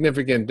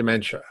significant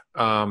dementia.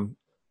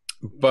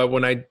 But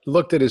when I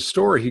looked at his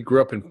story, he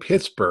grew up in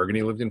Pittsburgh, and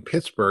he lived in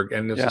Pittsburgh,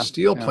 and there's a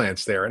steel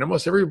plants there. And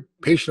almost every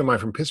patient of mine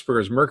from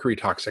Pittsburgh is mercury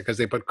toxic because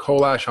they put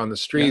coal ash on the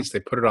streets, they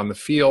put it on the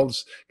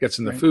fields, gets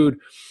in the food,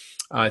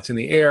 it's in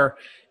the air.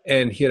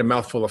 And he had a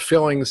mouthful of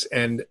fillings.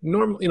 And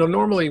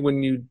normally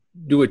when you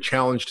do a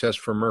challenge test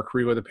for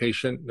mercury with a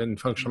patient in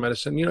functional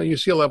medicine, you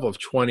see a level of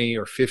 20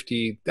 or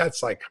 50.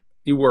 That's like,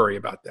 you worry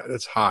about that.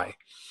 That's high.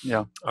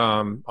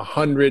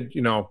 100,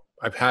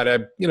 I've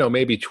had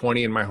maybe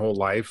 20 in my whole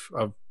life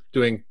of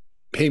doing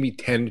maybe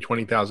 10 to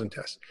 20,000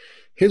 tests.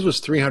 His was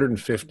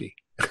 350.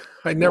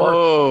 I'd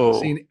never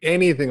seen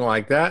anything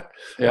like that.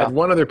 I had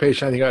one other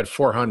patient, I think I had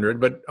 400,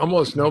 but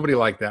almost nobody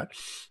like that.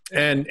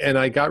 And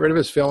I got rid of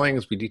his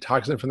fillings. We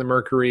detoxed him from the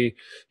mercury.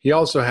 He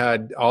also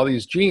had all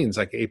these genes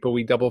like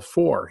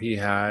ApoE44. He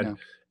had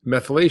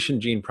methylation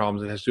gene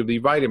problems that has to do with the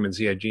vitamins.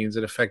 He had genes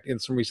that affect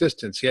insulin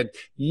resistance. He had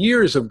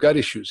years of gut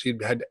issues.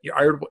 He'd had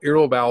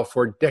irritable bowel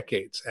for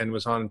decades and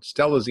was on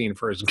stelazine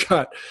for his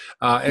gut.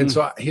 And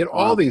so he had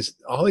all these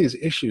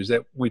issues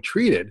that we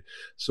treated.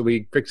 So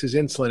we fixed his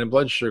insulin and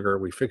blood sugar.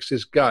 We fixed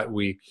his gut.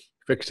 We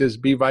fixed his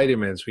B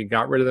vitamins. We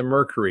got rid of the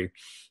mercury.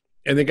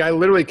 And the guy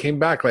literally came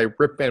back like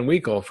Rip Van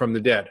Winkle from the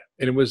dead.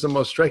 And it was the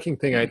most striking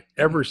thing I'd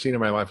ever seen in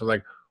my life. I was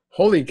like,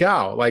 holy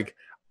cow. Like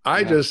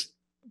I just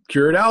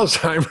cured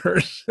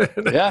Alzheimer's.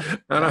 Yeah.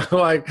 And I'm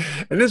like,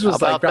 and this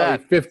was like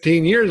probably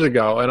 15 years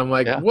ago. And I'm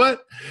like,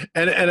 what?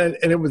 And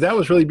that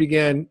was really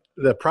began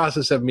the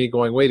process of me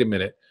going, wait a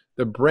minute,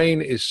 the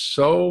brain is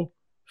so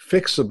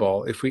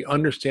fixable if we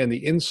understand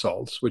the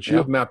insults, which you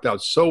have mapped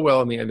out so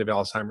well in the end of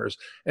Alzheimer's,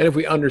 and if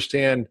we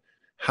understand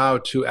how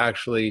to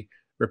actually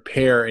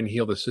repair and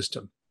heal the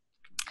system.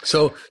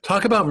 So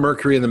talk about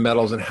mercury and the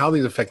metals and how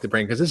these affect the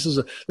brain, because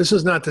this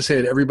is not to say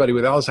that everybody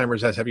with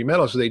Alzheimer's has heavy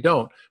metals, so they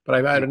don't, but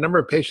I've had a number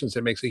of patients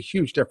that makes a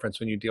huge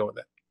difference when you deal with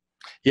it.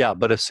 Yeah,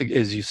 but as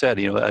you said,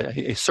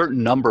 a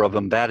certain number of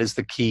them, that is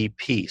the key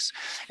piece.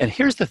 And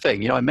here's the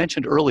thing, I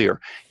mentioned earlier,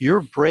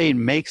 your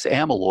brain makes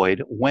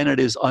amyloid when it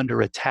is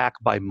under attack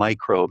by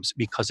microbes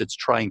because it's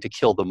trying to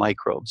kill the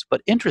microbes.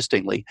 But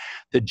interestingly,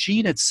 the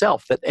gene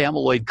itself that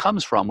amyloid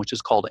comes from, which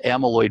is called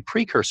amyloid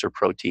precursor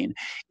protein,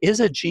 is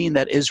a gene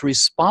that is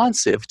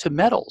responsive to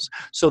metals.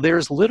 So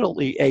there's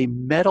literally a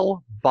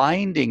metal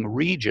binding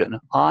region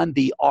on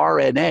the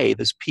RNA,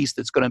 this piece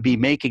that's going to be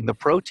making the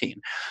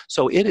protein.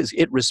 So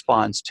it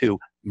responds to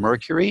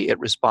mercury, it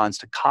responds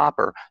to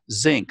copper,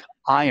 zinc,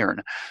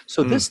 iron.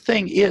 So this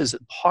thing is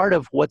part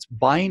of what's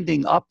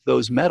binding up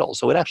those metals.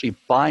 So it actually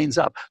binds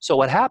up. So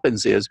what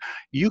happens is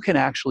you can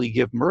actually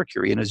give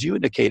mercury, and as you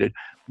indicated,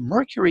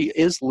 mercury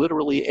is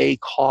literally a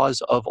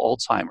cause of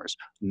Alzheimer's.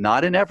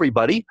 Not in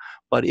everybody,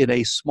 but in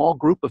a small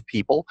group of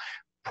people.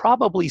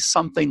 Probably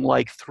something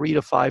like 3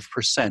 to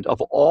 5%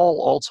 of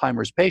all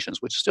Alzheimer's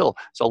patients, which still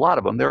is a lot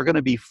of them. There are going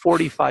to be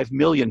 45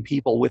 million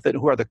people with it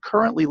who are the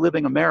currently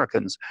living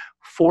Americans.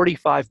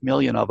 45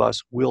 million of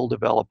us will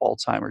develop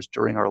Alzheimer's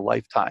during our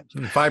lifetimes.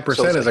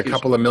 5% is a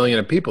couple of million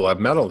of people have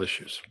metal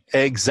issues.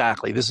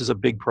 Exactly. This is a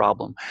big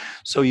problem.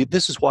 So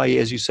this is why,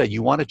 as you said,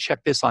 you want to check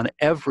this on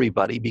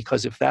everybody,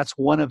 because if that's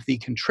one of the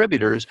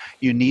contributors,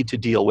 you need to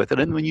deal with it.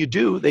 And when you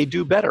do, they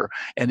do better.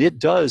 And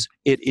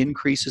it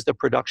increases the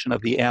production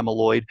of the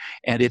amyloid.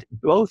 And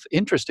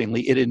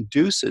interestingly, it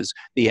induces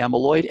the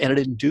amyloid and it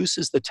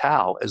induces the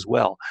tau as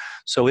well.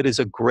 So it is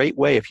a great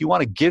way. If you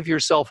want to give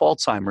yourself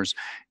Alzheimer's,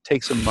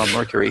 take some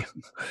mercury.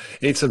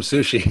 Eat some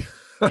sushi.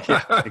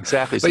 Yeah,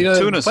 exactly.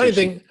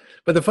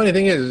 But the funny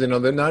thing is, that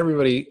not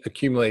everybody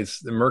accumulates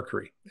the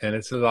mercury, and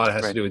a lot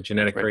has to do with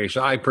genetic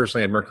variation. I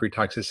personally had mercury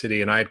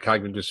toxicity, and I had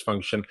cognitive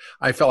dysfunction.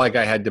 I felt like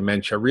I had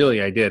dementia.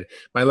 Really, I did.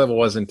 My level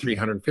wasn't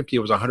 350; it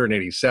was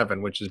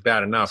 187, which is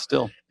bad enough.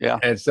 Still, yeah,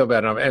 and it's still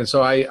bad enough. And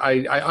so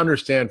I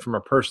understand from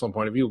a personal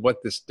point of view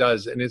what this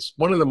does, and it's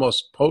one of the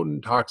most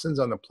potent toxins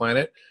on the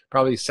planet,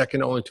 probably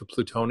second only to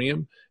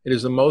plutonium. It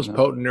is the most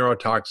potent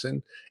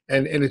neurotoxin,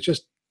 and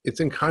it's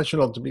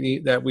unconscionable to me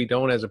that we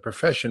don't, as a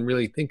profession,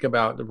 really think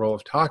about the role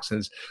of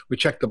toxins. We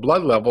check the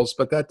blood levels,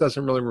 but that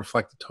doesn't really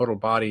reflect the total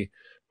body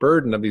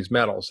burden of these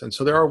metals. And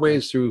so there are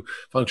ways through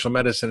functional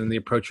medicine and the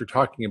approach you're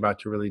talking about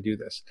to really do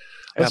this.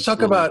 Let's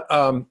talk about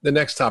the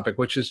next topic,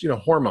 which is,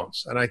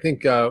 hormones. And I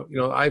think,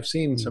 I've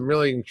seen some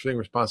really interesting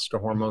responses to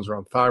hormones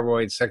around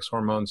thyroid, sex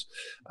hormones.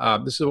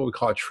 This is what we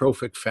call a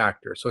trophic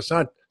factor. So it's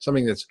not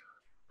something that's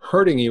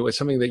hurting you, it's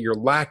something that you're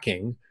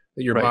lacking,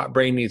 that your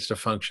brain needs to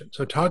function.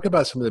 So talk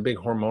about some of the big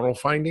hormonal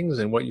findings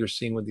and what you're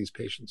seeing with these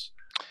patients.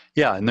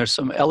 Yeah, and there's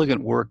some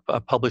elegant work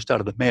published out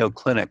of the Mayo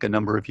Clinic a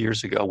number of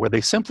years ago where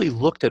they simply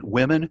looked at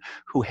women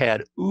who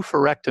had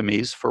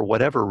oophorectomies for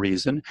whatever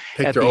reason.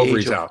 Take their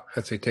ovaries out.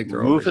 I'd say take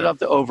their ovaries out. Movement of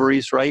the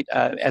ovaries, right,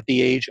 at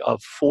the age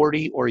of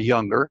 40 or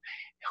younger,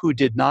 who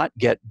did not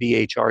get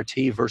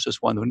BHRT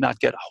versus one who did not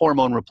get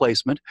hormone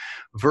replacement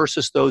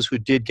versus those who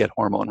did get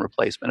hormone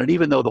replacement. And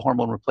even though the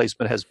hormone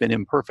replacement has been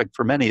imperfect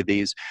for many of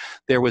these,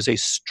 there was a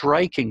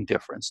striking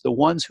difference. The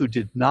ones who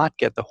did not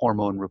get the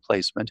hormone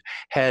replacement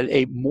had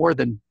a more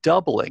than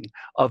doubling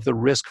of the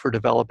risk for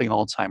developing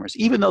Alzheimer's,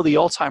 even though the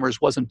Alzheimer's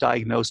wasn't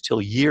diagnosed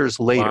till years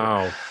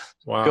later.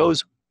 Wow.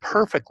 Goes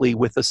perfectly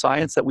with the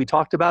science that we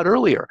talked about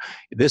earlier.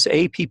 This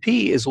APP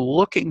is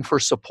looking for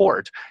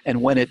support,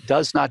 and when it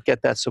does not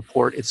get that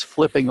support, it's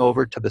flipping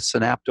over to the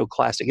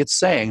synaptoclastic. It's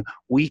saying,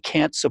 we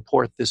can't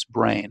support this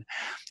brain.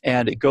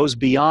 And it goes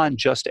beyond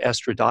just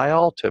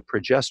estradiol to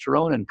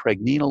progesterone and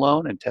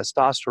pregnenolone and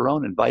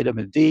testosterone and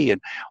vitamin D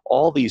and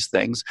all these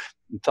things.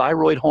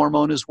 Thyroid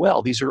hormone as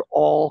well. These are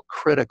all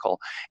critical.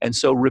 And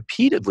so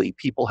repeatedly,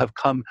 people have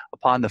come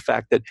upon the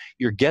fact that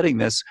you're getting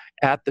this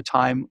at the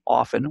time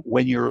often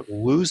when you're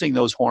losing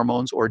those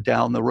hormones or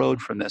down the road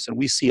from this. And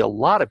we see a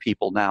lot of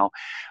people now,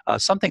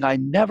 something I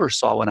never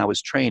saw when I was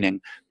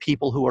training,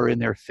 people who are in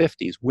their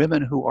 50s,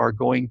 women who are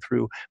going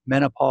through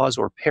menopause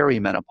or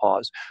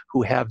perimenopause,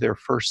 who have their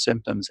first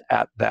symptoms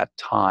at that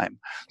time.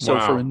 So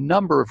for a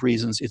number of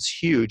reasons, it's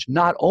huge.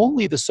 Not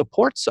only the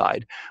support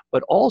side,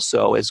 but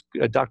also, as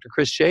Dr.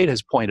 Chris Shade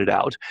has pointed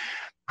out,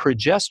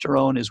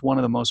 Progesterone is one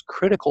of the most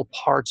critical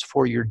parts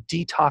for your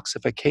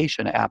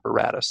detoxification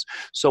apparatus.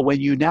 So when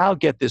you now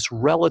get this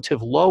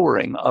relative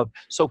lowering of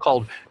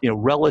so-called,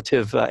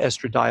 relative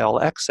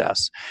estradiol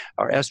excess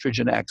or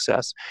estrogen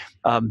excess,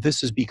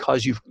 this is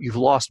because you've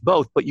lost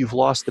both, but you've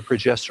lost the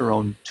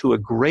progesterone to a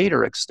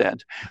greater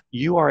extent.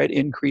 You are at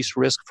increased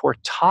risk for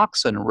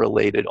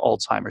toxin-related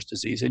Alzheimer's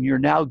disease, and you're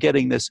now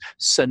getting this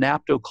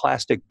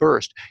synaptoclastic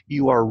burst.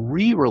 You are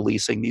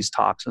re-releasing these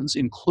toxins,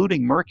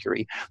 including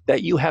mercury,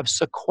 that you have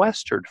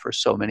sequestered for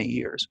so many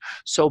years.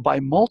 So by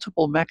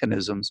multiple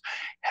mechanisms,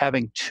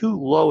 having too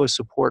low a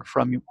support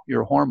from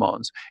your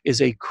hormones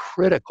is a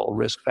critical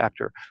risk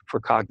factor for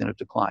cognitive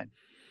decline.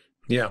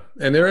 Yeah.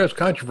 And there is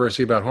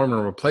controversy about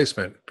hormone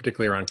replacement,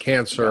 particularly around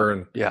cancer.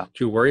 And yeah.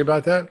 do you worry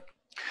about that?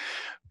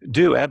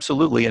 Do,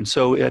 absolutely. And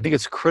so I think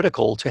it's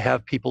critical to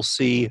have people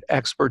see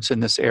experts in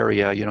this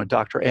area,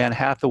 Dr. Anne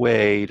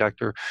Hathaway,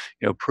 Dr.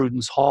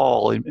 Prudence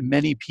Hall, and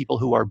many people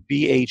who are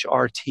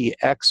BHRT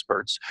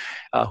experts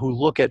who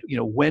look at,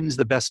 when's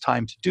the best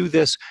time to do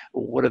this,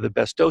 what are the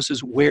best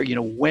doses, where,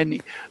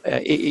 when,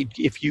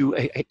 if you,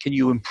 can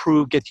you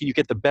improve, can you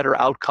get the better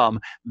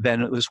outcome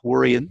than this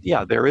worry? And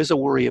yeah, there is a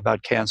worry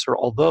about cancer,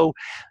 although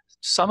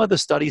some of the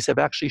studies have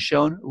actually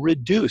shown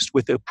reduced,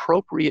 with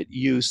appropriate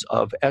use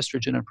of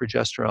estrogen and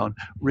progesterone,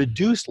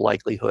 reduced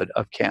likelihood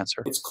of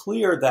cancer. It's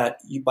clear that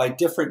by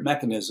different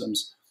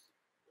mechanisms,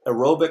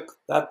 aerobic,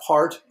 that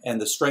part, and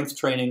the strength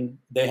training,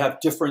 they have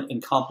different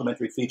and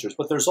complementary features.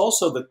 But there's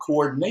also the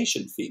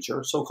coordination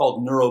feature,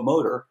 so-called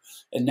neuromotor.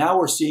 And now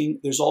we're seeing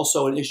there's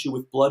also an issue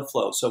with blood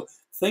flow. So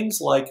things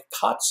like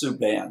Katsu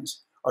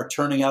bands are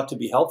turning out to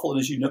be helpful. And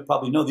as you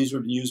probably know, these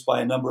were used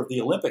by a number of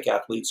the Olympic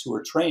athletes who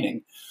are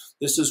training.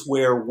 This is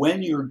where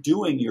when you're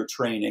doing your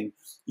training,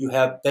 you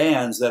have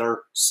bands that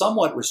are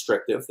somewhat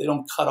restrictive. They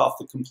don't cut off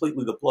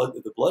completely the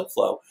blood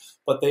flow,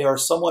 but they are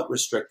somewhat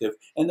restrictive.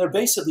 And they're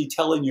basically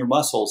telling your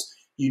muscles,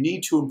 you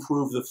need to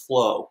improve the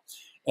flow.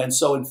 And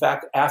so, in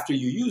fact, after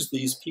you use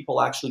these,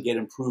 people actually get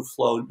improved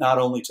flow, not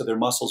only to their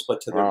muscles, but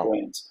to their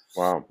brains.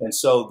 Wow. And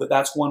so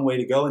that's one way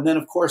to go. And then,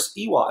 of course,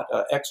 EWOT,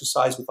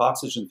 exercise with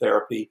oxygen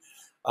therapy,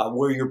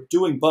 where you're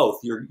doing both.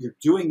 You're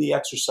doing the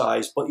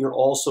exercise, but you're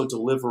also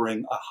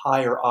delivering a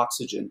higher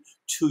oxygen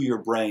to your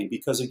brain.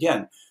 Because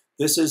again,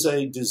 this is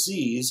a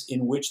disease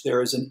in which there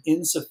is an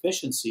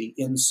insufficiency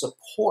in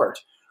support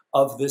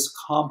of this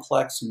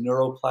complex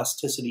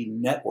neuroplasticity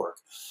network.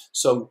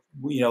 So,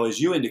 as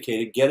you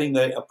indicated, getting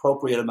the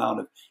appropriate amount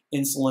of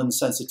insulin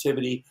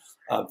sensitivity,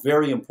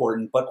 very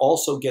important, but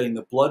also getting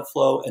the blood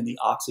flow and the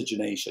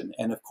oxygenation.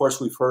 And of course,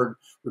 we've heard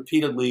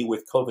repeatedly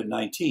with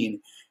COVID-19,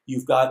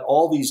 you've got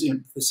all these,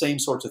 the same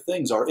sorts of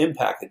things are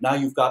impacted. Now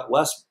you've got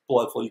less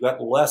blood flow, you've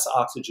got less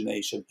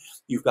oxygenation,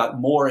 you've got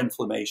more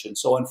inflammation.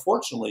 So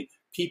unfortunately,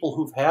 people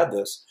who've had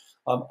this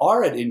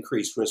are at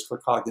increased risk for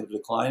cognitive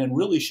decline and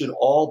really should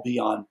all be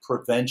on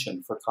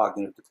prevention for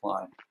cognitive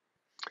decline.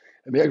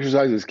 And the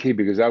exercise is key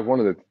because that's one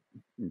of the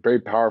very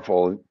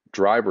powerful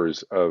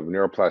drivers of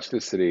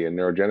neuroplasticity and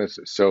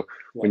neurogenesis. So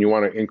when you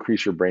want to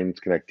increase your brain's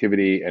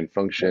connectivity and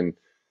function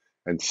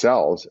and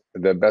cells,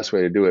 the best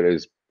way to do it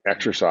is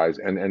exercise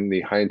and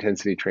the high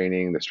intensity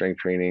training, the strength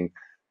training,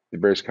 the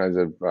various kinds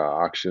of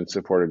oxygen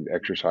supported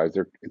exercise.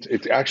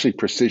 It's actually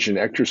precision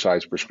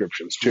exercise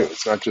prescriptions too.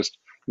 It's not just,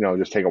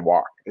 just take a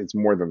walk. It's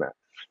more than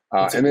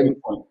that.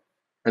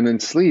 And then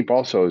sleep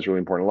also is really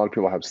important. A lot of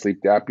people have sleep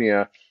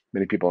apnea.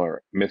 Many people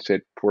miss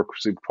it, poor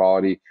sleep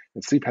quality,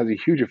 and sleep has a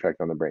huge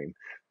effect on the brain.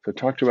 So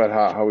talk to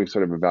about how we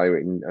sort of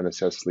evaluate and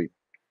assess sleep.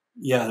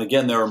 Yeah, and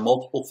again, there are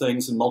multiple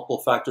things and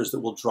multiple factors that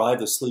will drive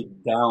the sleep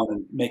down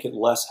and make it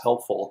less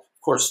helpful.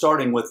 Of course,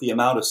 starting with the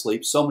amount of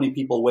sleep. So many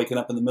people waking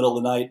up in the middle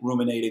of the night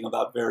ruminating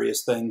about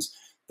various things.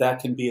 That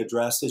can be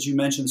addressed. As you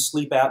mentioned,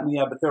 sleep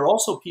apnea, but there are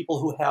also people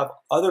who have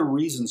other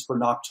reasons for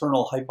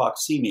nocturnal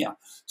hypoxemia.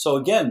 So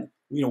again,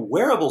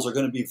 wearables are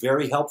going to be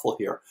very helpful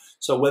here.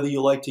 So whether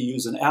you like to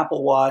use an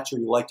Apple Watch or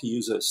you like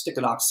to stick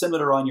an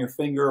oximeter on your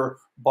finger,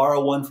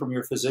 borrow one from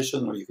your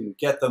physician, or you can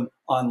get them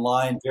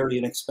online, very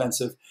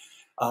inexpensive.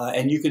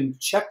 And you can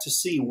check to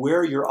see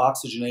where your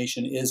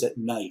oxygenation is at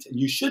night. And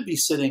you should be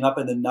sitting up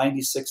in the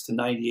 96 to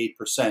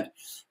 98%.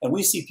 And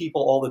we see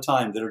people all the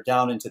time that are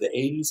down into the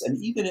 80s and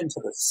even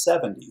into the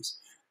 70s.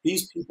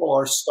 These people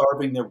are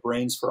starving their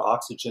brains for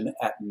oxygen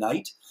at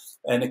night.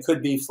 And it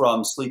could be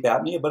from sleep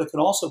apnea, but it can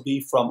also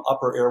be from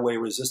upper airway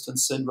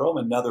resistance syndrome,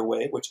 another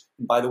way, which,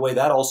 by the way,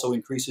 that also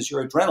increases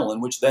your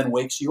adrenaline, which then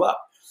wakes you up.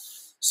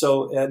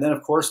 So, and then,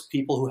 of course,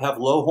 people who have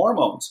low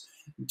hormones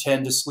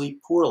tend to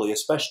sleep poorly,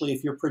 especially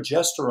if your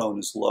progesterone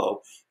is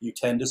low, you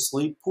tend to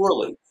sleep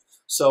poorly.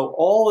 So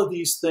all of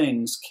these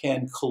things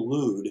can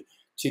collude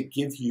to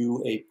give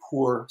you a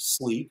poor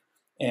sleep.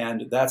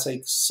 And that's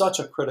such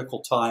a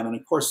critical time. And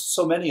of course,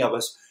 so many of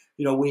us,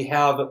 we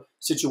have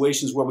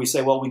situations where we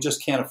say, well, we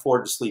just can't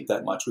afford to sleep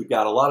that much. We've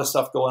got a lot of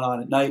stuff going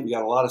on at night. We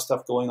got a lot of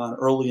stuff going on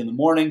early in the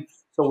morning.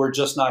 So we're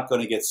just not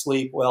going to get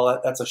sleep.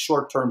 Well, that's a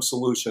short-term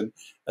solution.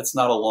 That's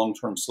not a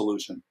long-term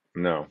solution.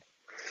 No.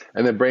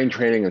 And then brain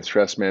training and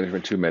stress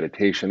management too,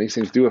 meditation, these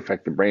things do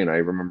affect the brain. I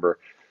remember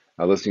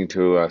listening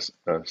to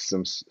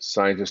some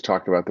scientists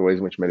talk about the ways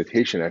in which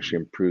meditation actually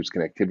improves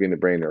connectivity in the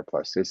brain,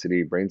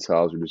 neuroplasticity, brain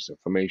cells, reduces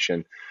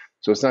inflammation.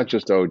 So it's not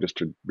just, oh, just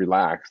to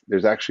relax.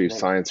 There's actually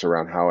science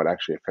around how it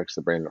actually affects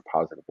the brain in a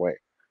positive way.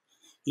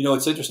 You know,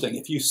 it's interesting.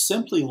 If you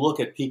simply look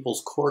at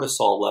people's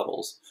cortisol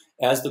levels,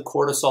 as the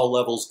cortisol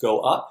levels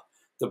go up,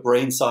 the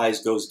brain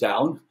size goes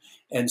down.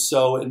 And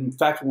so, in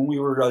fact, when we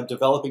were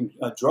developing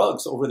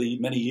drugs over the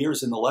many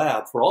years in the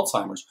lab for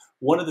Alzheimer's,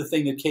 one of the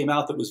things that came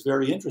out that was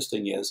very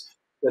interesting is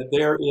that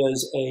there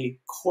is a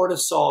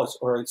cortisol,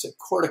 or it's a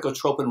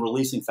corticotropin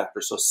releasing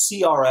factor, so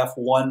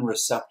CRF1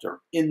 receptor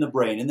in the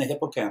brain, in the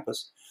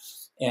hippocampus.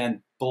 And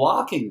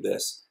blocking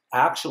this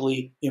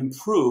actually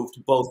improved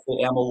both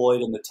the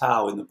amyloid and the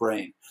tau in the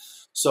brain.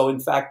 So in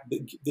fact,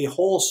 the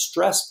whole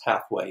stress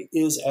pathway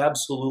is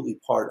absolutely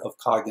part of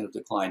cognitive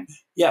decline.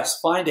 Yes,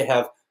 fine to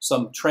have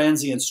some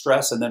transient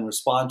stress and then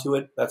respond to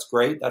it. That's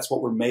great. That's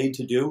what we're made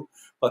to do.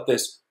 But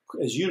this,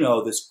 as you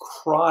know, this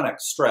chronic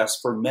stress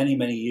for many,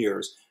 many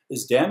years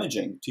is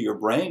damaging to your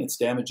brain. It's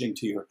damaging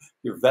to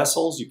your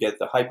vessels. You get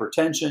the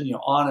hypertension,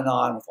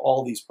 on with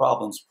all these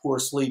problems, poor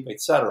sleep,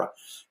 etc.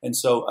 And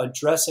so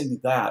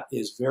addressing that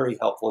is very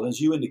helpful. And as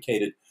you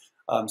indicated,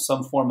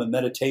 some form of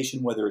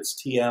meditation, whether it's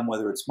TM,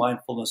 whether it's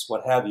mindfulness,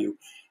 what have you,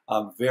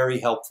 very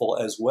helpful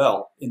as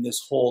well in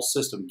this whole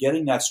system.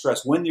 Getting that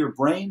stress, when your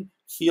brain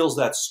feels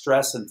that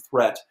stress and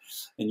threat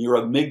and your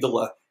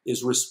amygdala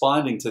is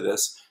responding to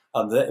this,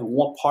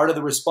 part of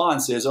the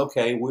response is,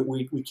 okay,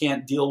 we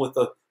can't deal with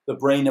the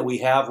brain that we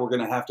have. We're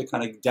going to have to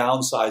kind of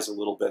downsize a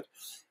little bit.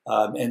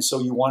 And so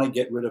you want to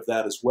get rid of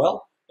that as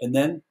well. And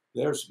then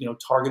there's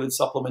targeted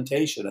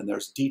supplementation, and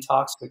there's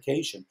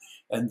detoxification,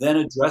 and then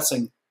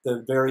addressing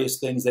the various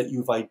things that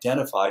you've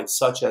identified,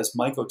 such as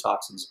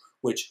mycotoxins,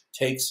 which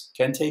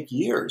can take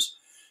years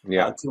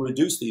to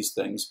reduce these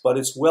things. But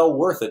it's well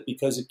worth it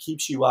because it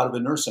keeps you out of a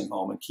nursing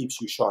home and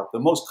keeps you sharp. The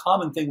most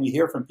common thing we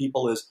hear from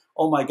people is,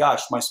 oh my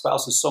gosh, my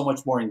spouse is so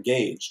much more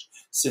engaged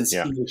since he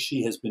or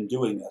she has been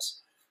doing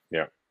this.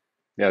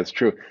 Yeah, it's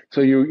true. So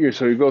you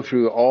go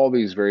through all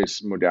these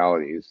various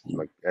modalities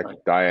like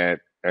diet,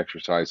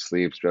 exercise,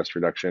 sleep, stress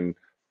reduction,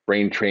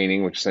 brain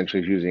training, which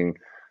essentially is using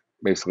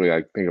basically,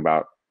 I think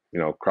about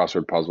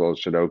crossword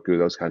puzzles, Sudoku,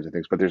 those kinds of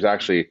things. But there's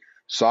actually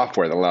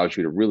software that allows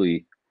you to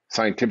really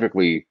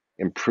scientifically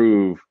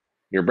improve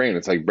your brain.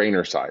 It's like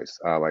Brainercise,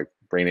 like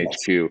Brain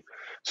HQ.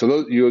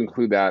 So you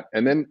include that,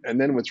 and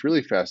then what's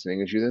really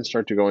fascinating is you then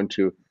start to go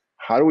into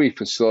how do we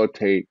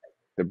facilitate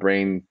the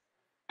brain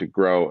to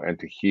grow and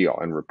to heal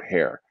and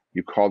repair.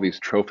 You call these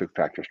trophic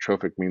factors.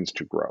 Trophic means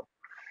to grow.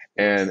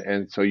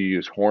 And so you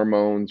use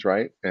hormones,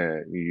 right?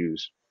 And you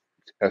use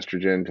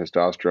estrogen,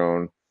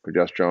 testosterone,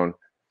 progesterone,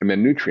 and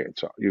then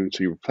nutrients. So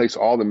you replace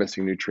all the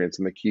missing nutrients,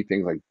 and the key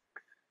things like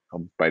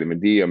vitamin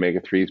D,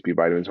 omega-3s, B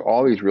vitamins,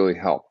 all these really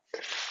help.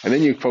 And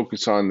then you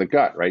focus on the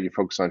gut, right? You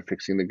focus on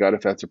fixing the gut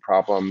if that's a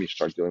problem. You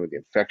start dealing with the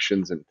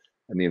infections and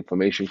the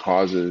inflammation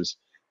causes.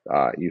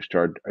 You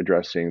start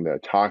addressing the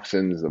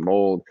toxins, the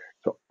mold.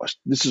 So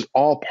this is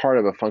all part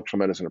of a functional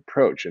medicine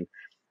approach. And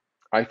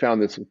I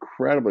found this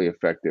incredibly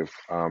effective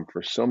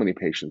for so many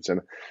patients.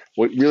 And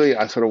what really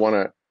I sort of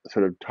want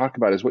to talk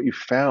about is what you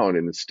found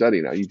in the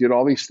study. Now, you did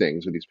all these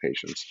things with these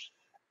patients,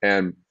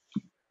 and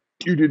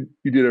you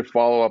did a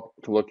follow-up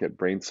to look at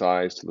brain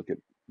size, to look at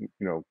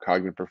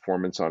cognitive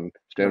performance on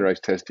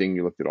standardized testing.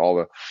 You looked at all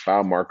the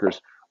biomarkers.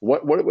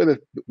 What were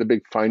the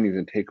big findings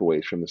and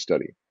takeaways from the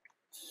study?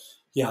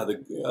 Yeah,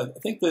 I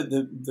think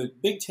the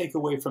big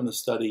takeaway from the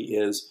study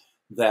is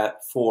that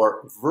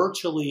for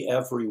virtually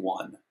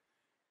everyone,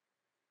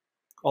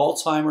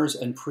 Alzheimer's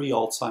and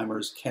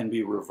pre-Alzheimer's can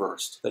be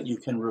reversed, that you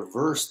can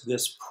reverse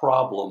this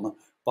problem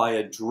by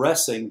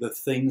addressing the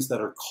things that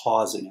are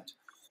causing it.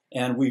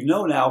 And we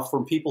know now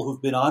from people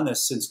who've been on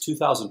this since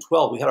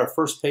 2012, we had our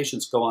first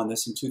patients go on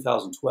this in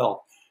 2012,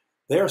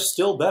 they're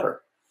still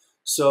better.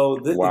 So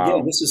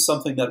again, this is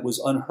something that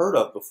was unheard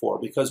of before,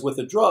 because with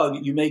a drug,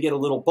 you may get a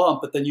little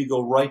bump, but then you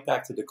go right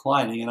back to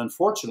declining. And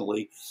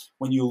unfortunately,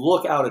 when you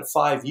look out at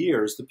 5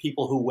 years, the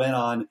people who went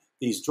on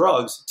these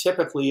drugs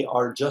typically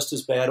are just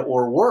as bad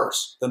or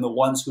worse than the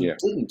ones who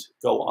didn't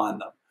go on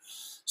them.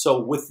 So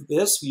with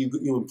this, you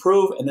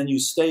improve, and then you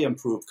stay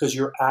improved because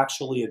you're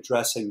actually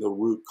addressing the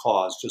root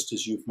cause, just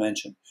as you've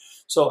mentioned.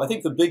 So I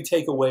think the big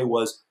takeaway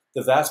was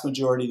the vast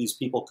majority of these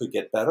people could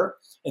get better.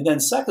 And then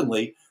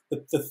secondly,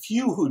 the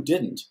few who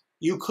didn't,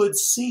 you could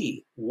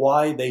see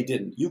why they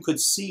didn't. You could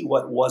see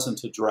what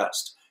wasn't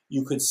addressed.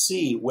 You could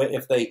see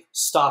if they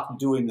stopped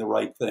doing the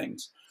right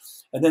things.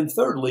 And then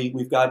thirdly,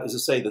 we've got, as I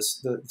say,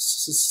 the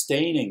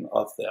sustaining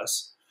of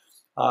this.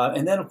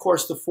 And then, of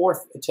course, the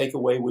fourth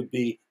takeaway would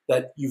be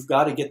that you've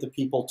got to get the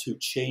people to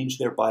change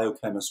their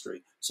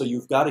biochemistry. So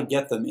you've got to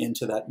get them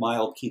into that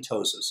mild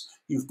ketosis.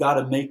 You've got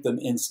to make them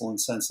insulin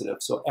sensitive.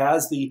 So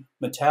as the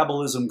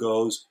metabolism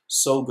goes,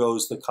 so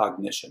goes the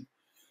cognition.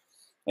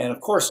 And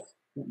of course,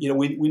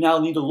 we now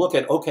need to look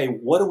at, okay,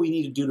 what do we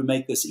need to do to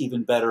make this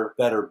even better?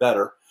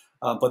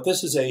 But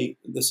this is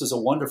a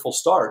wonderful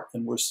start,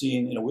 and we're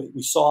seeing,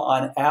 we saw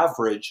on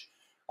average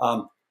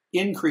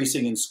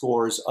increasing in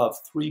scores of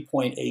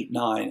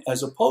 3.89,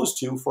 as opposed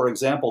to, for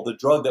example, the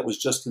drug that was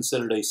just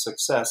considered a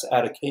success,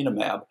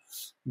 aducanumab.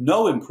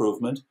 No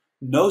improvement,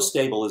 no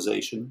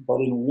stabilization,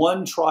 but in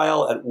one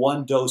trial at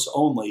one dose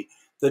only,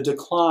 the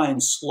decline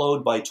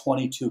slowed by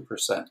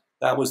 22%.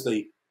 That was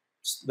the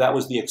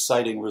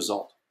exciting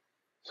result.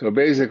 So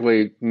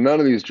basically, none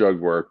of these drugs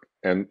work,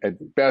 and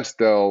at best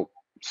they'll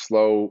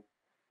slow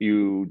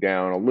you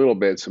down a little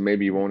bit, so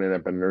maybe you won't end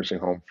up in a nursing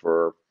home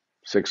for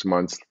 6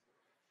 months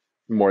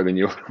more than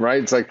you,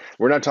 right? It's like,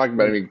 we're not talking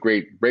about any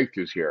great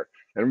breakthroughs here.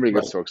 Everybody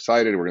gets so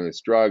excited, we're doing this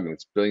drug, and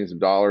it's billions of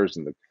dollars,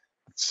 and it's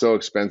so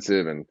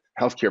expensive, and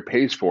healthcare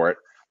pays for it.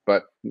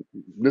 But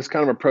this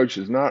kind of approach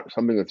is not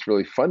something that's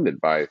really funded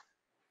by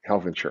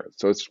health insurance.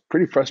 So it's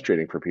pretty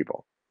frustrating for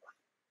people.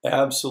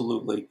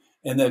 Absolutely.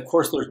 And then, of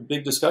course, there's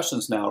big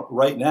discussions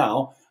right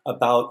now,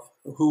 about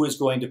who is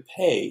going to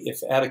pay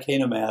if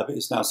aducanumab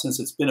is now, since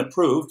it's been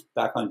approved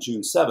back on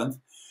June 7th,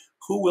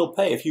 who will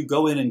pay if you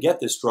go in and get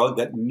this drug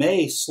that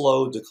may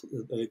slow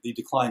the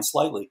decline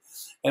slightly.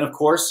 And of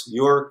course,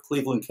 your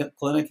Cleveland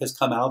Clinic has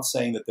come out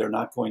saying that they're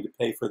not going to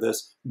pay for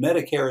this.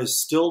 Medicare is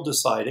still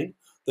deciding.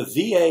 The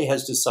VA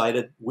has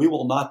decided we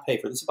will not pay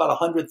for this. It's about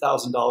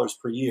 $100,000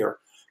 per year.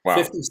 Wow.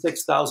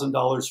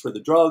 $56,000 for the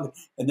drug,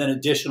 and then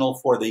additional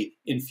for the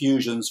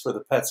infusions, for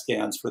the PET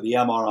scans, for the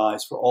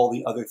MRIs, for all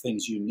the other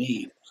things you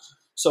need.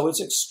 So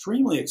it's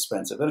extremely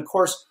expensive. And of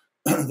course,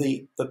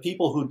 the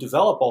people who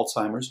develop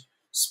Alzheimer's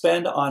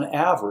spend on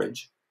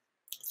average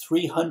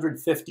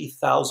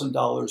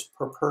 $350,000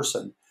 per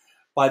person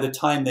by the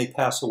time they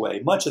pass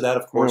away. Much of that,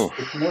 of course,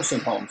 is nursing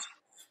homes.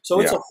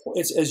 So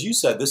it's, as you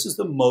said, this is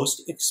the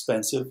most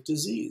expensive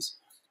disease.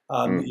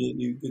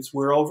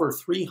 We're over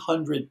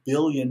 $300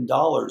 billion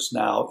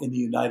now in the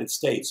United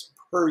States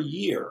per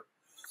year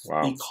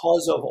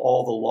because of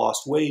all the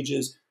lost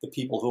wages, the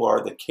people who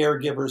are the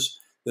caregivers,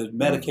 the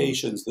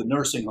medications, the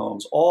nursing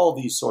homes, all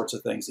these sorts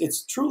of things.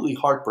 It's truly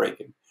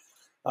heartbreaking.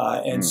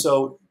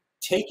 So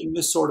taking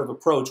this sort of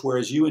approach,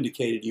 whereas you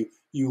indicated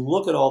you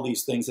look at all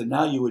these things and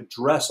now you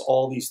address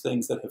all these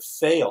things that have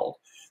failed,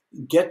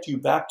 get you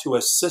back to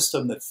a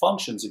system that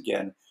functions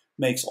again,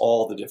 makes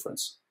all the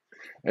difference.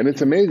 And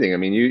it's amazing. I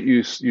mean,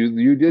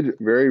 you did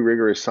very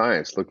rigorous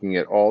science, looking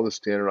at all the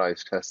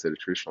standardized tests that a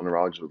traditional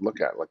neurologist would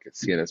look at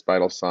CNS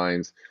vital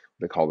signs.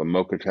 They call the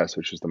MoCA test,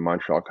 which is the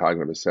Montreal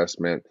Cognitive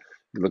Assessment.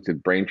 You looked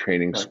at brain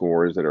training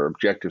scores that are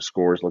objective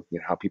scores, looking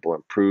at how people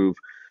improve.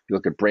 You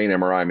look at brain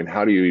MRI. I mean,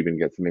 how do you even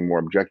get something more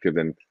objective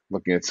than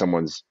looking at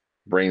someone's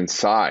brain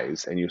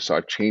size? And you saw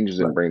changes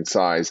in brain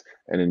size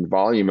and in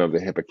volume of the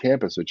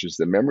hippocampus, which is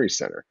the memory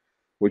center,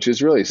 which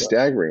is really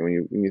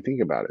staggering when you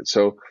think about it.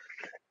 So,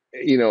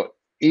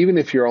 even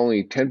if you're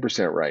only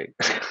 10% right,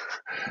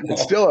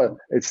 it's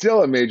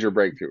still a major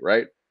breakthrough,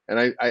 right?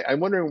 And I'm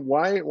wondering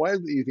why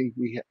do you think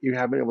you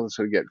haven't been able to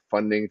sort of get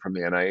funding from the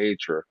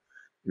NIH or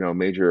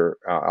major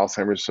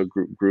Alzheimer's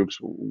groups?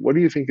 What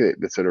do you think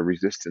the sort of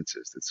resistance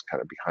is that's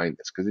kind of behind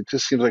this? Because it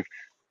just seems like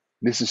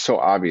this is so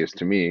obvious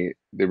to me.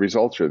 The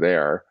results are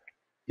there.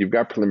 You've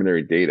got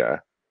preliminary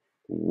data.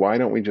 Why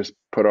don't we just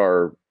put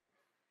our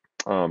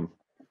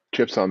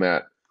chips on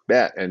that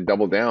bet and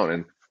double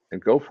down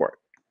and go for it?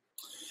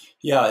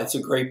 Yeah, it's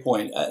a great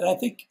point. And I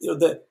think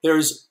that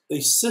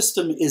the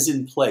system is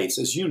in place.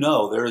 As you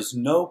know, there is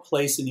no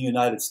place in the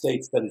United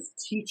States that is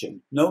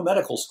teaching, no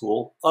medical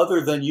school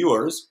other than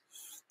yours,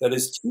 that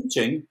is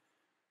teaching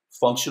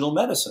functional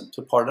medicine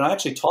to part. And I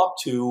actually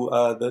talked to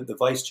the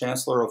vice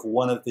chancellor of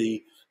one of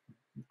the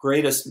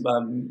greatest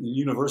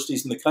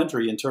universities in the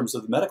country in terms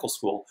of the medical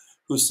school,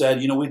 who said,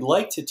 we'd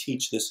like to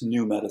teach this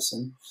new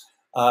medicine,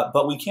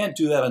 but we can't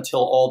do that until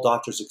all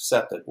doctors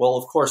accept it. Well,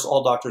 of course,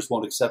 all doctors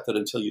won't accept it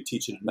until you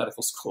teach it in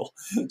medical school.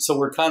 So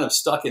we're kind of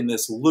stuck in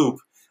this loop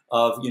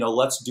of,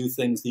 let's do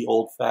things the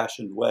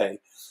old-fashioned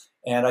way.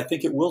 And I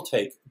think it will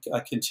take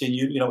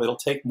continued, it'll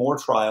take more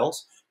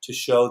trials to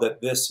show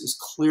that this is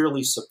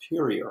clearly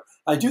superior.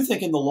 I do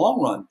think in the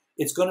long run,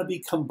 it's going to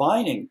be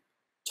combining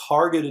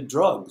targeted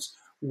drugs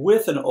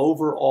with an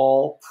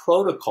overall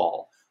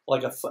protocol,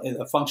 like a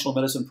functional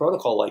medicine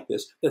protocol like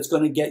this, that's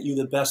going to get you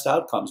the best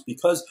outcomes,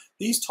 because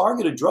these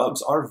targeted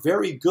drugs are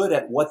very good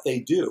at what they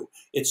do.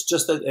 It's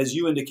just that, as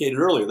you indicated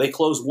earlier, they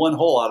close one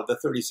hole out of the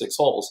 36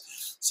 holes.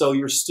 So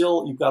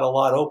you've got a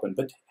lot open,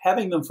 but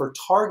having them for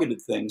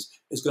targeted things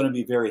is going to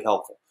be very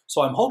helpful.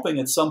 So I'm hoping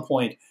at some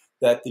point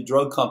that the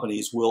drug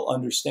companies will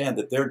understand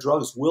that their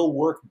drugs will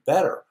work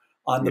better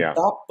on the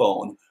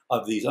backbone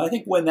of these. And I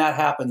think when that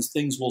happens,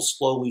 things will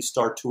slowly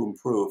start to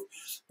improve.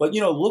 But,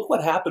 look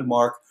what happened,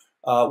 Mark,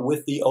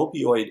 with the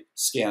opioid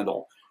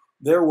scandal.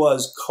 There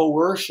was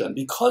coercion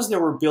because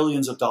there were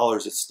billions of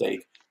dollars at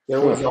stake.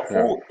 There was a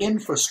whole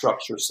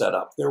infrastructure set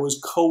up. There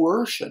was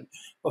coercion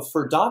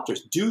for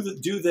doctors. Do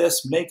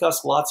this, make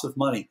us lots of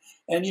money.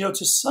 And,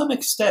 to some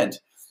extent,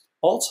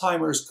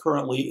 Alzheimer's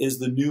currently is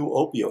the new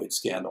opioid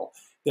scandal.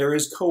 There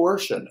is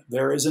coercion.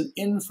 There is an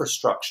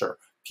infrastructure.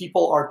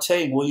 people are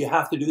saying, well, you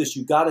have to do this.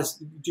 You got to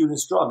do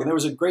this drug. And there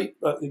was a great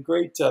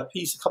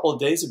piece a couple of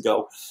days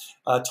ago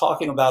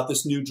talking about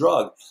this new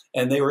drug.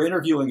 And they were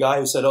interviewing a guy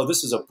who said, oh,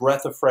 this is a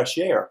breath of fresh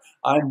air.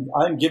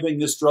 I'm giving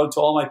this drug to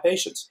all my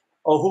patients.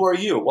 Oh, who are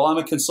you? Well, I'm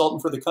a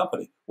consultant for the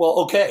company. Well,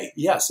 okay,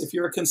 yes, if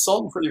you're a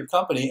consultant for your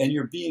company and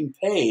you're being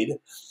paid,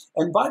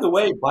 and by the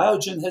way,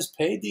 Biogen has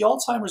paid the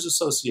Alzheimer's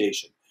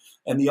Association.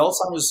 And the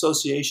Alzheimer's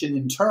Association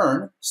in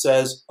turn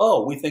says,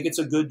 oh, we think it's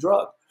a good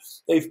drug.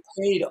 They've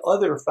paid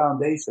other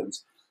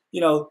foundations.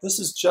 This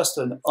is just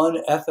an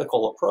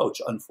unethical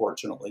approach,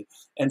 unfortunately.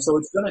 And so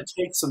it's going to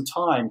take some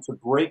time to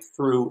break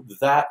through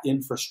that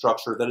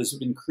infrastructure that has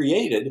been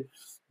created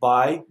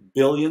by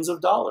billions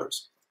of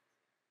dollars.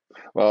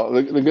 Well,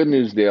 the good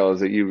news, Dale, is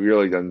that you've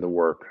really done the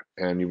work,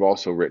 and you've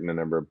also written a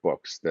number of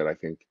books that I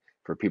think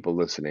for people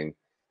listening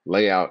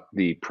lay out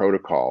the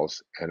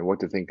protocols and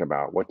what to think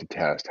about, what to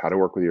test, how to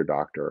work with your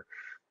doctor,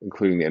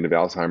 including the end of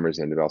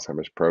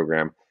Alzheimer's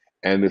program.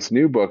 And this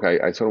new book,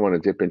 I sort of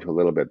want to dip into a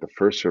little bit, The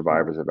First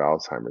Survivors of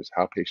Alzheimer's,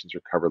 How Patients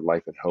Recovered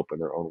Life and Hope in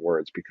Their Own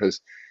Words, because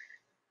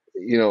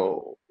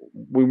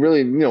we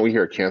really, we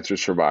hear cancer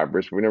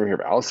survivors, but we never hear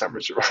of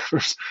Alzheimer's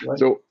survivors. Right.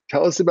 So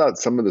tell us about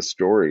some of the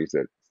stories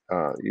that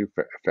you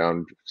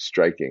found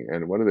striking,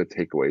 and what are the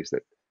takeaways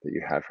that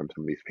you had from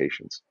some of these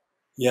patients?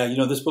 Yeah,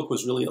 this book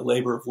was really a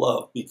labor of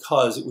love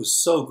because it was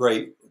so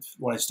great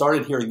when I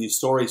started hearing these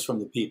stories from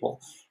the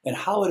people and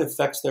how it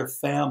affects their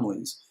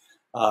families.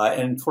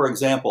 And for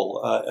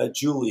example,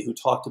 Julie, who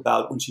talked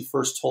about when she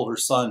first told her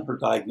son her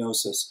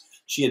diagnosis,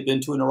 she had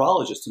been to a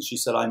neurologist and she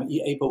said, I'm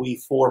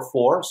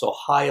ApoE44, so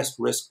highest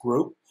risk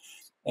group.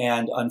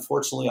 And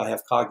unfortunately, I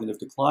have cognitive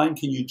decline.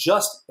 Can you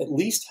just at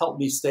least help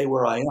me stay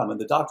where I am? And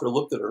the doctor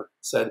looked at her,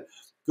 said,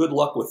 good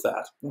luck with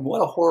that. And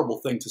what a horrible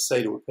thing to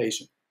say to a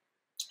patient.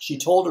 She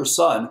told her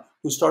son,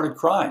 who started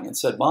crying, and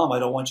said, Mom, I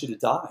don't want you to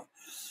die.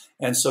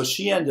 And so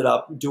she ended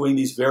up doing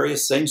these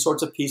various same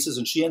sorts of pieces,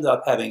 and she ended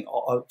up having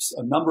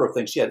a number of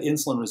things. She had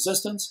insulin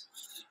resistance.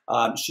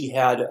 She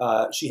had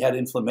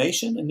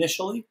inflammation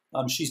initially.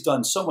 She's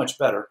done so much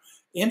better.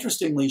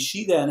 Interestingly,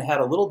 she then had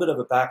a little bit of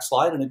a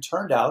backslide, and it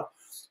turned out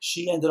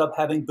she ended up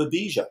having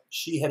babesia.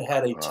 She had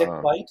a tick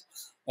bite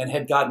and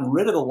had gotten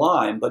rid of the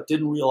Lyme, but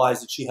didn't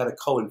realize that she had a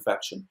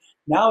co-infection.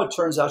 Now it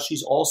turns out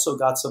she's also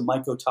got some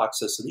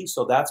mycotoxicity,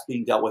 so that's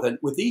being dealt with. And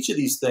with each of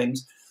these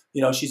things,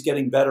 she's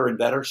getting better and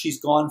better. She's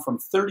gone from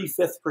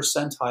 35th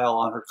percentile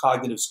on her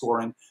cognitive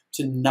scoring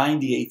to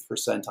 98th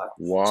percentile.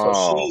 Wow.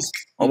 So she's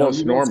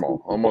almost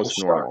normal.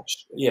 Almost normal.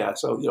 Yeah.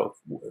 So,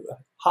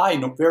 high,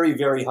 very,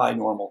 very high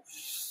normal.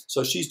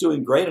 So she's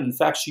doing great. And in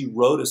fact, she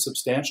wrote a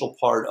substantial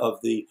part of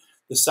the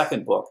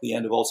second book, The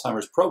End of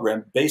Alzheimer's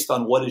Program, based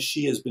on what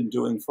she has been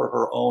doing for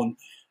her own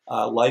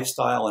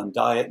lifestyle and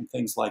diet and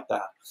things like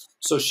that.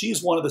 So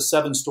she's one of the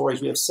 7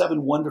 stories. We have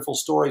 7 wonderful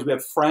stories. We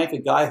have Frank,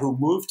 a guy who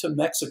moved to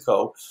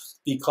Mexico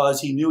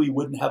because he knew he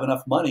wouldn't have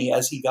enough money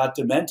as he got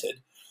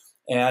demented.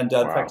 And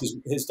in fact,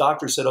 his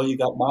doctor said, oh, you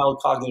got mild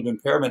cognitive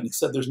impairment. And he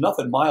said, there's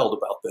nothing mild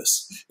about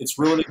this. It's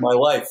ruining my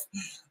life.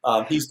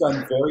 He's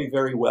done very,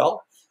 very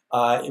well.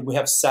 We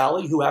have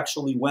Sally, who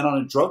actually went on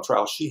a drug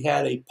trial. She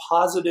had a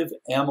positive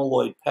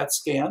amyloid PET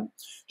scan.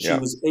 She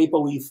was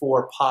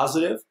ApoE4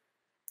 positive.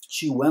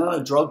 She went on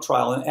a drug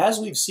trial. And as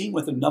we've seen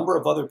with a number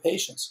of other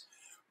patients,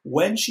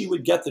 when she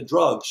would get the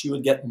drug, she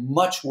would get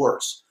much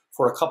worse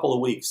for a couple of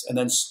weeks and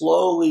then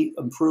slowly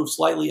improve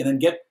slightly and then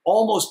get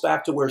almost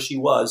back to where she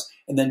was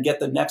and then get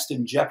the next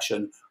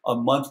injection a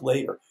month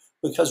later.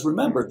 Because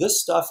remember, this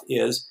stuff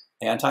is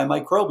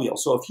antimicrobial.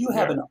 So if you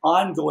have an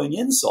ongoing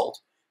insult,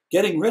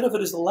 getting rid of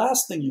it is the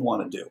last thing you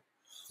want to do.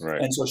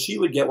 Right. And so she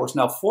would get worse.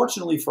 Now,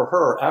 fortunately for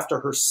her, after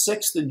her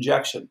 6th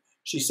injection,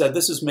 she said,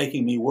 this is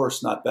making me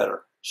worse, not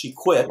better. She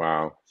quit.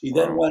 Wow. She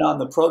then went on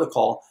the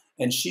protocol,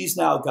 and she's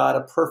now got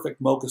a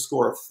perfect MoCA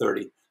score of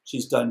 30.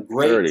 She's done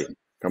great. 30,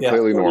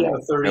 completely 30 normal.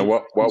 30. And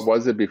what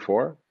was it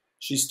before?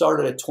 She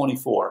started at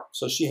 24.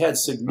 So she had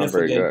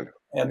significant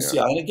MCI.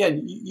 Yeah. And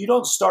again, you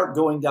don't start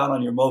going down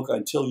on your MoCA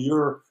until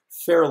you're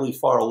fairly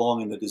far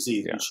along in the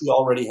disease. Yeah. And she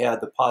already had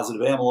the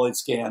positive amyloid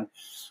scan.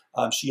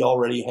 She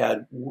already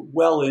had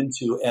well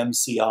into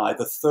MCI,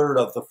 the 3rd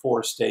of the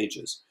 4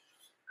 stages.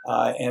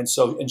 And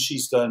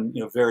she's done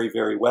very,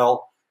 very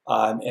well.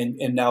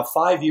 And now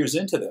 5 years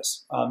into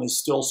this, is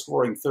still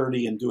scoring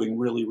 30 and doing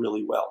really,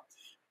 really well.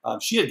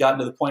 She had gotten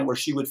to the point where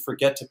she would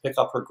forget to pick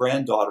up her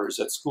granddaughters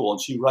at school,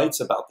 and she writes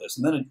about this.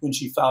 And then when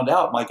she found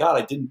out, my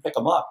God, I didn't pick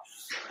them up,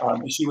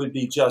 she would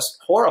be just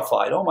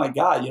horrified. Oh, my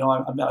God,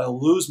 I'm going to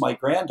lose my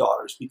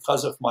granddaughters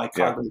because of my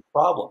cognitive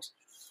problems.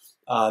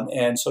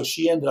 And so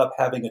she ended up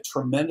having a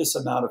tremendous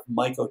amount of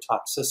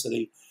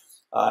mycotoxicity,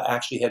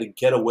 actually had to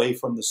get away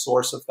from the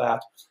source of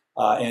that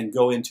and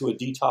go into a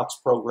detox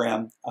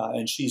program,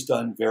 and she's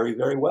done very,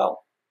 very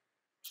well.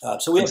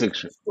 So we have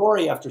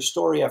story after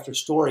story after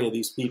story of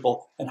these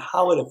people and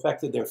how it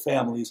affected their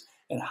families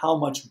and how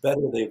much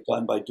better they've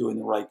done by doing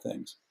the right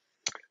things.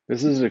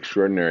 This is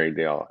extraordinary,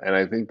 Dale. And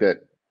I think that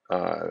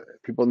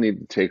people need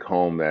to take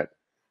home that,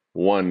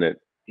 one, that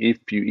if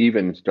you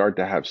even start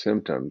to have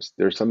symptoms,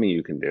 there's something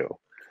you can do.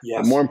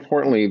 But more Yes.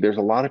 importantly, there's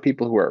a lot of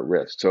people who are at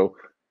risk. So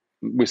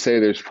we say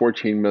there's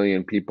 14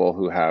 million people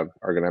who are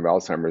going to have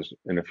Alzheimer's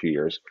in a few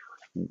years.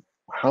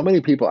 How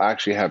many people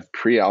actually have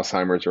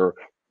pre-Alzheimer's or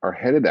are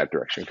headed that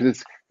direction?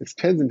 Because it's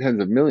tens and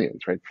tens of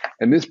millions, right?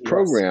 And this Yes.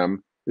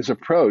 program, this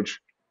approach,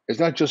 is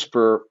not just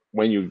for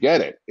when you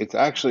get it. It's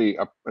actually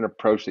an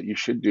approach that you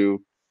should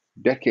do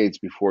decades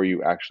before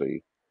you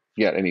actually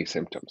get any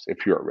symptoms,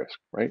 if you're at risk,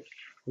 right?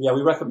 Yeah,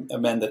 we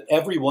recommend that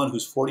everyone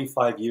who's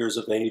 45 years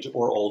of age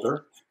or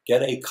older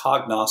get a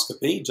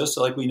cognoscopy, just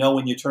like we know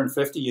when you turn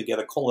 50, you get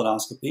a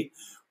colonoscopy.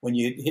 When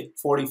you hit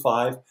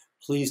 45,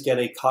 please get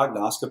a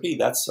cognoscopy.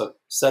 That's a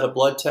set of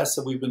blood tests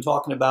that we've been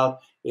talking about.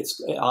 It's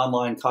an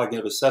online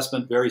cognitive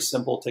assessment, very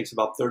simple, takes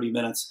about 30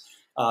 minutes.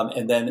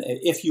 And then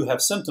if you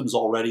have symptoms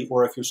already,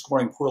 or if you're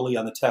scoring poorly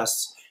on the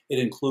tests, it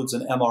includes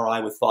an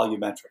MRI with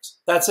volumetrics.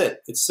 That's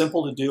it. It's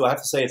simple to do. I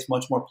have to say it's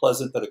much more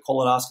pleasant than a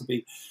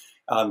colonoscopy.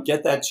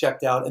 Get that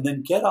checked out, and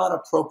then get on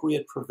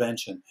appropriate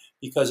prevention,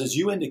 because as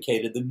you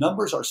indicated, the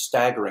numbers are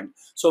staggering.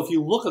 So if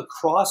you look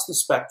across the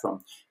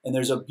spectrum, and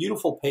there's a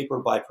beautiful paper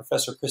by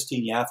Professor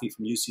Christine Yaffe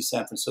from UC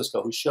San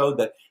Francisco who showed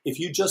that if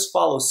you just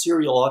follow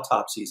serial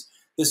autopsies,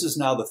 this is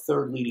now the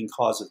third leading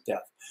cause of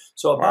death.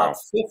 So about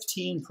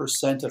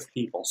 15% of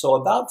people, so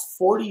about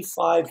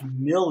 45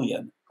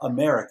 million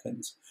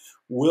Americans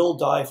will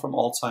die from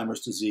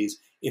Alzheimer's disease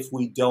if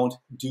we don't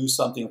do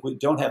something. If we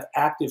don't have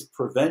active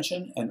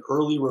prevention and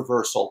early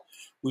reversal,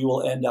 we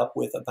will end up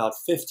with about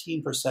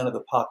 15% of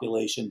the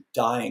population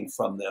dying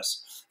from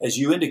this. As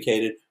you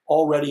indicated,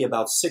 already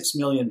about 6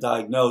 million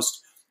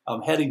diagnosed,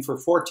 heading for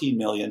 14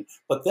 million,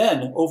 but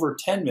then over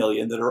 10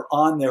 million that are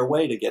on their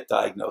way to get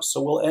diagnosed.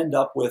 So we'll end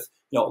up with,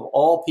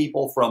 all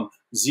people from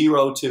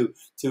 0 to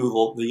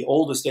the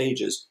oldest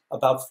ages.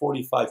 About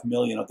 45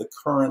 million of the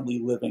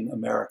currently living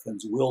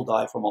Americans will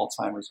die from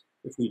Alzheimer's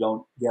if we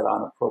don't get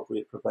on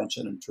appropriate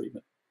prevention and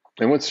treatment.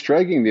 And what's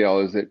striking, Dale,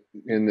 is that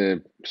in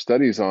the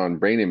studies on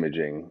brain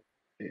imaging,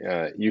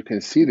 you can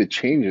see the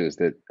changes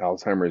that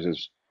Alzheimer's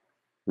is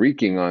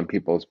wreaking on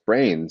people's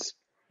brains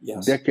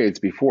decades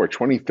before,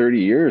 20, 30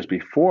 years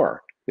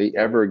before they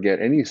ever get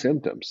any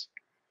symptoms.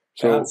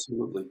 So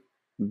absolutely,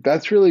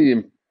 that's really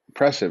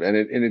impressive. And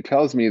it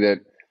tells me that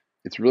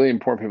it's really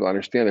important for people to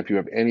understand if you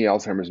have any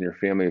Alzheimer's in your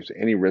family, if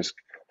there's any risk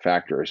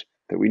factors,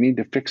 that we need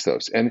to fix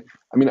those. And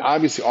I mean,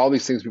 obviously, all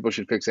these things people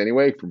should fix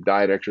anyway, from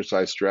diet,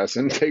 exercise, stress,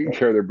 and taking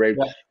care of their brain.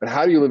 Yeah. But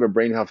how do you live a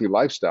brain healthy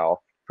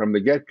lifestyle from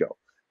the get-go?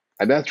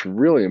 And that's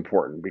really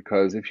important,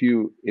 because if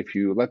you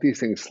let these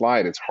things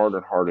slide, it's harder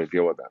and harder to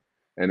deal with them.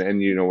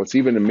 And what's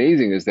even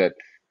amazing is that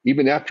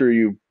even after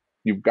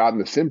you've gotten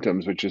the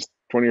symptoms, which is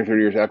 20 or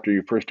 30 years after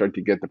you first start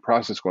to get the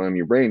process going on in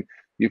your brain,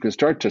 you can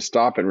start to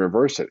stop and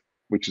reverse it,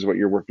 which is what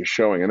your work is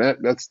showing. And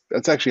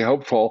that's actually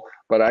helpful.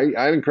 But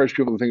I encourage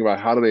people to think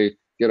about how do they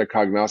get a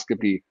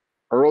cognoscopy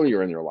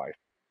earlier in their life,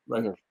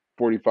 right?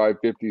 45,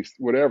 50,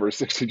 whatever,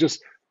 60,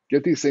 just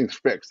get these things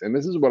fixed. And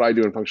this is what I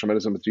do in functional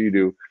medicine, what you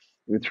do.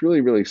 And it's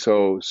really, really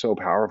so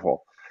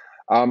powerful.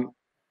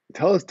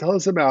 Tell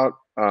us about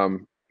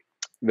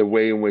the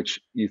way in which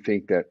you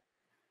think that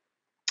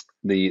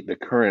the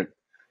current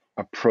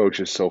approach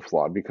is so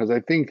flawed, because I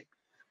think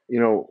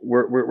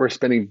we're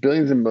spending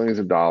billions and billions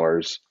of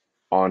dollars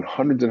on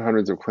hundreds and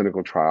hundreds of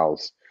clinical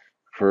trials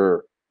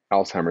for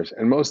Alzheimer's,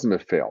 and most of them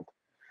have failed.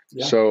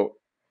 Yeah. So,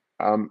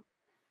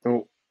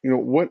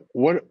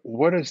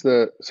 what is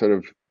the sort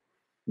of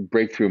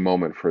breakthrough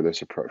moment for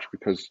this approach?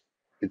 Because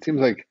it seems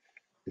like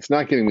it's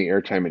not getting the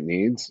airtime it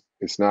needs.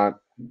 It's not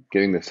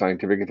getting the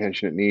scientific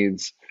attention it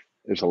needs.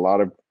 There's a lot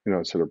of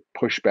sort of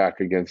pushback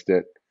against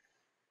it.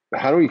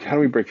 How do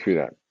we break through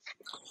that?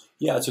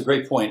 Yeah, it's a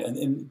great point.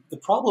 And the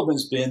problem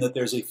has been that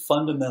there's a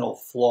fundamental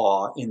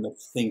flaw in the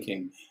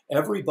thinking.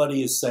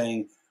 Everybody is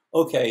saying,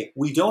 okay,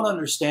 we don't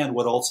understand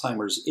what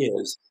Alzheimer's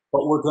is,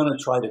 but we're going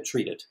to try to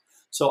treat it.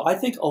 So I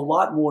think a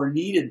lot more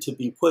needed to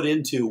be put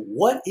into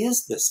what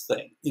is this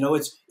thing?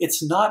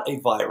 It's not a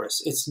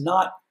virus. It's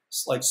not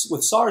like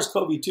with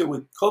SARS-CoV-2,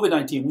 with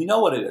COVID-19, we know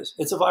what it is.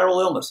 It's a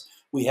viral illness.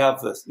 We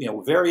have the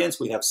variants,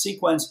 we have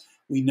sequence,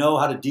 we know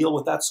how to deal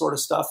with that sort of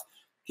stuff.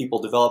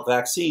 People develop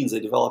vaccines, they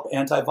develop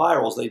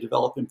antivirals, they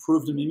develop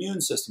improved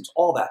immune systems,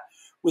 all that.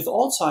 With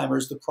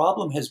Alzheimer's, the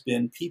problem has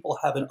been people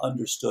haven't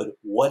understood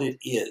what it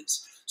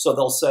is. So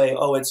they'll say,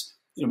 oh, it's,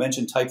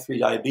 mention type 3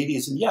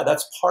 diabetes, and yeah,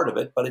 that's part of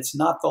it, but it's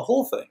not the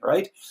whole thing,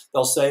 right?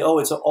 They'll say, oh,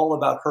 it's all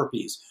about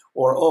herpes,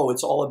 or oh,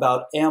 it's all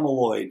about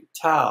amyloid,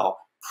 tau,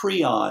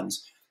 prions,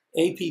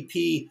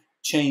 APP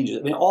changes.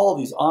 I mean, all of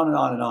these, on and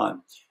on and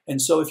on. And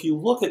so if you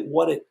look at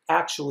what it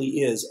actually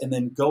is and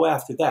then go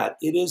after that,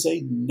 it is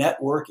a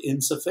network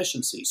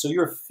insufficiency. So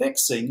you're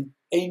fixing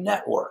a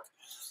network.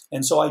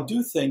 And so I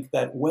do think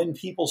that when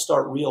people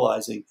start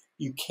realizing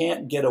you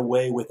can't get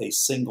away with a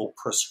single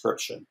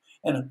prescription,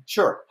 and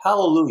sure,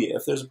 hallelujah,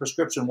 if there's a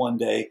prescription one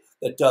day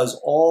that does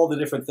all the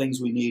different things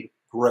we need,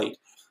 great.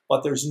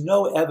 But there's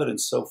no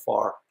evidence so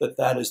far that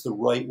that is the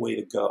right way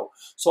to go.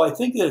 So I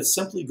think that it's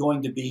simply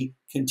going to be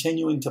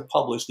continuing to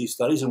publish these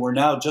studies, and we're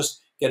now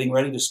just getting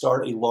ready to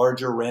start a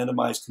larger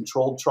randomized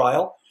controlled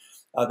trial.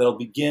 that'll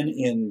begin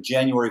in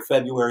January,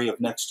 February of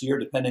next year,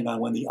 depending on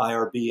when the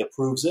IRB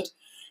approves it.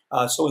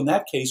 So in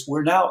that case,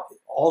 we're now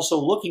also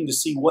looking to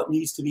see what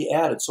needs to be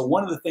added. So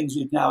one of the things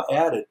we've now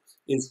added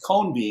is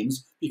cone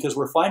beams, because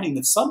we're finding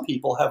that some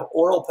people have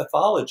oral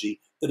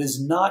pathology that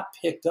is not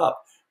picked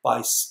up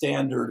by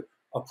standard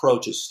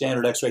approaches,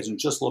 standard x-rays, and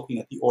just looking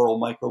at the oral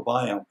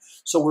microbiome.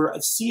 So we're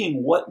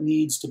seeing what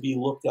needs to be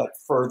looked at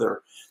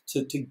further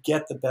to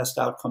get the best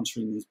outcomes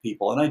from these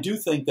people. And I do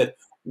think that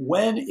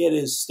when it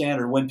is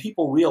standard, when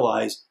people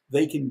realize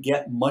they can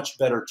get much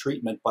better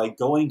treatment by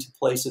going to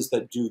places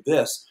that do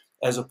this,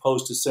 as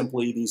opposed to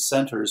simply these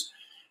centers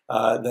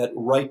that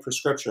write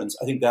prescriptions,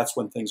 I think that's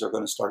when things are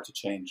going to start to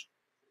change.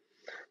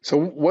 So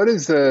what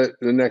is the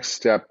next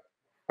step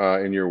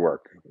in your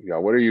work?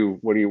 Where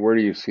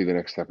do you see the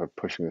next step of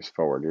pushing this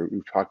forward?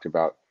 You've talked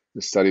about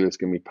the study that's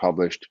going to be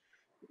published.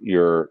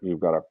 You've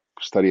got a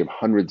study of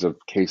hundreds of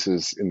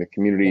cases in the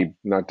community,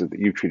 not that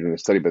you've treated in the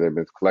study, but they've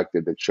been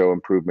collected that show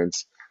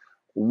improvements.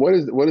 What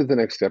is the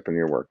next step in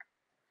your work?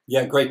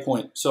 Yeah, great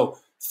point. So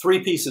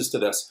 3 pieces to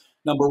this.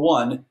 Number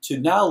one, to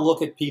now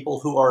look at people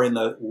who are in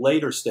the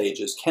later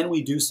stages. Can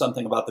we do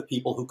something about the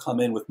people who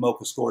come in with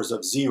MoCA scores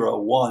of 0,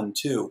 1,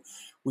 2?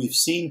 We've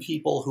seen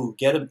people who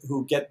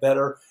get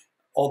better,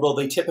 although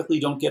they typically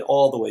don't get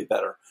all the way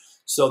better.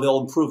 So they'll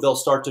improve, they'll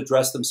start to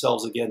dress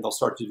themselves again, they'll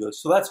start to do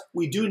this. So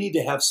we do need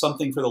to have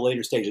something for the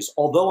later stages,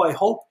 although I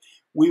hope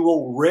we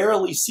will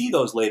rarely see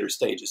those later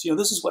stages.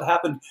 This is what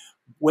happened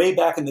way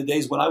back in the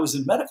days when I was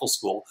in medical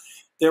school.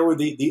 There were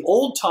the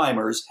old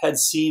timers had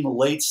seen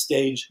late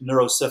stage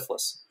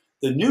neurosyphilis.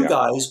 The new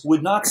guys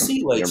would not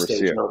see late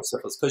stage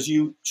neurosyphilis because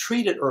you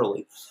treat it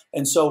early.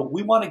 And so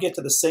we want to get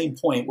to the same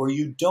point where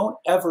you don't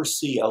ever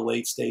see a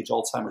late stage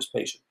Alzheimer's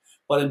patient.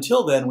 But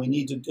until then, we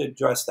need to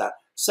address that.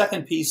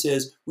 Second piece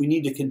is we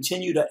need to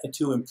continue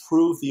to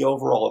improve the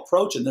overall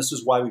approach. And this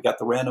is why we got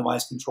the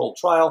randomized controlled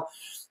trial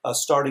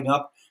starting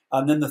up.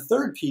 And then the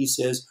third piece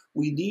is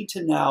we need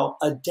to now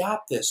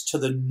adapt this to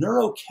the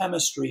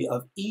neurochemistry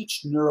of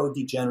each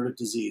neurodegenerative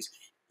disease.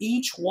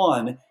 Each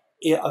one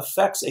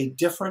affects a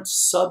different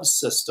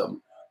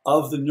subsystem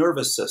of the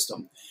nervous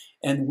system.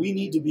 And we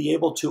need to be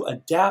able to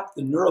adapt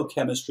the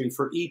neurochemistry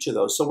for each of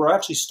those. So we're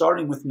actually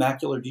starting with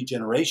macular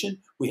degeneration.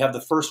 We have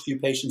the first few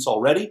patients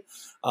already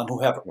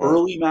who have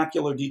early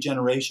macular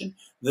degeneration.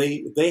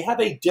 They have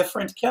a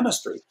different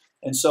chemistry.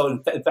 And so,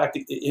 in fact,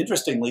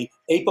 interestingly,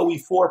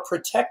 ApoE4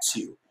 protects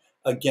you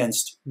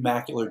against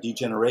macular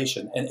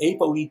degeneration. And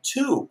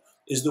ApoE2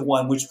 is the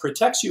one which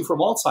protects you from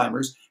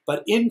Alzheimer's,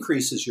 but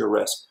increases your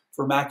risk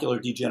for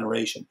macular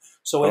degeneration.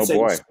 So it's a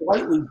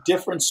slightly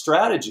different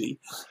strategy.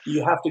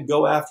 You have to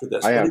go after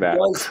this. I have that.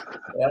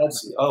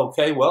 That's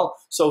okay. Well,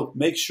 so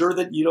make sure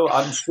that,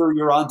 I'm sure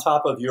you're on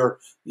top of your,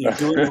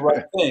 doing the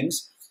right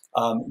things.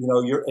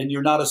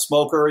 You're not a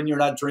smoker and you're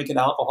not drinking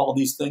alcohol,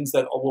 these things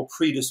that will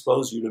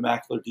predispose you to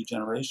macular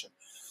degeneration.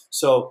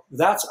 So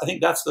I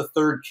think that's the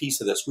third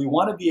piece of this. We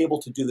want to be able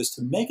to do this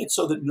to make it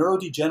so that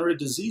neurodegenerative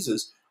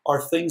diseases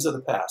are things of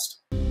the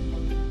past.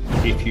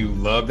 If you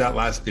love that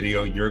last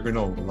video, you're going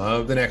to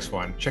love the next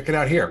one. Check it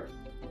out here.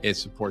 It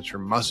supports your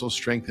muscle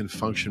strength and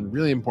function,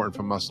 really important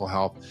for muscle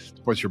health. It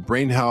supports your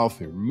brain health,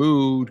 your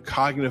mood,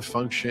 cognitive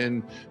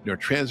function,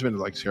 neurotransmitters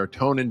like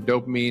serotonin,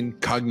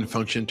 dopamine, cognitive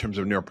function in terms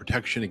of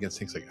neuroprotection against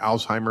things like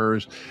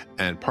Alzheimer's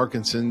and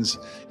Parkinson's.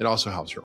 It also helps your